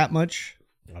worth that much?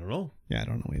 I don't know. Yeah, I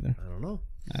don't know either. I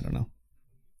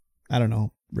don't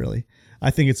know, really.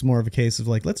 I think it's more of a case of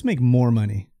like, let's make more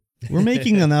money. We're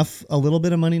making a little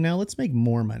bit of money now. Let's make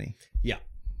more money. Yeah.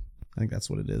 I think that's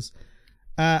what it is.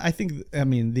 I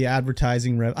mean, the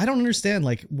advertising I don't understand,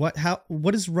 like, what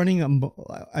is running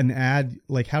an ad,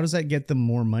 like, how does that get them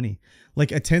more money?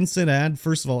 Like, a 10-cent ad,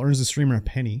 first of all, earns the streamer a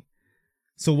penny.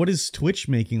 So what is Twitch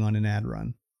making on an ad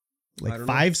run? Like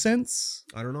 5 cents?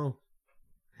 I don't know.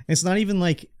 It's not even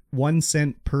like 1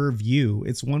 cent per view.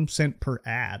 It's 1 cent per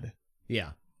ad.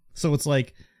 Yeah. So it's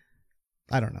like,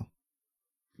 I don't know.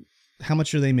 How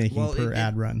much are they making per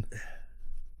ad run?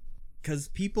 Because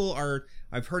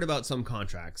I've heard about some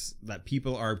contracts that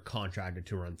people are contracted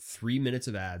to run 3 minutes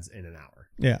of ads in an hour.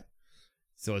 Yeah.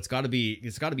 So it's got to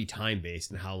be time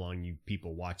based and how long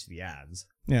people watch the ads.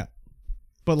 Yeah.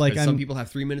 But like, some people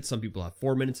have 3 minutes, some people have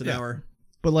 4 minutes an hour.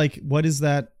 But like, what is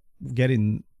that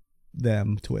getting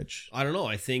them, Twitch? I don't know.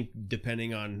 I think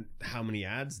depending on how many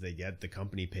ads they get, the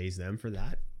company pays them for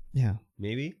that. Yeah.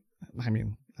 Maybe. I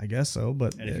mean, I guess so,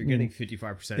 but and if you're getting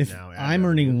 55% now, I'm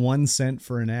earning 1 cent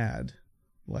for an ad,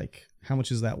 like, how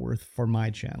much is that worth for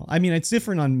my channel? I mean, it's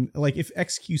different on, like, if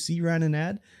XQC ran an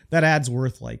ad, that ad's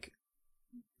worth like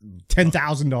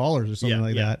 $10,000 or something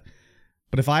like that.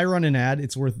 But if I run an ad,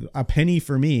 it's worth a penny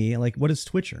for me. Like, what does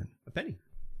Twitch earn? A penny.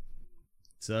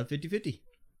 It's 50-50.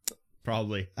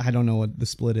 Probably. I don't know what the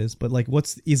split is, but like,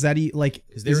 is that like?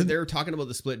 Because they're talking about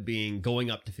the split being going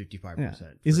up to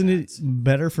 55%. Isn't it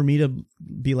better for me to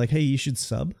be like, hey, you should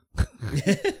sub?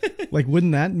 Like,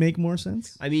 wouldn't that make more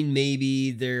sense? I mean,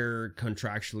 maybe they're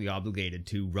contractually obligated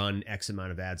to run X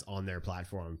amount of ads on their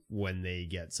platform when they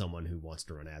get someone who wants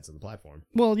to run ads on the platform.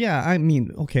 Well, yeah, I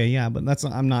mean, okay, yeah, but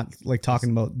I'm not like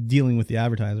talking about dealing with the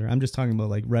advertiser. I'm just talking about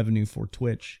like revenue for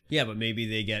Twitch. Yeah, but maybe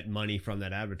they get money from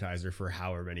that advertiser for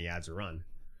however many ads are run.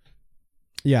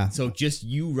 Yeah. So just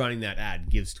you running that ad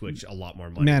gives Twitch a lot more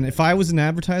money. Man, if I was an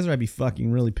advertiser, I'd be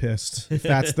fucking really pissed. If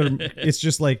that's their, it's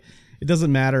just like, it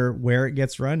doesn't matter where it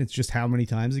gets run. It's just how many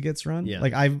times it gets run. Yeah.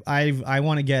 Like I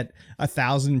want to get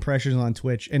 1,000 impressions on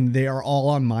Twitch and they are all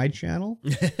on my channel.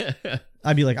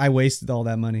 I'd be like, I wasted all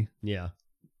that money. Yeah.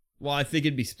 Well, I think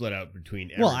it'd be split out between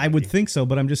everybody. Well, I would think so,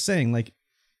 but I'm just saying, like,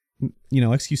 you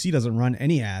know, XQC doesn't run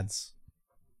any ads.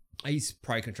 He's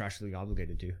probably contractually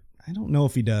obligated to. I don't know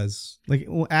if he does. Like,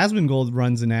 well, Asmongold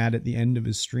runs an ad at the end of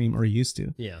his stream, or he used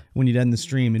to. Yeah. When he'd end the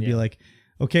stream, it'd be like,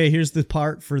 okay, here's the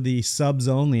part for the subs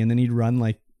only. And then he'd run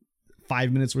like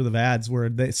 5 minutes worth of ads where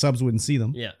the subs wouldn't see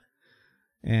them. Yeah.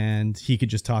 And he could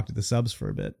just talk to the subs for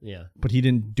a bit. Yeah. But he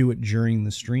didn't do it during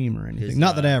the stream or anything.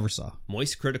 Not that I ever saw.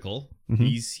 Moist Critical. Mm-hmm.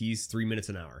 He's 3 minutes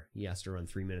an hour. He has to run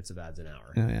 3 minutes of ads an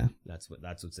hour. Oh, yeah. That's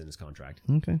what's in his contract.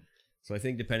 Okay. So I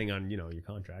think depending on, your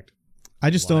contract. I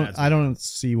just don't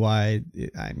see why.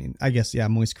 I mean, I guess, yeah,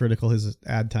 Moist Critical, his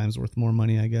ad time's worth more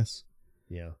money, I guess.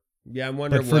 Yeah. Yeah, I'm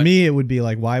wondering. But for me, it would be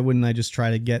like, why wouldn't I just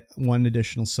try to get one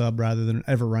additional sub rather than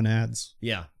ever run ads?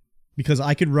 Yeah. Because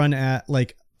I could run at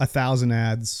like 1,000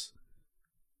 ads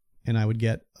and I would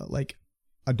get like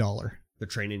 $1. They're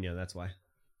training you, that's why.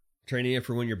 Training you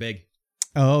for when you're big.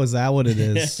 Oh, is that what it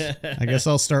is? I guess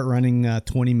I'll start running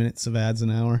 20 minutes of ads an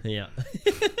hour. Yeah.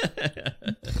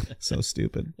 So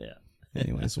stupid. Yeah.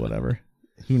 Anyways, whatever.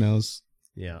 Who knows?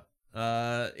 Yeah.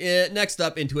 Next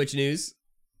up in Twitch news.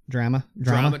 Drama.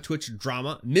 Twitch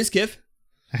drama. Miskiff.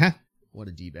 Uh-huh. What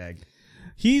a D-bag.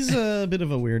 He's a bit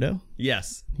of a weirdo.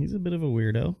 Yes. He's a bit of a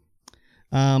weirdo.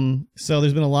 So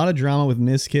there's been a lot of drama with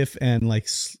Miskiff and like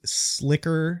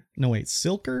Slicker. No, wait,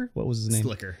 Silker? What was his name?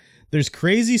 Slicker. There's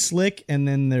Crazy Slick and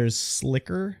then there's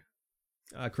Slicker.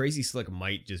 Crazy Slick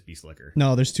might just be Slicker.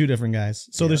 No, there's two different guys.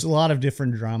 So there's a lot of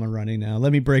different drama running now.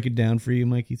 Let me break it down for you,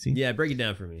 Mikey T. Yeah, break it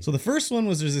down for me. So the first one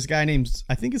was there's this guy named,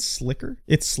 I think it's Slicker.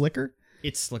 It's Slicker.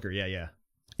 It's Slicker, yeah.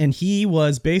 And he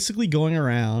was basically going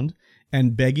around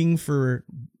and begging for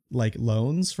like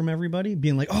loans from everybody,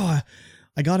 being like, oh,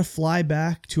 I got to fly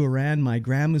back to Iran. My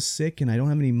grandma's sick and I don't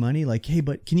have any money. Like, hey,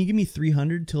 but can you give me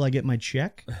 $300 till I get my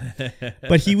check?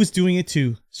 But he was doing it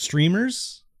to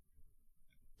streamers,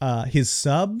 his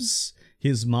subs,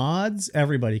 his mods,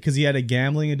 everybody, because he had a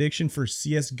gambling addiction for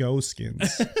CSGO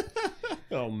skins.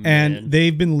 Oh, man. And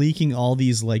they've been leaking all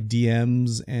these like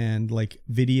DMs and like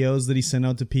videos that he sent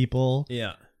out to people.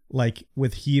 Yeah. Like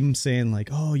with him saying like,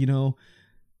 oh,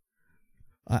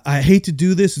 I hate to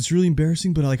do this. It's really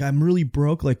embarrassing, but like, I'm really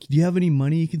broke. Like, do you have any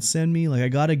money you can send me? Like, I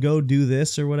got to go do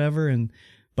this or whatever.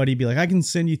 But he'd be like, I can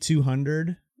send you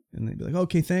 200. And they'd be like,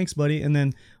 okay, thanks, buddy. And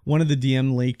then one of the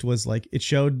DM leaked was like, it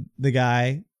showed the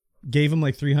guy gave him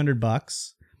like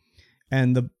 $300.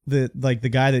 And the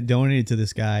guy that donated to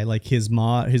this guy, like his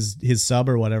sub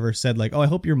or whatever, said like, oh, I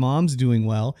hope your mom's doing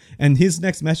well. And his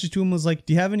next message to him was like,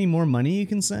 do you have any more money you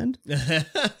can send?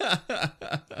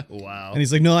 Wow. And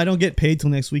he's like, no, I don't get paid till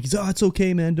next week. He's like, oh, it's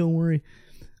okay, man. Don't worry.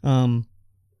 And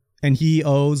he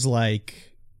owes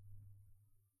like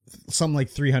something like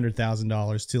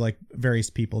 $300,000 to like various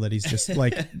people that he's just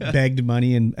like begged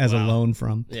money and as a loan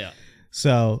from. Yeah.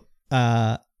 So,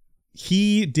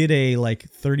 he did a like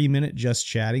 30-minute just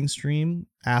chatting stream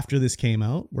after this came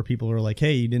out where people were like,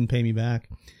 hey, you didn't pay me back.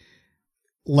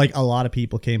 Like a lot of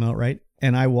people came out, right?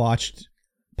 And I watched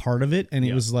part of it and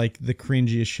it was like the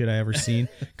cringiest shit I ever seen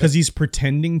because he's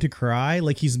pretending to cry.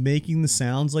 Like he's making the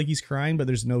sounds like he's crying, but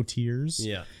there's no tears.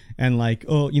 Yeah. And like,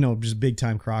 oh, just big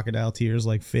time crocodile tears,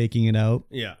 like faking it out.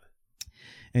 Yeah.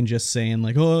 And just saying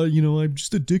like, oh, I'm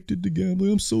just addicted to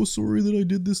gambling. I'm so sorry that I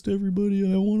did this to everybody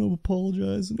and I want to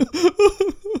apologize.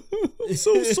 I'm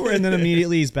so sorry. And then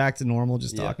immediately he's back to normal,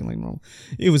 just talking like normal.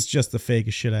 It was just the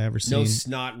fakest shit I ever seen. No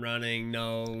snot running,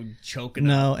 no choking.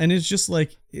 No, and it's just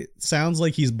like, it sounds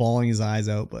like he's bawling his eyes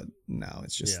out, but no,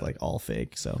 it's just like all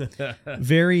fake. So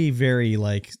very, very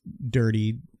like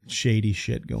dirty, shady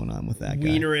shit going on with that guy.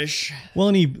 Wienerish. Well,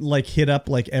 and he like hit up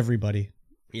like everybody.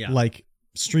 Yeah. Like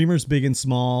streamers big and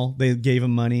small, they gave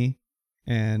him money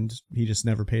and he just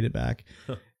never paid it back.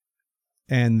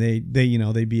 And they'd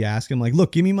be asking like,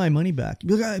 look, give me my money back. He'd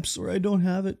be like, I'm sorry, I don't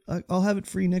have it. I'll have it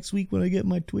free next week when I get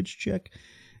my Twitch check.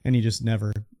 And he just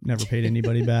never paid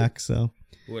anybody back. So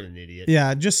What an idiot.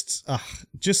 Yeah, just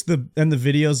the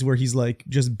videos where he's like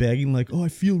just begging, like, oh, I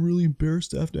feel really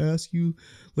embarrassed to have to ask you,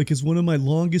 like, as one of my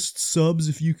longest subs,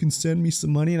 if you can send me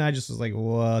some money. And I just was like,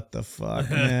 what the fuck,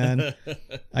 man?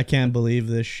 I can't believe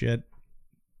this shit.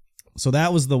 So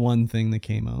that was the one thing that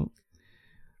came out.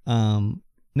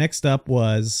 Next up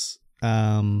was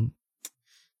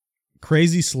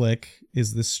Crazy Slick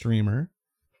is this streamer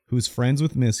who's friends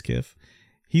with Miskiff.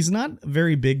 He's not a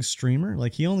very big streamer.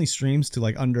 Like, he only streams to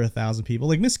like under 1,000 people.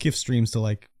 Like, Miskiff streams to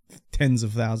like tens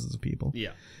of thousands of people.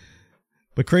 Yeah.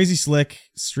 But Crazy Slick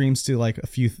streams to like a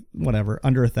few, whatever,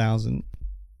 under 1,000.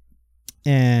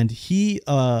 And he,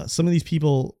 some of these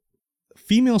people,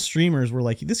 female streamers were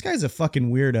like, this guy's a fucking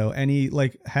weirdo. And he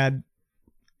like had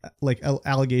like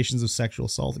allegations of sexual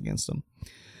assault against him.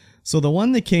 So the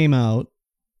one that came out,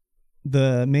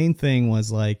 the main thing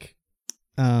was like,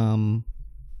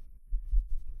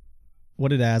 what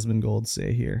did Asmongold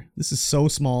say here? This is so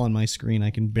small on my screen,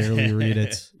 I can barely read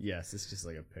it. Yes, it's just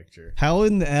like a picture. How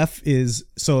in the F is,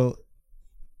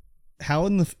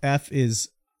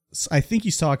 I think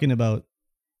he's talking about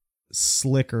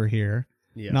Slicker here,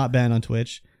 not banned on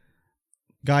Twitch.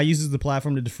 Guy uses the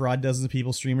platform to defraud dozens of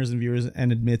people, streamers and viewers,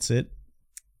 and admits it.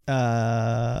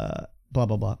 Blah, blah,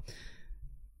 blah.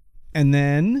 And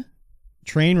then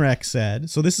Trainwreck said,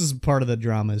 so this is part of the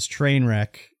drama, is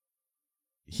Trainwreck.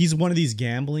 He's one of these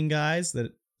gambling guys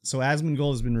that, so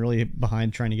Asmongold has been really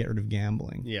behind trying to get rid of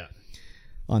gambling. Yeah.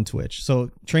 On Twitch.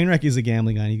 So Trainwreck is a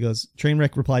gambling guy. And he goes,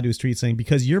 Trainwreck replied to his tweet saying,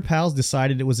 because your pals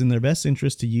decided it was in their best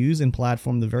interest to use and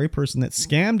platform the very person that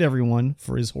scammed everyone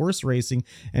for his horse racing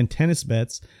and tennis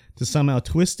bets to somehow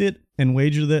twist it and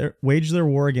wage their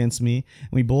war against me.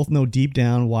 And we both know deep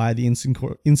down why the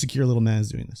insecure little man is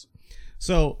doing this.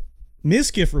 So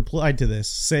Miskiff replied to this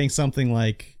saying something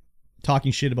like,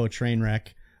 talking shit about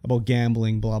Trainwreck, about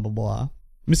gambling, blah, blah, blah.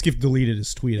 Miskiff deleted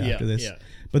his tweet after this. Yeah.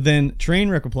 But then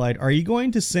Trainwreck replied, are you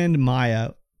going to send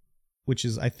Maya, which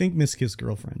is, I think, Miskiff's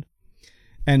girlfriend,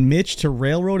 and Mitch to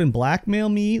railroad and blackmail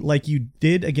me like you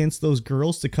did against those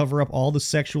girls to cover up all the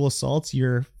sexual assaults?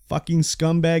 You're fucking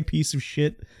scumbag piece of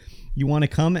shit. You want to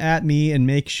come at me and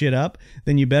make shit up?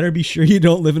 Then you better be sure you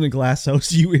don't live in a glass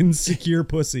house, you insecure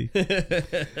pussy.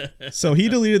 So he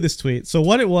deleted this tweet. So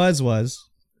what it was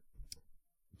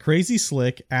Crazy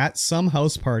Slick at some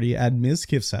house party at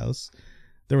Miskiff's house.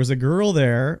 There was a girl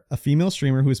there, a female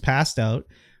streamer who was passed out,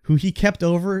 who he kept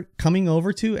coming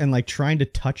over to and like trying to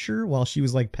touch her while she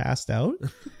was like passed out.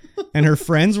 And her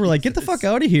friends were like, get the fuck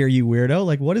out of here, you weirdo.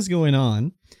 Like, what is going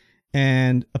on?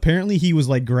 And apparently he was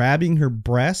like grabbing her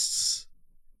breasts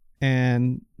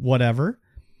and whatever.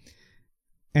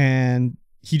 And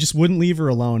he just wouldn't leave her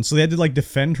alone. So they had to like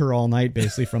defend her all night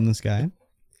basically from this guy.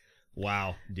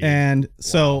 Wow. Dude. And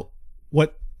so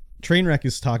what Trainwreck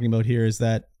is talking about here is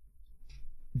that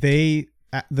they,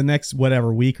 the next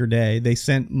whatever week or day, they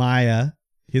sent Maya,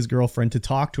 his girlfriend, to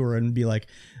talk to her and be like,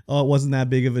 oh, it wasn't that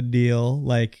big of a deal.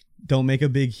 Like, don't make a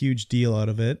big, huge deal out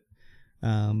of it.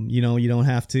 You know, you don't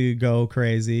have to go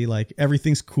crazy. Like,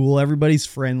 everything's cool. Everybody's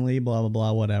friendly, blah, blah,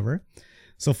 blah, whatever.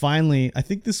 So finally, I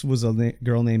think this was a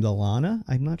girl named Alana.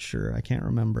 I'm not sure. I can't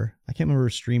remember. I can't remember her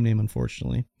stream name,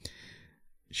 unfortunately.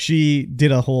 She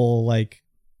did a whole like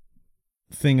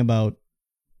thing about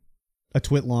a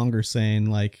twit longer saying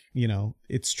like, you know,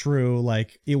 it's true.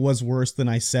 Like, it was worse than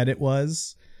I said it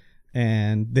was.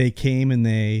 And they came and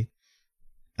they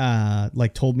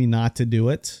like told me not to do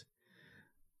it.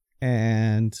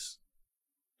 And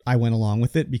I went along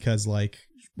with it because like,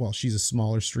 well, she's a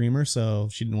smaller streamer, so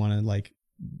she didn't want to like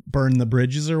burn the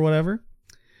bridges or whatever.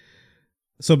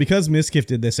 So because Miskiff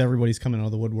did this, everybody's coming out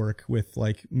of the woodwork with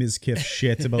like Miskiff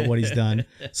shit about what he's done.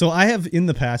 So I have in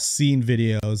the past seen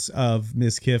videos of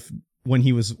Miskiff when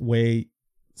he was way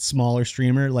smaller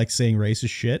streamer, like saying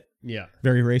racist shit. Yeah.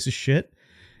 Very racist shit.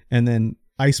 And then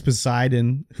Ice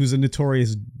Poseidon, who's a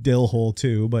notorious dill hole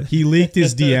too, but he leaked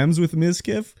his DMs with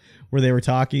Miskiff where they were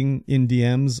talking in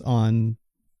DMs on,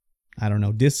 I don't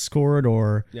know, Discord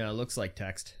or... Yeah, it looks like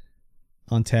text.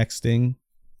 On texting.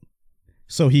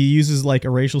 So he uses like a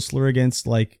racial slur against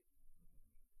like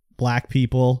black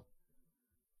people,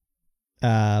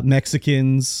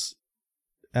 Mexicans,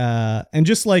 and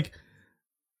just like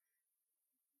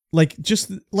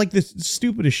the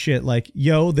stupidest shit. Like,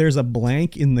 yo, there's a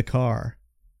blank in the car.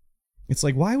 It's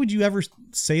like, why would you ever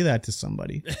say that to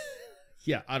somebody?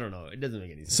 Yeah, I don't know. It doesn't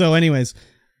make any sense. So anyways,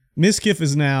 Miskiff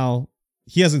is now,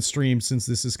 he hasn't streamed since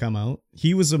this has come out.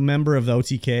 He was a member of the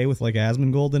OTK with like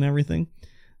Asmongold and everything.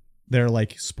 They're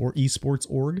like esports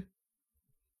org.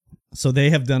 So they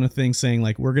have done a thing saying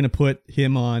like, we're going to put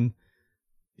him on.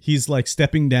 He's like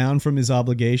stepping down from his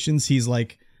obligations. He's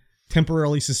like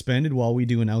temporarily suspended while we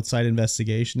do an outside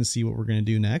investigation to see what we're going to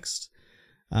do next.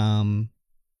 And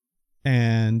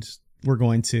we're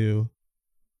going to,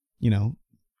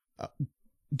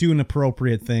 do an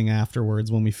appropriate thing afterwards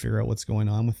when we figure out what's going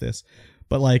on with this.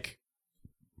 But like,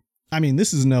 I mean,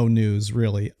 this is no news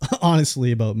really,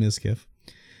 honestly, about Mizkif.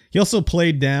 He also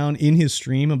played down in his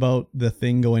stream about the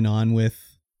thing going on with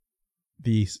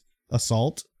the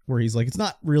assault, where he's like, it's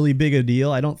not really big a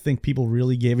deal. I don't think people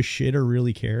really gave a shit or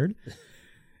really cared.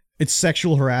 It's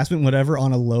sexual harassment, whatever,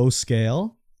 on a low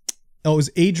scale. Oh, it was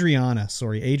Adriana.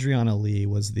 Sorry, Adriana Lee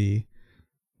was the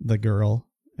girl,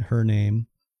 her name.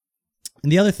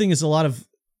 And the other thing is a lot of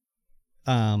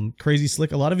Crazy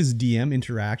Slick, a lot of his DM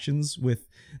interactions with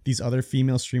these other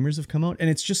female streamers have come out, and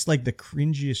it's just like the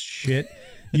cringiest shit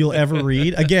you'll ever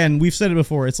read. Again, we've said it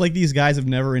before. It's like these guys have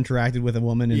never interacted with a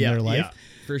woman in their life. Yeah,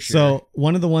 for sure. So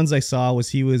one of the ones I saw was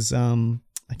he was,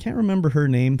 I can't remember her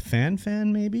name, Fan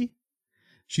maybe?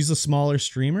 She's a smaller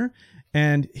streamer.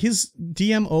 And his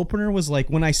DM opener was like,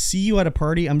 when I see you at a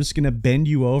party, I'm just going to bend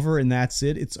you over and that's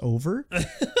it. It's over.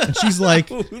 And she's like,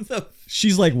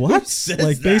 what?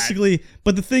 Like basically,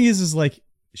 but the thing is like,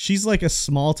 she's like a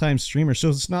small time streamer. So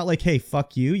it's not like, hey,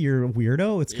 fuck you, you're a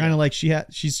weirdo. It's kind of like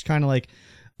she's kind of like,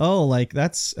 oh, like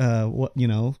that's,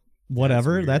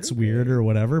 whatever. That's weird or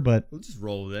whatever, but we'll just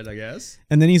roll with it, I guess.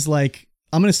 And then he's like,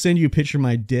 I'm going to send you a picture of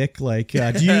my dick. Like,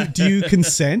 do you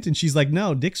consent? And she's like,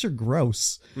 no, dicks are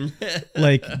gross.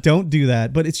 Like, don't do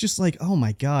that. But it's just like, oh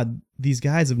my God, these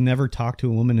guys have never talked to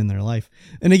a woman in their life.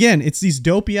 And again, it's these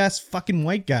dopey ass fucking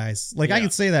white guys. Like, I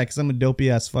could say that because I'm a dopey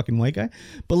ass fucking white guy.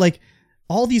 But like,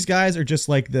 all these guys are just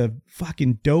like the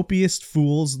fucking dopiest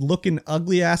fools, looking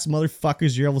ugly ass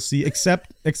motherfuckers you'll ever see,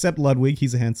 except Ludwig.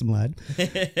 He's a handsome lad.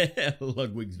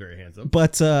 Ludwig's very handsome.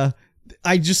 But,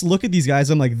 I just look at these guys.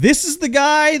 I'm like, this is the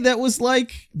guy that was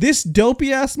like, this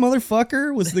dopey ass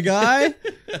motherfucker was the guy.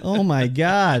 Oh my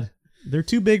God. They're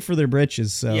too big for their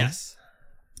britches. So yes,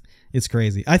 it's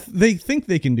crazy. They think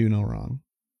they can do no wrong.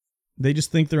 They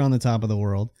just think they're on the top of the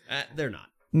world. They're not.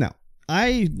 No,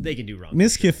 they can do wrong.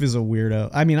 Mizkif is a weirdo.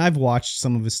 I mean, I've watched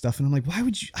some of his stuff and I'm like, why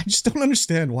would you, I just don't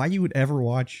understand why you would ever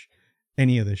watch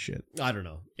any of this shit. I don't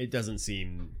know. It doesn't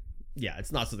seem,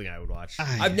 it's not something I would watch.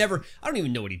 I don't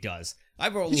even know what he does.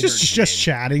 I've only heard just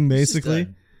chatting, basically.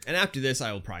 And after this,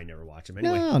 I will probably never watch him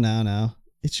anyway. No.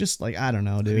 It's just like, I don't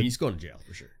know, dude. I mean, he's going to jail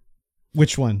for sure.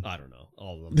 Which one? I don't know.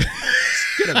 All of them.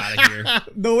 Get him out of here.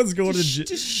 No one's going to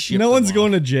jail. No one's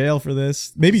going to jail for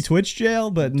this. Maybe Twitch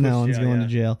jail, but no one's going to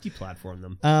jail. Deplatform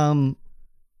them.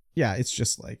 Yeah, it's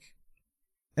just like,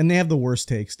 and they have the worst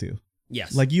takes too.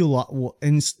 Yes. Like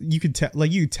and you could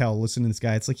tell, listen to this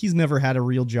guy. It's like he's never had a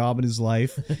real job in his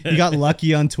life. He got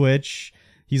lucky on Twitch.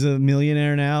 He's a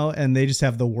millionaire now, and they just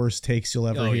have the worst takes you'll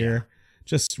ever hear. Yeah.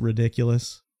 Just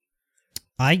ridiculous.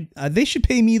 They should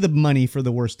pay me the money for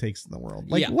the worst takes in the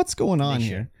world. Like, what's going on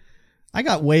here? I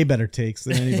got way better takes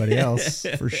than anybody else,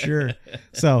 for sure.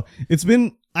 So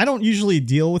I don't usually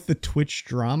deal with the Twitch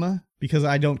drama because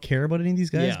I don't care about any of these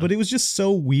guys, but it was just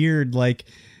so weird. Like,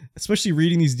 especially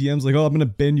reading these DMs like, oh, I'm going to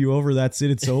bend you over. That's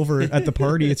it. It's over at the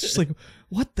party. It's just like,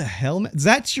 what the hell, man?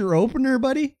 That's your opener,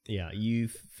 buddy? Yeah,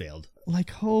 you've failed.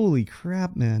 Like, holy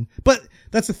crap, man. But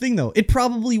that's the thing, though. It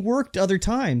probably worked other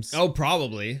times. Oh,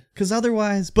 probably. Because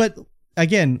otherwise, but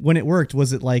again, when it worked,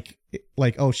 was it like,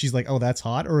 oh, she's like, oh, that's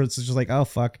hot? Or it's just like, oh,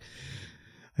 fuck.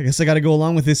 I guess I got to go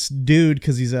along with this dude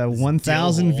because he's a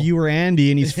 1,000 viewer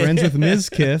Andy and he's friends with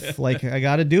Mizkif. Like, I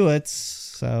got to do it.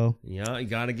 So. Yeah, you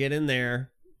got to get in there.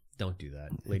 Don't do that.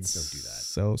 Ladies, don't do that.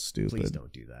 So stupid. Please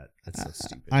don't do that. That's so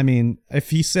stupid. I mean, if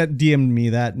he DM'd me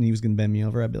that and he was going to bend me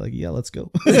over, I'd be like, yeah, let's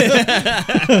go.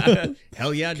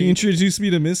 Hell yeah, dude. Can you introduce me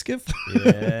to Mizkif?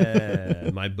 Yeah.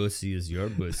 My bussy is your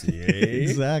bussy, eh?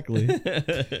 Exactly.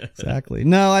 Exactly.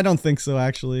 No, I don't think so,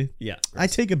 actually. Yeah. I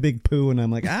take a big poo and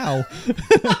I'm like, ow.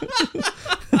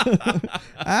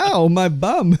 Ow, my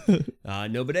bum.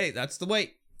 No bidet. That's the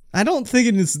way. I don't think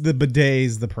it is the bidet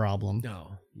is the problem.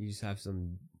 No. You just have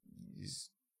some...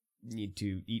 need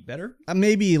to eat better?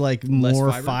 Maybe like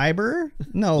more fiber?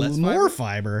 No, less more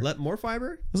fiber. fiber. More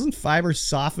fiber? Doesn't fiber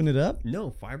soften it up?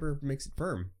 No, fiber makes it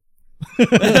firm.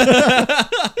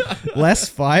 Less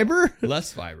fiber?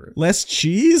 Less fiber. Less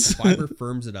cheese? Fiber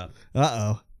firms it up.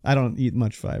 Uh-oh. I don't eat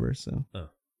much fiber, so.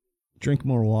 Drink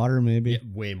more water, maybe. Yeah,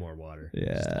 way more water.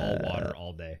 Yeah. Just all water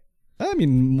all day. I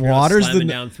mean, water's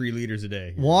down 3 liters a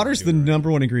day. Water's the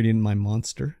number one ingredient in my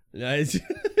Monster.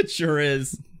 It sure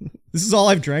is. This is all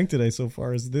I've drank today so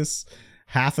far is this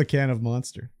half a can of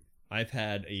Monster. I've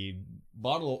had 2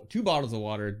 bottles of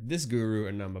water, this guru,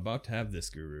 and I'm about to have this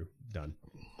guru done.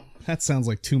 That sounds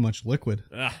like too much liquid.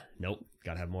 Nope.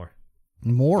 Gotta have more.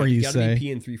 More, you gotta say? be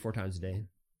peeing 3-4 times a day.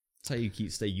 That's how you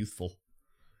stay youthful.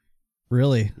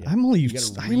 Really? Yeah. I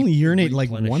only urinate like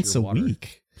once a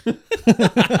week.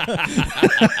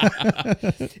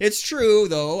 It's true,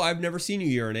 though. I've never seen you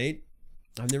urinate.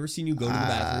 I've never seen you go to the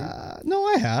bathroom. No,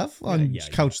 I have on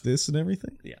Couch This and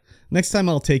everything. Yeah. Next time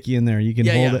I'll take you in there. You can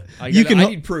hold it. I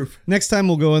need proof. Next time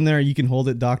we'll go in there. You can hold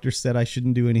it. Doctor said I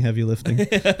shouldn't do any heavy lifting.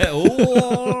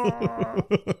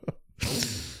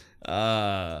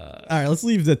 All right, let's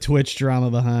leave the Twitch drama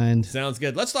behind. Sounds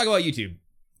good. Let's talk about YouTube.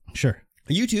 Sure.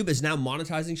 YouTube is now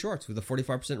monetizing shorts with a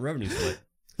 45% revenue split.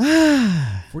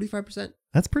 45%.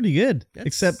 That's pretty good.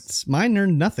 Except mine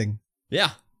earned nothing. Yeah.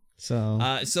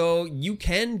 So you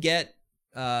can get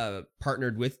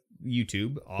partnered with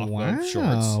YouTube off of shorts.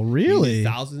 Wow, really?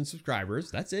 1,000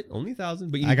 subscribers. That's it. Only 1,000.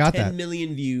 But you I need got 10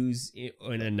 million views in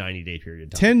a 90-day period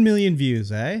of time. 10 million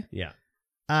views, eh? Yeah.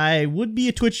 I would be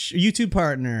a YouTube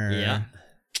partner. Yeah.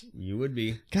 You would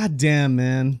be. God damn,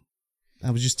 man.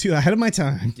 I was just too ahead of my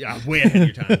time. Yeah, way ahead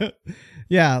of your time.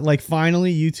 Yeah, like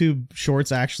finally YouTube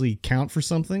shorts actually count for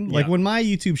something. Like when my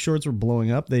YouTube shorts were blowing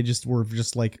up, they were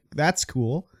just like, that's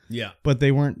cool. Yeah. But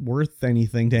they weren't worth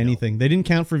anything to anything. They didn't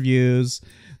count for views.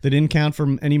 They didn't count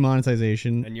for any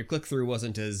monetization. And your click-through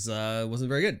wasn't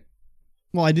very good.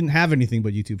 Well, I didn't have anything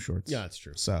but YouTube shorts. Yeah, that's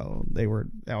true. So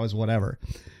that was whatever.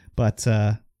 But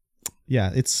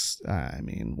yeah, it's, I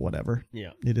mean, whatever.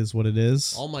 Yeah. It is what it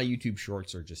is. All my YouTube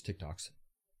shorts are just TikToks.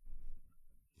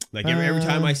 Like every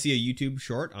time I see a YouTube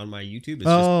short on my YouTube,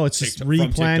 it's just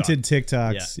replanted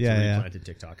TikToks. Yeah, replanted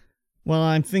TikTok. Well,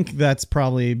 I think that's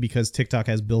probably because TikTok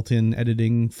has built-in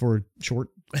editing for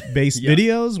short-based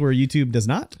videos where YouTube does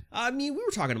not. I mean, we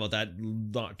were talking about that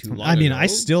not too long ago. I mean, I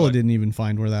still didn't even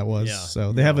find where that was. Yeah,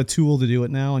 so they have a tool to do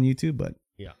it now on YouTube, but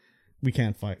we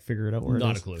can't figure it out where it is.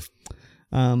 Not a clue.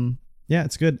 Yeah,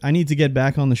 it's good. I need to get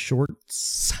back on the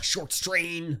shorts. Shorts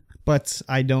train. But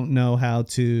I don't know how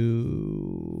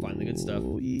to find the good stuff.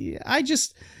 Yeah,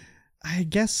 I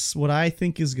guess what I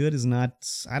think is good is not,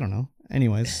 I don't know.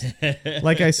 Anyways,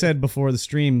 like I said before the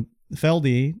stream,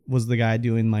 Feldy was the guy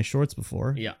doing my shorts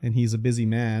before. Yeah. And he's a busy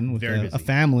man with a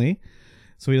family.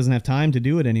 So he doesn't have time to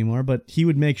do it anymore. But he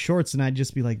would make shorts and I'd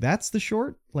just be like, that's the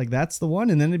short? Like, that's the one?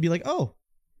 And then it'd be like, oh,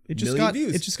 it just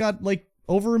got like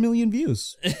over 1 million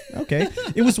views. Okay.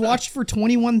 It was watched for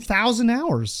 21,000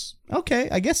 hours. Okay.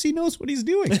 I guess he knows what he's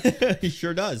doing. He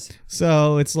sure does.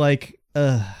 So it's like,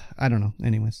 I don't know.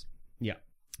 Anyways. Yeah.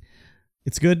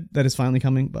 It's good that it's finally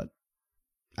coming, but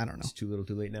I don't know. It's too little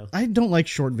too late now. I don't like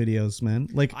short videos, man.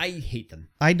 Like I hate them.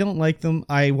 I don't like them.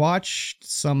 I watched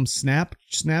some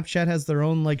Snapchat has their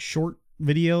own like short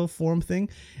video form thing,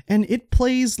 and it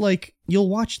plays like you'll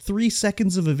watch 3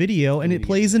 seconds of a video and it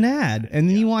plays an ad, and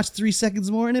then you watch 3 seconds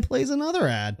more and it plays another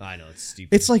ad. I know, it's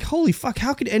stupid. It's like, holy fuck,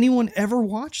 how could anyone ever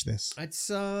watch this? It's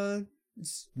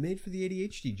made for the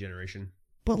ADHD generation.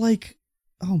 But like,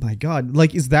 oh my god,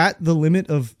 like, is that the limit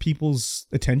of people's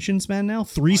attention span now?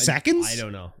 3 seconds? I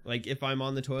don't know. Like, if I'm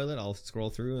on the toilet, I'll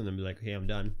scroll through and then be like, hey, I'm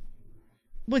done.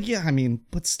 But yeah, I mean,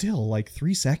 but still, like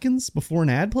 3 seconds before an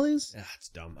ad plays? Yeah, it's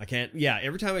dumb. I can't. Yeah,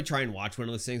 every time I try and watch one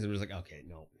of those things, I'm just like, okay,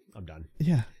 no, I'm done.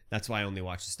 Yeah. That's why I only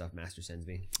watch the stuff Master sends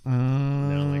me.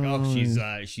 And then I'm like, oh, she's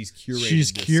curated.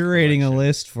 She's curating a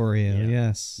list for you. Yeah.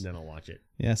 Yes. And then I'll watch it.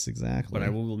 Yes, exactly. But I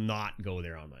will not go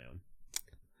there on my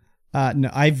own.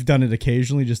 No, I've done it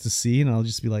occasionally just to see, and I'll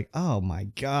just be like, oh my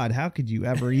god, how could you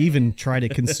ever even try to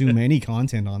consume any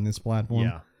content on this platform?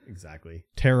 Yeah. Exactly.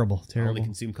 Terrible. I only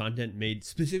consume content made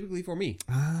specifically for me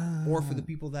or for the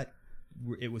people that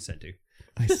it was sent to.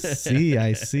 I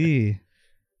see.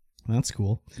 That's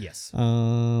cool. Yes.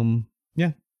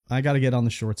 Yeah, I got to get on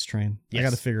the shorts train. Yes. I got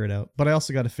to figure it out, but I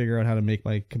also got to figure out how to make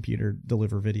my computer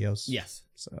deliver videos. Yes.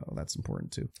 So that's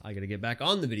important too. I got to get back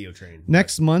on the video train.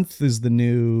 Next month is the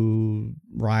new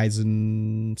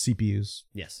Ryzen CPUs.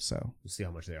 Yes. So we'll see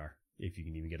how much they are, if you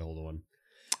can even get a hold of one.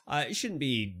 It shouldn't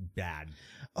be bad.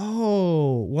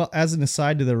 Oh, well, as an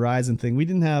aside to the Ryzen thing, we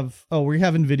have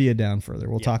NVIDIA down further.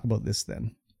 We'll talk about this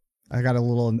then. I got a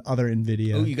little other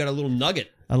NVIDIA. Oh, you got a little nugget.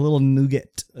 A little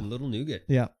nougat. A little nougat.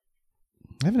 Yeah.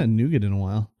 I haven't had nougat in a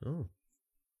while. Oh.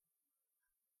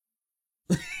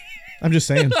 I'm just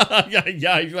saying.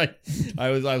 yeah. Like,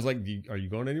 I was like, are you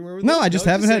going anywhere with this? I just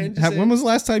haven't had. When was the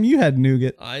last time you had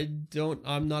nougat?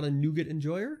 I'm not a nougat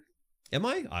enjoyer. Am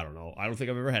I? I don't know. I don't think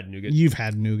I've ever had nougat. You've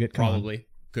had nougat. Probably.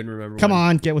 Couldn't remember. Come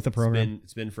on, get with the program.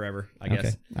 It's been forever, I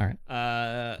guess. All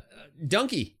right.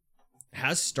 Donkey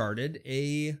has started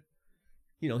he's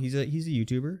a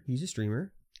YouTuber, he's a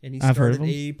streamer, and he started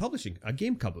a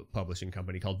game publishing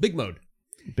company called Big Mode.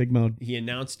 Big Mode. He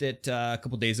announced it a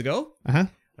couple days ago. And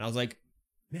I was like,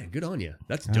 man, good on you.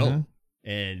 That's dope.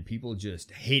 and people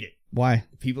just hate it. Why?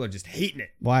 People are just hating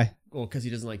it. Why? Well, because he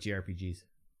doesn't like JRPGs.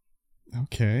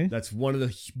 Okay. That's one of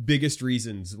the biggest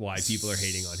reasons why people are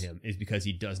hating on him is because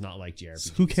he does not like JRPGs.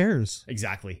 So who cares?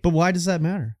 Exactly. But why does that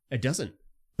matter? It doesn't.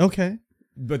 Okay.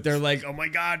 But they're like, oh my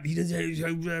God, he doesn't.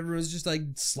 Everyone's just like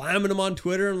slamming him on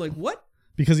Twitter. I'm like, what?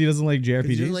 Because he doesn't like JRPGs?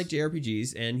 He doesn't like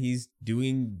JRPGs, and he's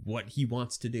doing what he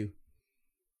wants to do.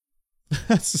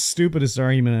 That's the stupidest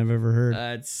argument I've ever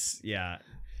heard.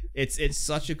 It's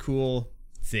such a cool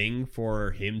thing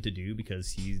for him to do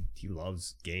because he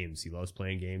loves games. He loves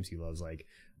playing games. He loves like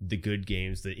the good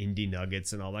games, the indie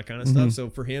nuggets and all that kind of stuff.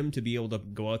 So for him to be able to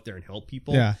go out there and help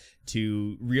people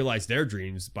to realize their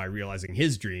dreams by realizing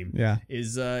his dream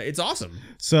is it's awesome.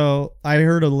 So I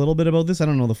heard a little bit about this. I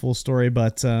don't know the full story,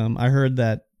 but I heard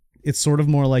that it's sort of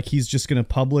more like he's just going to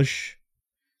publish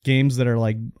games that are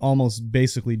like almost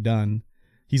basically done.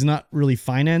 He's not really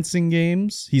financing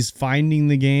games. He's finding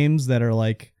the games that are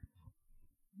like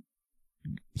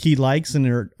he likes and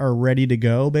are ready to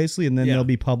go basically, and then they'll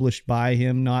be published by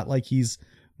him, not like he's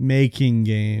making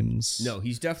games. No,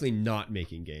 he's definitely not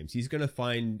making games. He's going to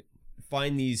find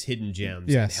these hidden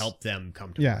gems and help them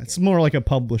come to market. It's more like a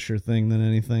publisher thing than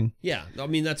anything. Yeah, I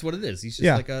mean that's what it is. He's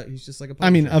just like a publisher. I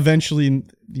mean, eventually,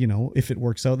 you know, if it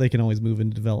works out, they can always move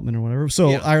into development or whatever.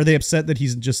 So, are they upset that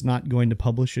he's just not going to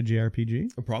publish a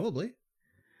JRPG? Probably.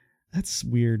 That's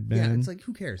weird, man. Yeah, it's like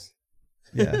who cares?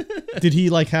 Yeah. Did he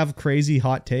like have crazy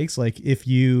hot takes? Like if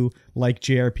you like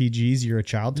JRPGs, you're a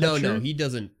child toucher? No, he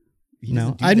doesn't.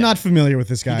 I'm not familiar with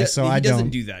this guy, so I don't. He doesn't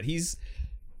do that. He's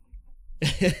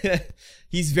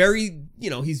very,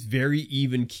 he's very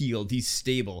even keeled. He's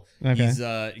stable.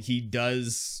 Okay. He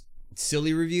does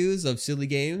silly reviews of silly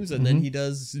games, and then he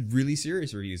does really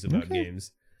serious reviews about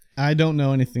games. I don't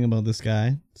know anything about this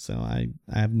guy, so I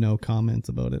have no comments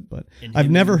about it. But I've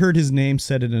never heard his name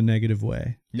said in a negative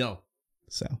way. No.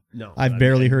 So I've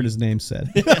barely heard his name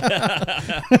said.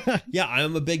 Yeah,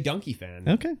 I'm a big Donkey fan.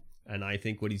 Okay. And I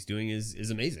think what he's doing is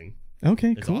amazing.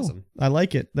 Okay, it's cool. Awesome. I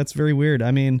like it. That's very weird.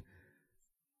 I mean,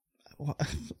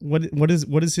 what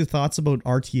is your thoughts about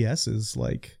RTSs?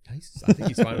 Like, I think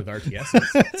he's fine with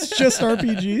RTSs. It's just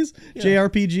RPGs,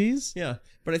 JRPGs. Yeah,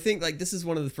 but I think like this is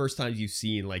one of the first times you've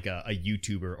seen like a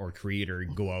YouTuber or creator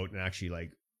go out and actually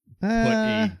like put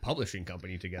a publishing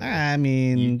company together. I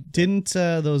mean, didn't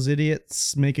those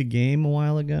idiots make a game a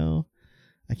while ago?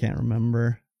 I can't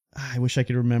remember. I wish I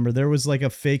could remember. There was like a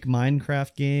fake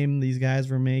Minecraft game these guys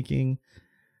were making,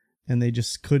 and they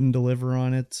just couldn't deliver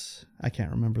on it. I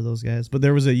can't remember those guys, but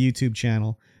there was a YouTube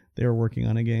channel. They were working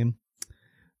on a game.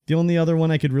 The only other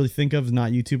one I could really think of is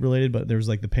not YouTube related, but there was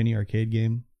like the Penny Arcade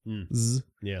game.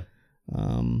 Yeah.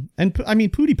 And I mean,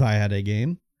 PewDiePie had a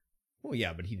game. Well,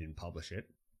 yeah, but he didn't publish it.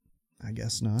 I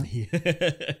guess not.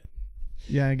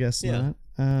 Yeah, I guess not.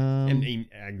 And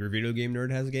Angry Video Game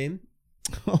Nerd has a game.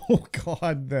 Oh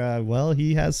God! Well,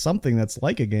 he has something that's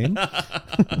like a game.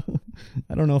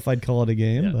 I don't know if I'd call it a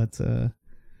game, but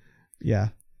yeah.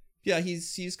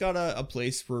 He's got a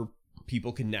place where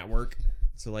people can network.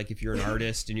 So, like, if you're an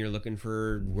artist and you're looking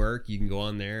for work, you can go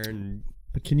on there and.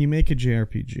 But can you make a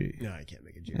JRPG? No, I can't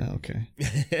make a JRPG. Oh,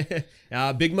 okay.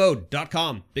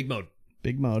 Bigmode.com. Big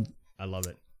Mode. I love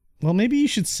it. Well, maybe you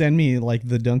should send me like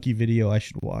the donkey video I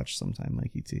should watch sometime,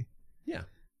 like ET. Yeah.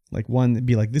 Like one that'd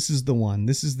be like, this is the one.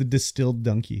 This is the distilled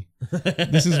donkey.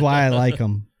 This is why I like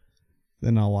him.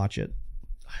 Then I'll watch it.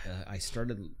 I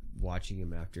started watching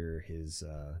him after his.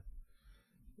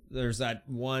 There's that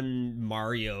one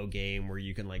Mario game where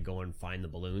you can like go and find the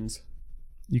balloons.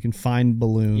 You can find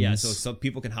balloons. Yeah, so some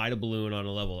people can hide a balloon on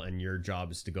a level, and your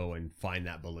job is to go and find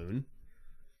that balloon.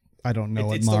 I don't know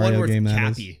what Mario game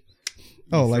that is.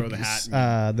 Oh, like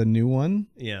the new one?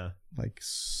 Yeah. Like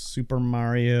Super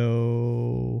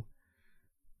Mario.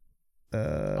 I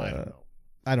don't know.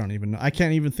 I don't even know. I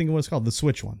can't even think of what it's called. The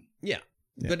Switch one. Yeah.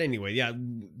 But anyway,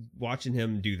 watching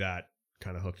him do that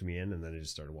kind of hooked me in, and then I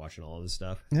just started watching all of this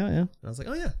stuff. Yeah. And I was like,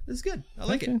 oh yeah, this is good. I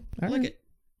like it. I like it.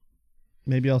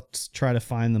 Maybe I'll try to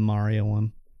find the Mario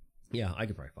one. Yeah, I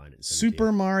could probably find it.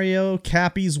 Super Mario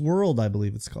Cappy's World, I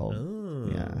believe it's called.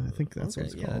 Oh. Yeah, I think that's what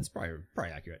it's called. Yeah, that's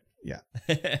probably accurate. Yeah.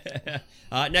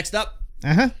 Next up,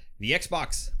 the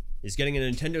Xbox is getting a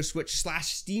Nintendo Switch /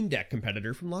 Steam Deck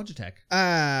competitor from Logitech.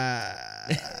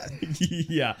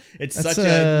 Yeah, it's such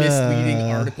a misleading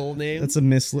article name.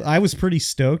 That's I was pretty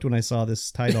stoked when I saw this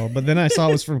title, but then I saw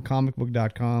it was from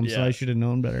comicbook.com, so I should have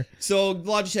known better. So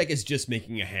Logitech is just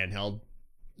making a handheld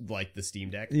like the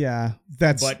Steam Deck. Yeah,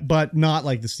 but not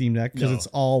like the Steam Deck because it's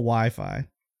all Wi-Fi.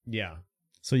 Yeah.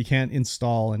 So you can't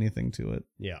install anything to it.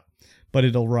 Yeah. But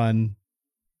it'll run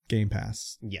Game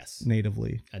Pass. Yes.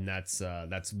 Natively. And that's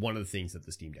one of the things that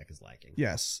the Steam Deck is lacking.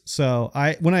 Yes. So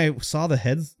when I saw the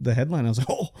headline, I was like,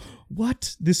 oh,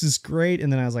 what? This is great.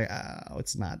 And then I was like, oh,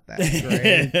 it's not that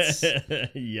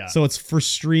great. Yeah. So it's for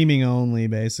streaming only,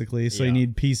 basically. So you Yeah.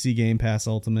 need PC Game Pass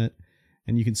Ultimate,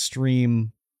 and you can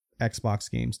stream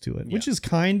Xbox games to it, which is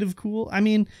kind of cool. I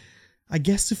mean, I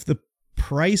guess if the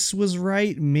price was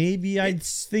right, maybe I'd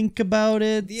think about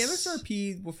it. The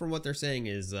MSRP, from what they're saying,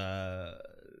 is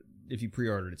if you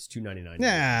pre-ordered, it's $299.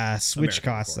 Yeah, Switch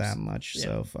American, costs of course. that much,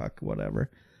 so fuck,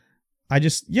 whatever. I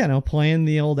just, playing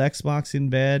the old Xbox in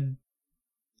bed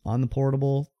on the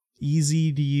portable,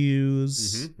 easy to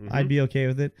use. I'd be okay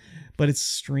with it, but it's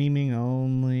streaming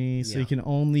only, so you can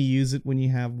only use it when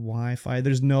you have Wi-Fi.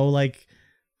 There's no like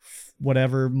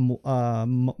whatever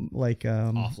offline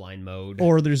mode,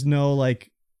 or there's no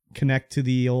like connect to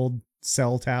the old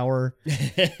cell tower,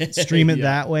 stream it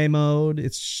that way mode.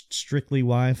 It's strictly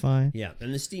Wi-Fi. Yeah,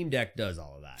 and the Steam Deck does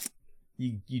all of that.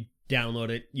 You download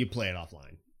it, you play it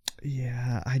offline.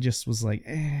 Yeah, I just was like,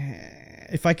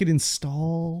 if I could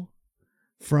install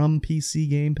from PC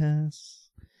Game Pass,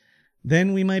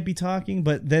 then we might be talking,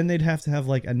 but then they'd have to have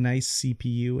like a nice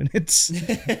CPU in it.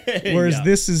 Whereas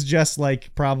this is just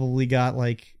like probably got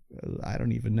like, I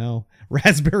don't even know,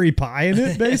 Raspberry Pi in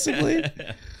it, basically.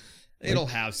 It'll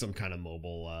have some kind of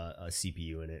mobile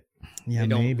CPU in it. Yeah, they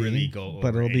don't maybe. really go over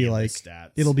but it'll be like stats.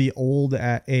 It'll be old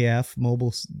AF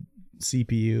mobile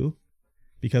CPU,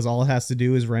 because all it has to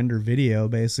do is render video,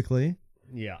 basically.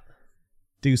 Yeah.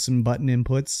 Do some button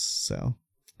inputs. So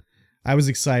I was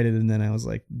excited, and then I was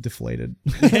like deflated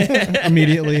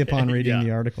immediately upon reading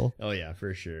the article. Oh yeah,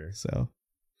 for sure. So,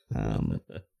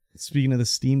 speaking of the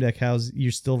Steam Deck,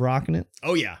 you're still rocking it?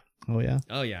 Oh yeah. Oh yeah.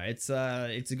 Oh yeah. It's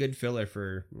a good filler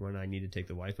for when I need to take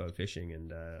the wife out fishing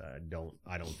and I don't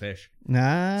fish.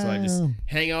 Nah. So I just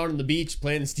hang out on the beach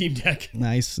playing the Steam Deck.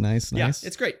 Nice. Yeah,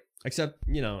 it's great. Except,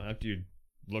 after you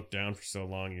look down for so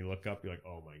long and you look up, you're like,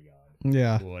 oh my god.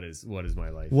 Yeah. What is my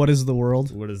life? What is the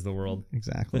world? What is the world?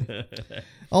 Exactly.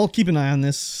 I'll keep an eye on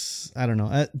this. I don't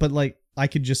know. But like I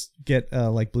could just get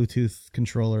like Bluetooth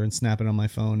controller and snap it on my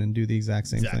phone and do the exact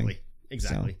same thing.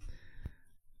 Exactly. So,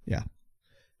 yeah.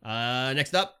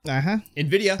 Next up,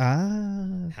 NVIDIA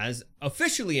has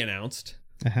officially announced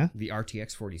the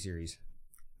RTX 40 series.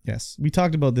 Yes. We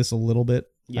talked about this a little bit,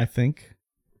 I think,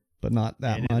 but not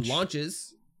that much. It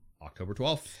launches October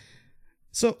 12th.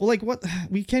 So, like, what?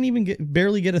 We can't even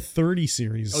barely get a 30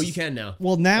 series. Oh, you can now.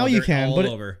 Well, now you can, but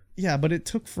but it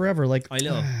took forever. Like, I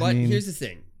know, but here's the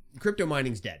thing: crypto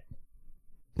mining's dead.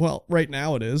 Well, right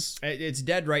now it is. It's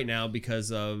dead right now because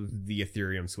of the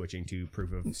Ethereum switching to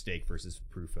proof of stake versus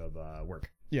proof of work.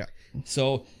 Yeah.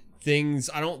 So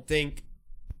I don't think,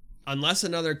 unless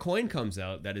another coin comes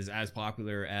out that is as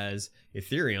popular as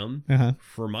Ethereum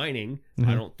for mining,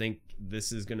 I don't think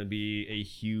this is going to be a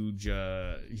huge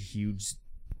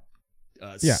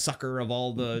sucker of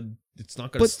all the. It's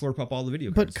not going to slurp up all the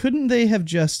video cards. But couldn't they have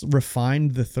just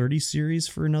refined the 30 series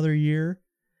for another year?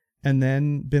 And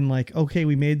then been like, okay,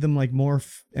 we made them like more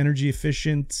energy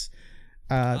efficient.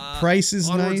 Price is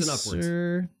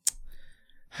nicer.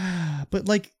 But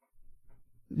like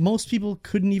most people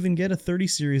couldn't even get a 30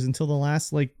 series until the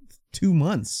last like 2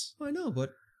 months. I know,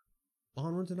 but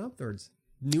onwards and upwards.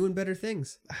 New and better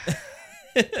things.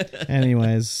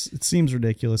 Anyways, it seems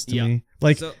ridiculous to me.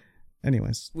 Like,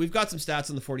 anyways. We've got some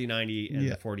stats on the 4090 and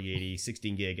the 4080,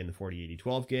 16 gig and the 4080,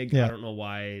 12 gig. I don't know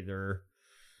why they're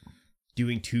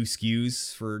doing 2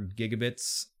 SKUs for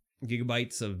gigabytes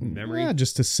of memory. Yeah,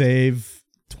 just to save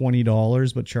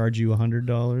 $20 but charge you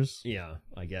 $100. Yeah,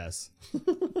 I guess.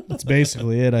 That's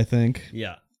basically it, I think.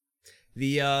 Yeah.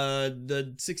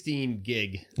 The 16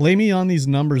 gig. Lay me on these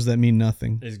numbers that mean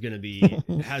nothing. Is going to be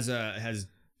has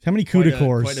how many CUDA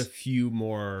cores? Quite a few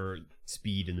more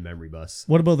speed in the memory bus.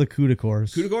 What about the CUDA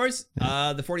cores? CUDA cores?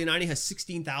 The 4090 has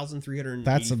 16,384.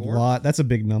 That's a lot. That's a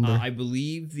big number. I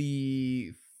believe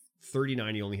the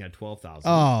 3090 only had 12,000.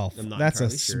 Oh, I'm not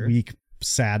that's a weak,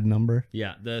 sad number.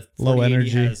 Yeah, the low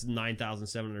energy has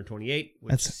 9,728,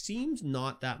 which seems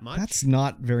not that much. That's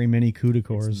not very many CUDA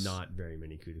cores. It's not very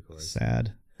many CUDA cores.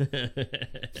 Sad.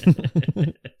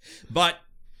 But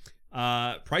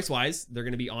price-wise, they're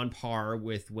going to be on par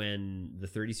with when the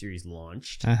 30 series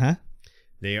launched.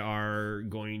 They are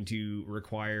going to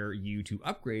require you to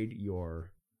upgrade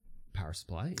your power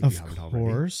supply if you haven't already. Of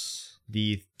course.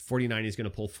 The 4090 is going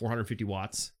to pull 450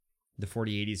 watts. The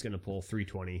 4080 is going to pull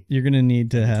 320. You're going to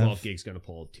need to have 12 gigs going to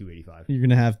pull 285. You're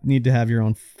going to need to have your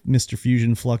own Mr.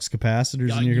 Fusion flux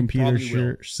capacitors in your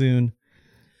computer soon.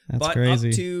 That's crazy.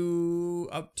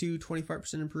 Up to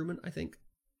 25% improvement, I think.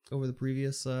 over the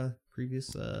previous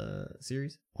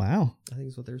series. Wow. I think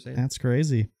is what they were saying. That's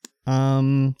crazy.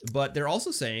 But they're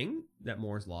also saying that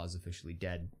Moore's Law is officially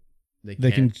dead.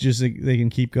 They can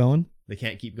keep going. They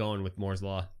can't keep going with Moore's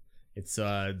Law. It's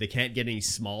they can't get any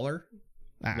smaller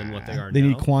than what they are now. They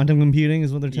need quantum computing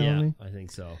is what they're telling me. I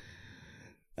think so.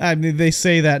 I mean, they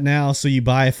say that now, so you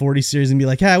buy a 40 series and be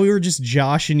like, we were just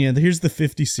joshing you. Here's the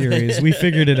 50 series. We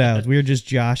figured it out. We were just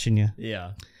joshing you.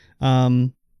 Yeah.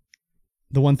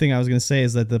 The one thing I was going to say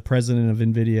is that the president of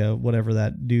NVIDIA, whatever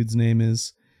that dude's name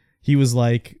is, he was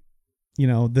like,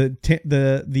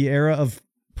 the era of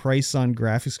price on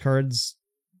graphics cards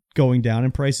going down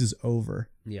in price is over.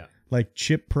 Yeah. Like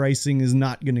chip pricing is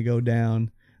not going to go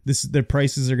down. Their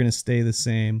prices are going to stay the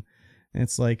same. And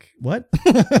it's like, what?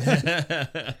 I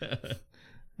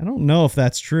don't know if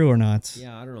that's true or not.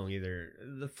 Yeah, I don't know either.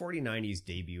 The 4090 is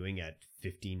debuting at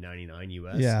 $15.99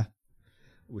 US. Yeah.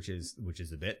 Which is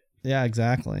a bit. Yeah,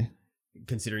 exactly.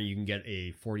 Considering you can get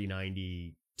a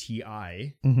 4090 Ti.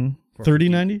 Mm-hmm.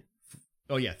 3090?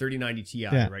 Oh yeah, 3090 Ti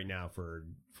right now for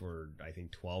I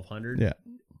think 1,200. Yeah.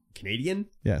 Canadian?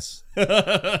 Yes.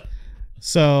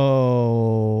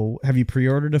 So, have you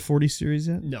pre-ordered a 40 series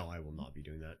yet? No, I will not be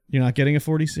doing that. You're not getting a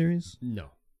 40 series? No.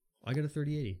 I got a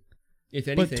 3080. If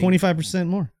anything, but 25%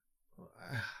 more.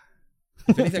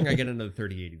 If anything, I get another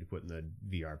 3080 to put in the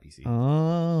VR PC.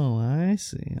 Oh, I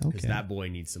see. Okay. Because that boy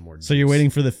needs some more juice. So you're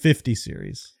waiting for the 50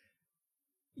 series?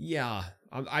 Yeah.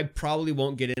 I probably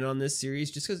won't get in on this series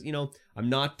just because, I'm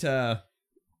not at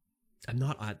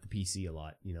the PC a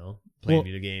lot, playing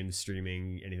video games,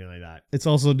 streaming, anything like that. It's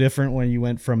also different when you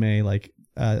went from a what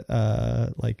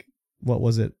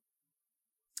was it?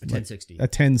 A 1060. A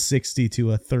 1060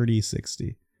 to a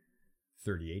 3060.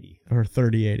 3080. Or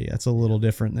 3080. That's a little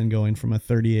different than going from a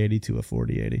 3080 to a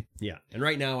 4080. Yeah. And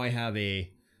right now I have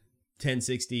a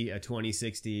 1060, a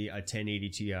 2060, a 1080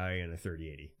 Ti, and a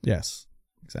 3080. Yes.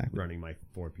 Exactly. Running my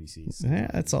 4 PCs. Yeah,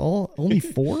 that's all. Only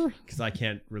 4? Because I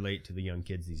can't relate to the young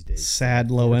kids these days.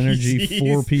 Sad, low energy PCs.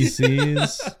 4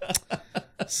 PCs.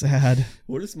 Sad.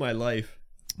 What is my life?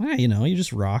 You're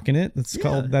just rocking it.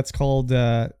 That's called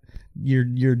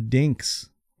your dinks.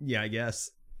 Yeah, I guess.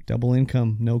 Double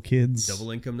income, no kids. Double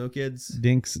income, no kids.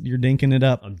 Dinks, you're dinking it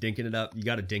up. I'm dinking it up. You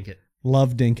got to dink it.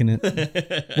 Love dinking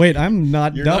it. Wait, I'm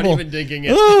not You're double. You're not even dinking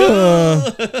it.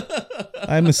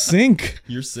 I'm a sink.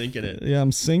 You're sinking it. Yeah,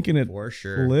 I'm sinking it. For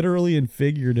sure. Literally and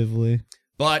figuratively.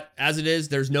 But as it is,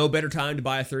 there's no better time to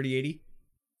buy a 3080.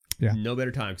 Yeah. No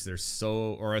better time because they're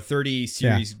or a 30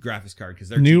 series graphics card because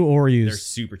they're new cheap. Or used. They're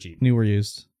super cheap. New or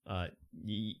used.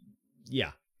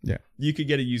 Yeah. Yeah. You could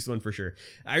get a used one for sure.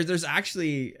 There's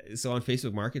actually, so on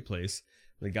Facebook Marketplace,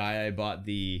 the guy I bought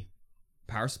the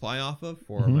power supply off of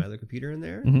for my other computer in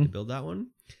there to build that one,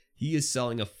 he is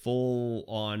selling a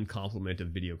full-on complement of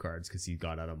video cards because he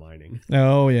got out of mining.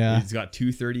 Oh, yeah. He's got two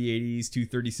 3080s, two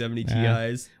 3070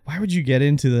 Ti's. Why would you get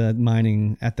into the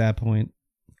mining at that point?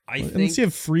 I think... Unless you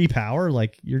have free power,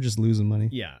 you're just losing money.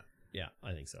 Yeah,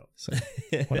 I think so. So,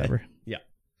 whatever. Yeah.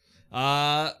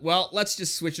 Well, let's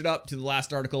just switch it up to the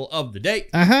last article of the day.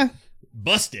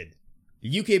 Busted.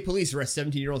 The UK police arrest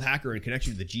 17-year-old hacker in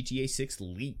connection to the GTA 6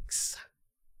 leaks.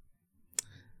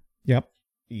 Yep.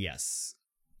 Yes.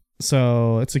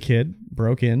 So it's a kid,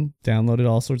 broke in, downloaded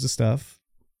all sorts of stuff.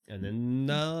 And then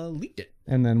leaked it.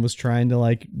 And then was trying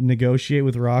to negotiate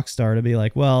with Rockstar to be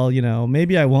like, well,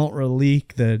 maybe I won't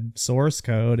leak the source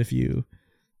code if you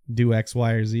do X,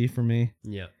 Y, or Z for me.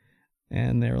 Yeah.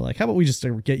 And they were like, how about we just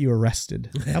get you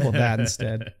arrested? How about that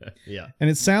instead? Yeah.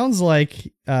 And it sounds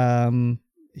like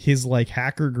his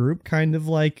hacker group kind of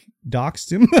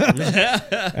doxed him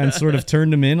and sort of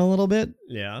turned him in a little bit.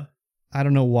 Yeah. I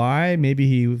don't know why. Maybe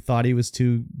he thought he was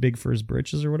too big for his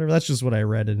britches or whatever. That's just what I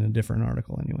read in a different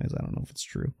article anyways. I don't know if it's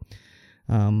true.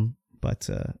 But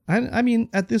I mean,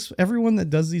 everyone that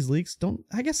does these leaks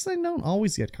I guess they don't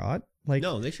always get caught.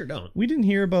 No, they sure don't. We didn't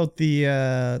hear about the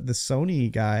Sony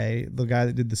guy, the guy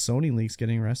that did the Sony leaks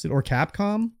getting arrested, or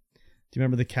Capcom. Do you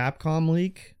remember the Capcom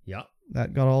leak? Yeah.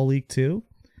 That got all leaked too.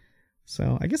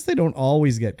 So I guess they don't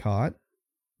always get caught.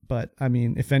 But I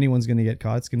mean, if anyone's going to get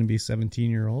caught, it's going to be a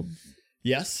 17-year-old.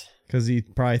 Yes. Because he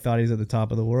probably thought he's at the top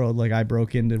of the world. I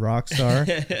broke into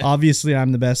Rockstar. Obviously,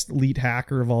 I'm the best elite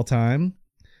hacker of all time.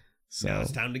 So now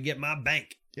it's time to get my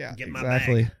bank. Yeah, get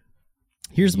exactly. My bag.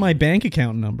 Here's my bank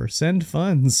account number. Send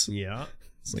funds. Yeah.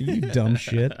 It's like, you dumb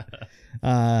shit.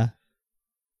 Yeah,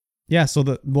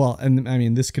 so and I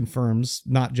mean, this confirms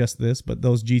not just this, but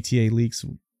those GTA leaks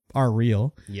are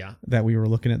real. Yeah. That we were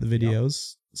looking at the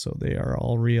videos. Yep. So they are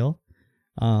all real.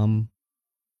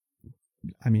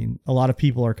 I mean, a lot of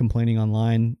people are complaining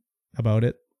online about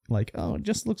it. Oh, it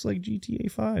just looks like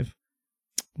GTA 5.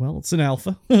 Well, it's an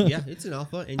alpha. Yeah, it's an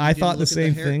alpha. And I thought the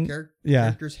same thing.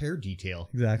 Character's hair detail.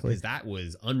 Exactly. Because that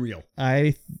was unreal.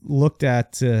 I looked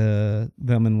at them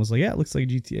and was like, yeah, it looks like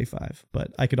GTA 5.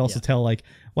 But I could also tell, like,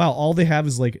 wow, all they have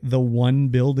is like the one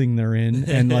building they're in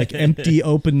and like empty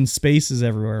open spaces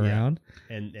everywhere around.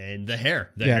 And the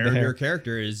hair. The hair of your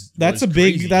character is that's a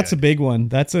big one.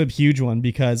 That's a huge one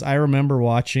because I remember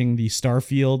watching the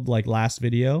Starfield like last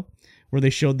video where they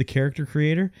showed the character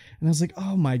creator, and I was like,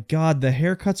 oh my god, the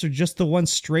haircuts are just the ones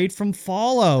straight from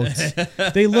Fallout.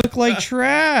 They look like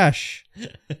trash.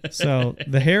 So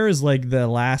the hair is like the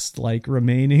last like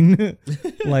remaining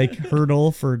like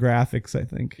hurdle for graphics, I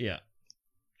think. Yeah.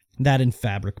 That and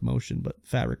fabric motion, but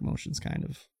fabric motion's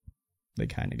they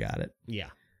kind of got it. Yeah.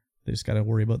 They just got to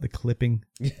worry about the clipping.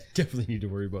 Definitely need to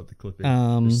worry about the clipping.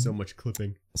 There's so much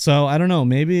clipping. So I don't know.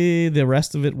 Maybe the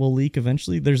rest of it will leak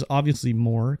eventually. There's obviously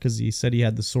more because he said he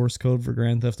had the source code for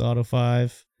Grand Theft Auto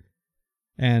 5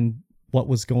 and what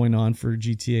was going on for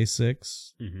GTA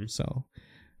 6. Mm-hmm. So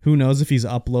who knows if he's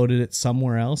uploaded it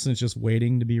somewhere else and it's just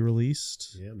waiting to be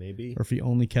released. Yeah, maybe. Or if he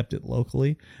only kept it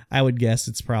locally. I would guess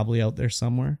it's probably out there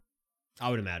somewhere.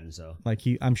 I would imagine so. Like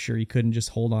I'm sure he couldn't just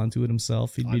hold on to it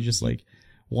himself. He'd be just like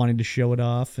wanting to show it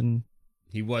off, and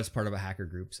he was part of a hacker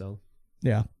group, so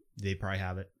yeah, they probably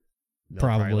have it. They'll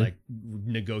probably like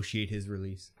negotiate his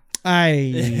release.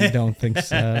 I don't think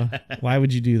so. Why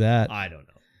would you do that? I don't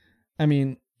know. I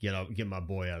mean, get my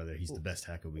boy out of there. He's the best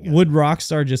hacker we got. Would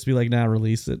Rockstar just be like, "Nah,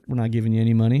 release it. We're not giving you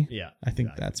any money"? Yeah, I think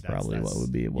that's probably what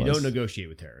would be. You don't negotiate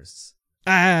with terrorists.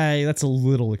 That's a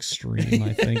little extreme.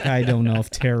 I think I don't know if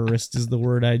terrorist is the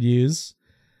word I'd use.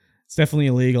 It's definitely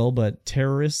illegal, but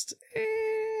terrorist.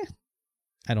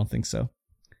 I don't think so.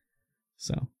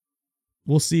 So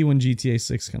we'll see when GTA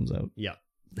 6 comes out. Yeah.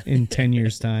 In 10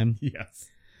 years' time. Yes.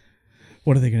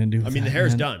 What are they going to do? I mean, the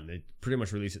hair's done. They pretty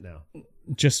much release it now.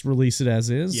 Just release it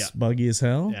as is? Yeah. Buggy as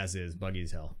hell? As is. Buggy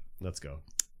as hell. Let's go.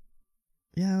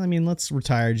 Yeah, I mean, let's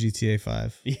retire GTA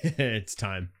 5. Yeah, it's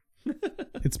time.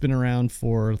 It's been around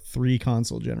for 3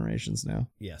 console generations now.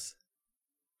 Yes.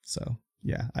 So,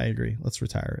 yeah, I agree. Let's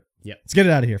retire it. Yep. Let's get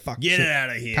it out of here. Fuck. Get it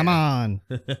out of here. Come on.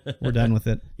 We're done with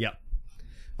it. Yep.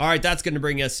 All right, that's going to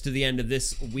bring us to the end of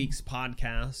this week's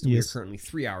podcast. Yes. We're currently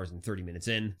 3 hours and 30 minutes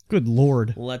in. Good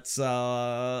Lord. Let's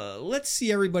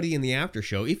see everybody in the after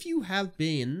show. If you have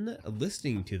been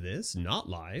listening to this, not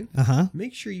live,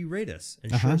 make sure you rate us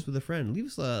and share us with a friend. Leave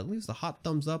us a hot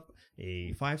thumbs up,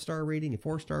 a 5-star rating, a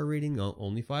 4-star rating,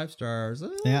 only 5 stars.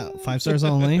 Yeah, 5 stars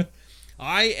only.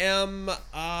 I am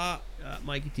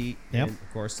Mikey T. Yep. And,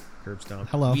 of course, Curbstone.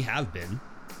 Hello. We have been,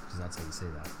 because that's how you say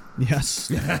that. Yes.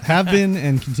 Have been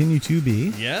and continue to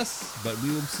be. Yes, but we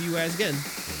will see you guys again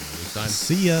next time.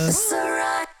 See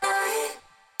ya.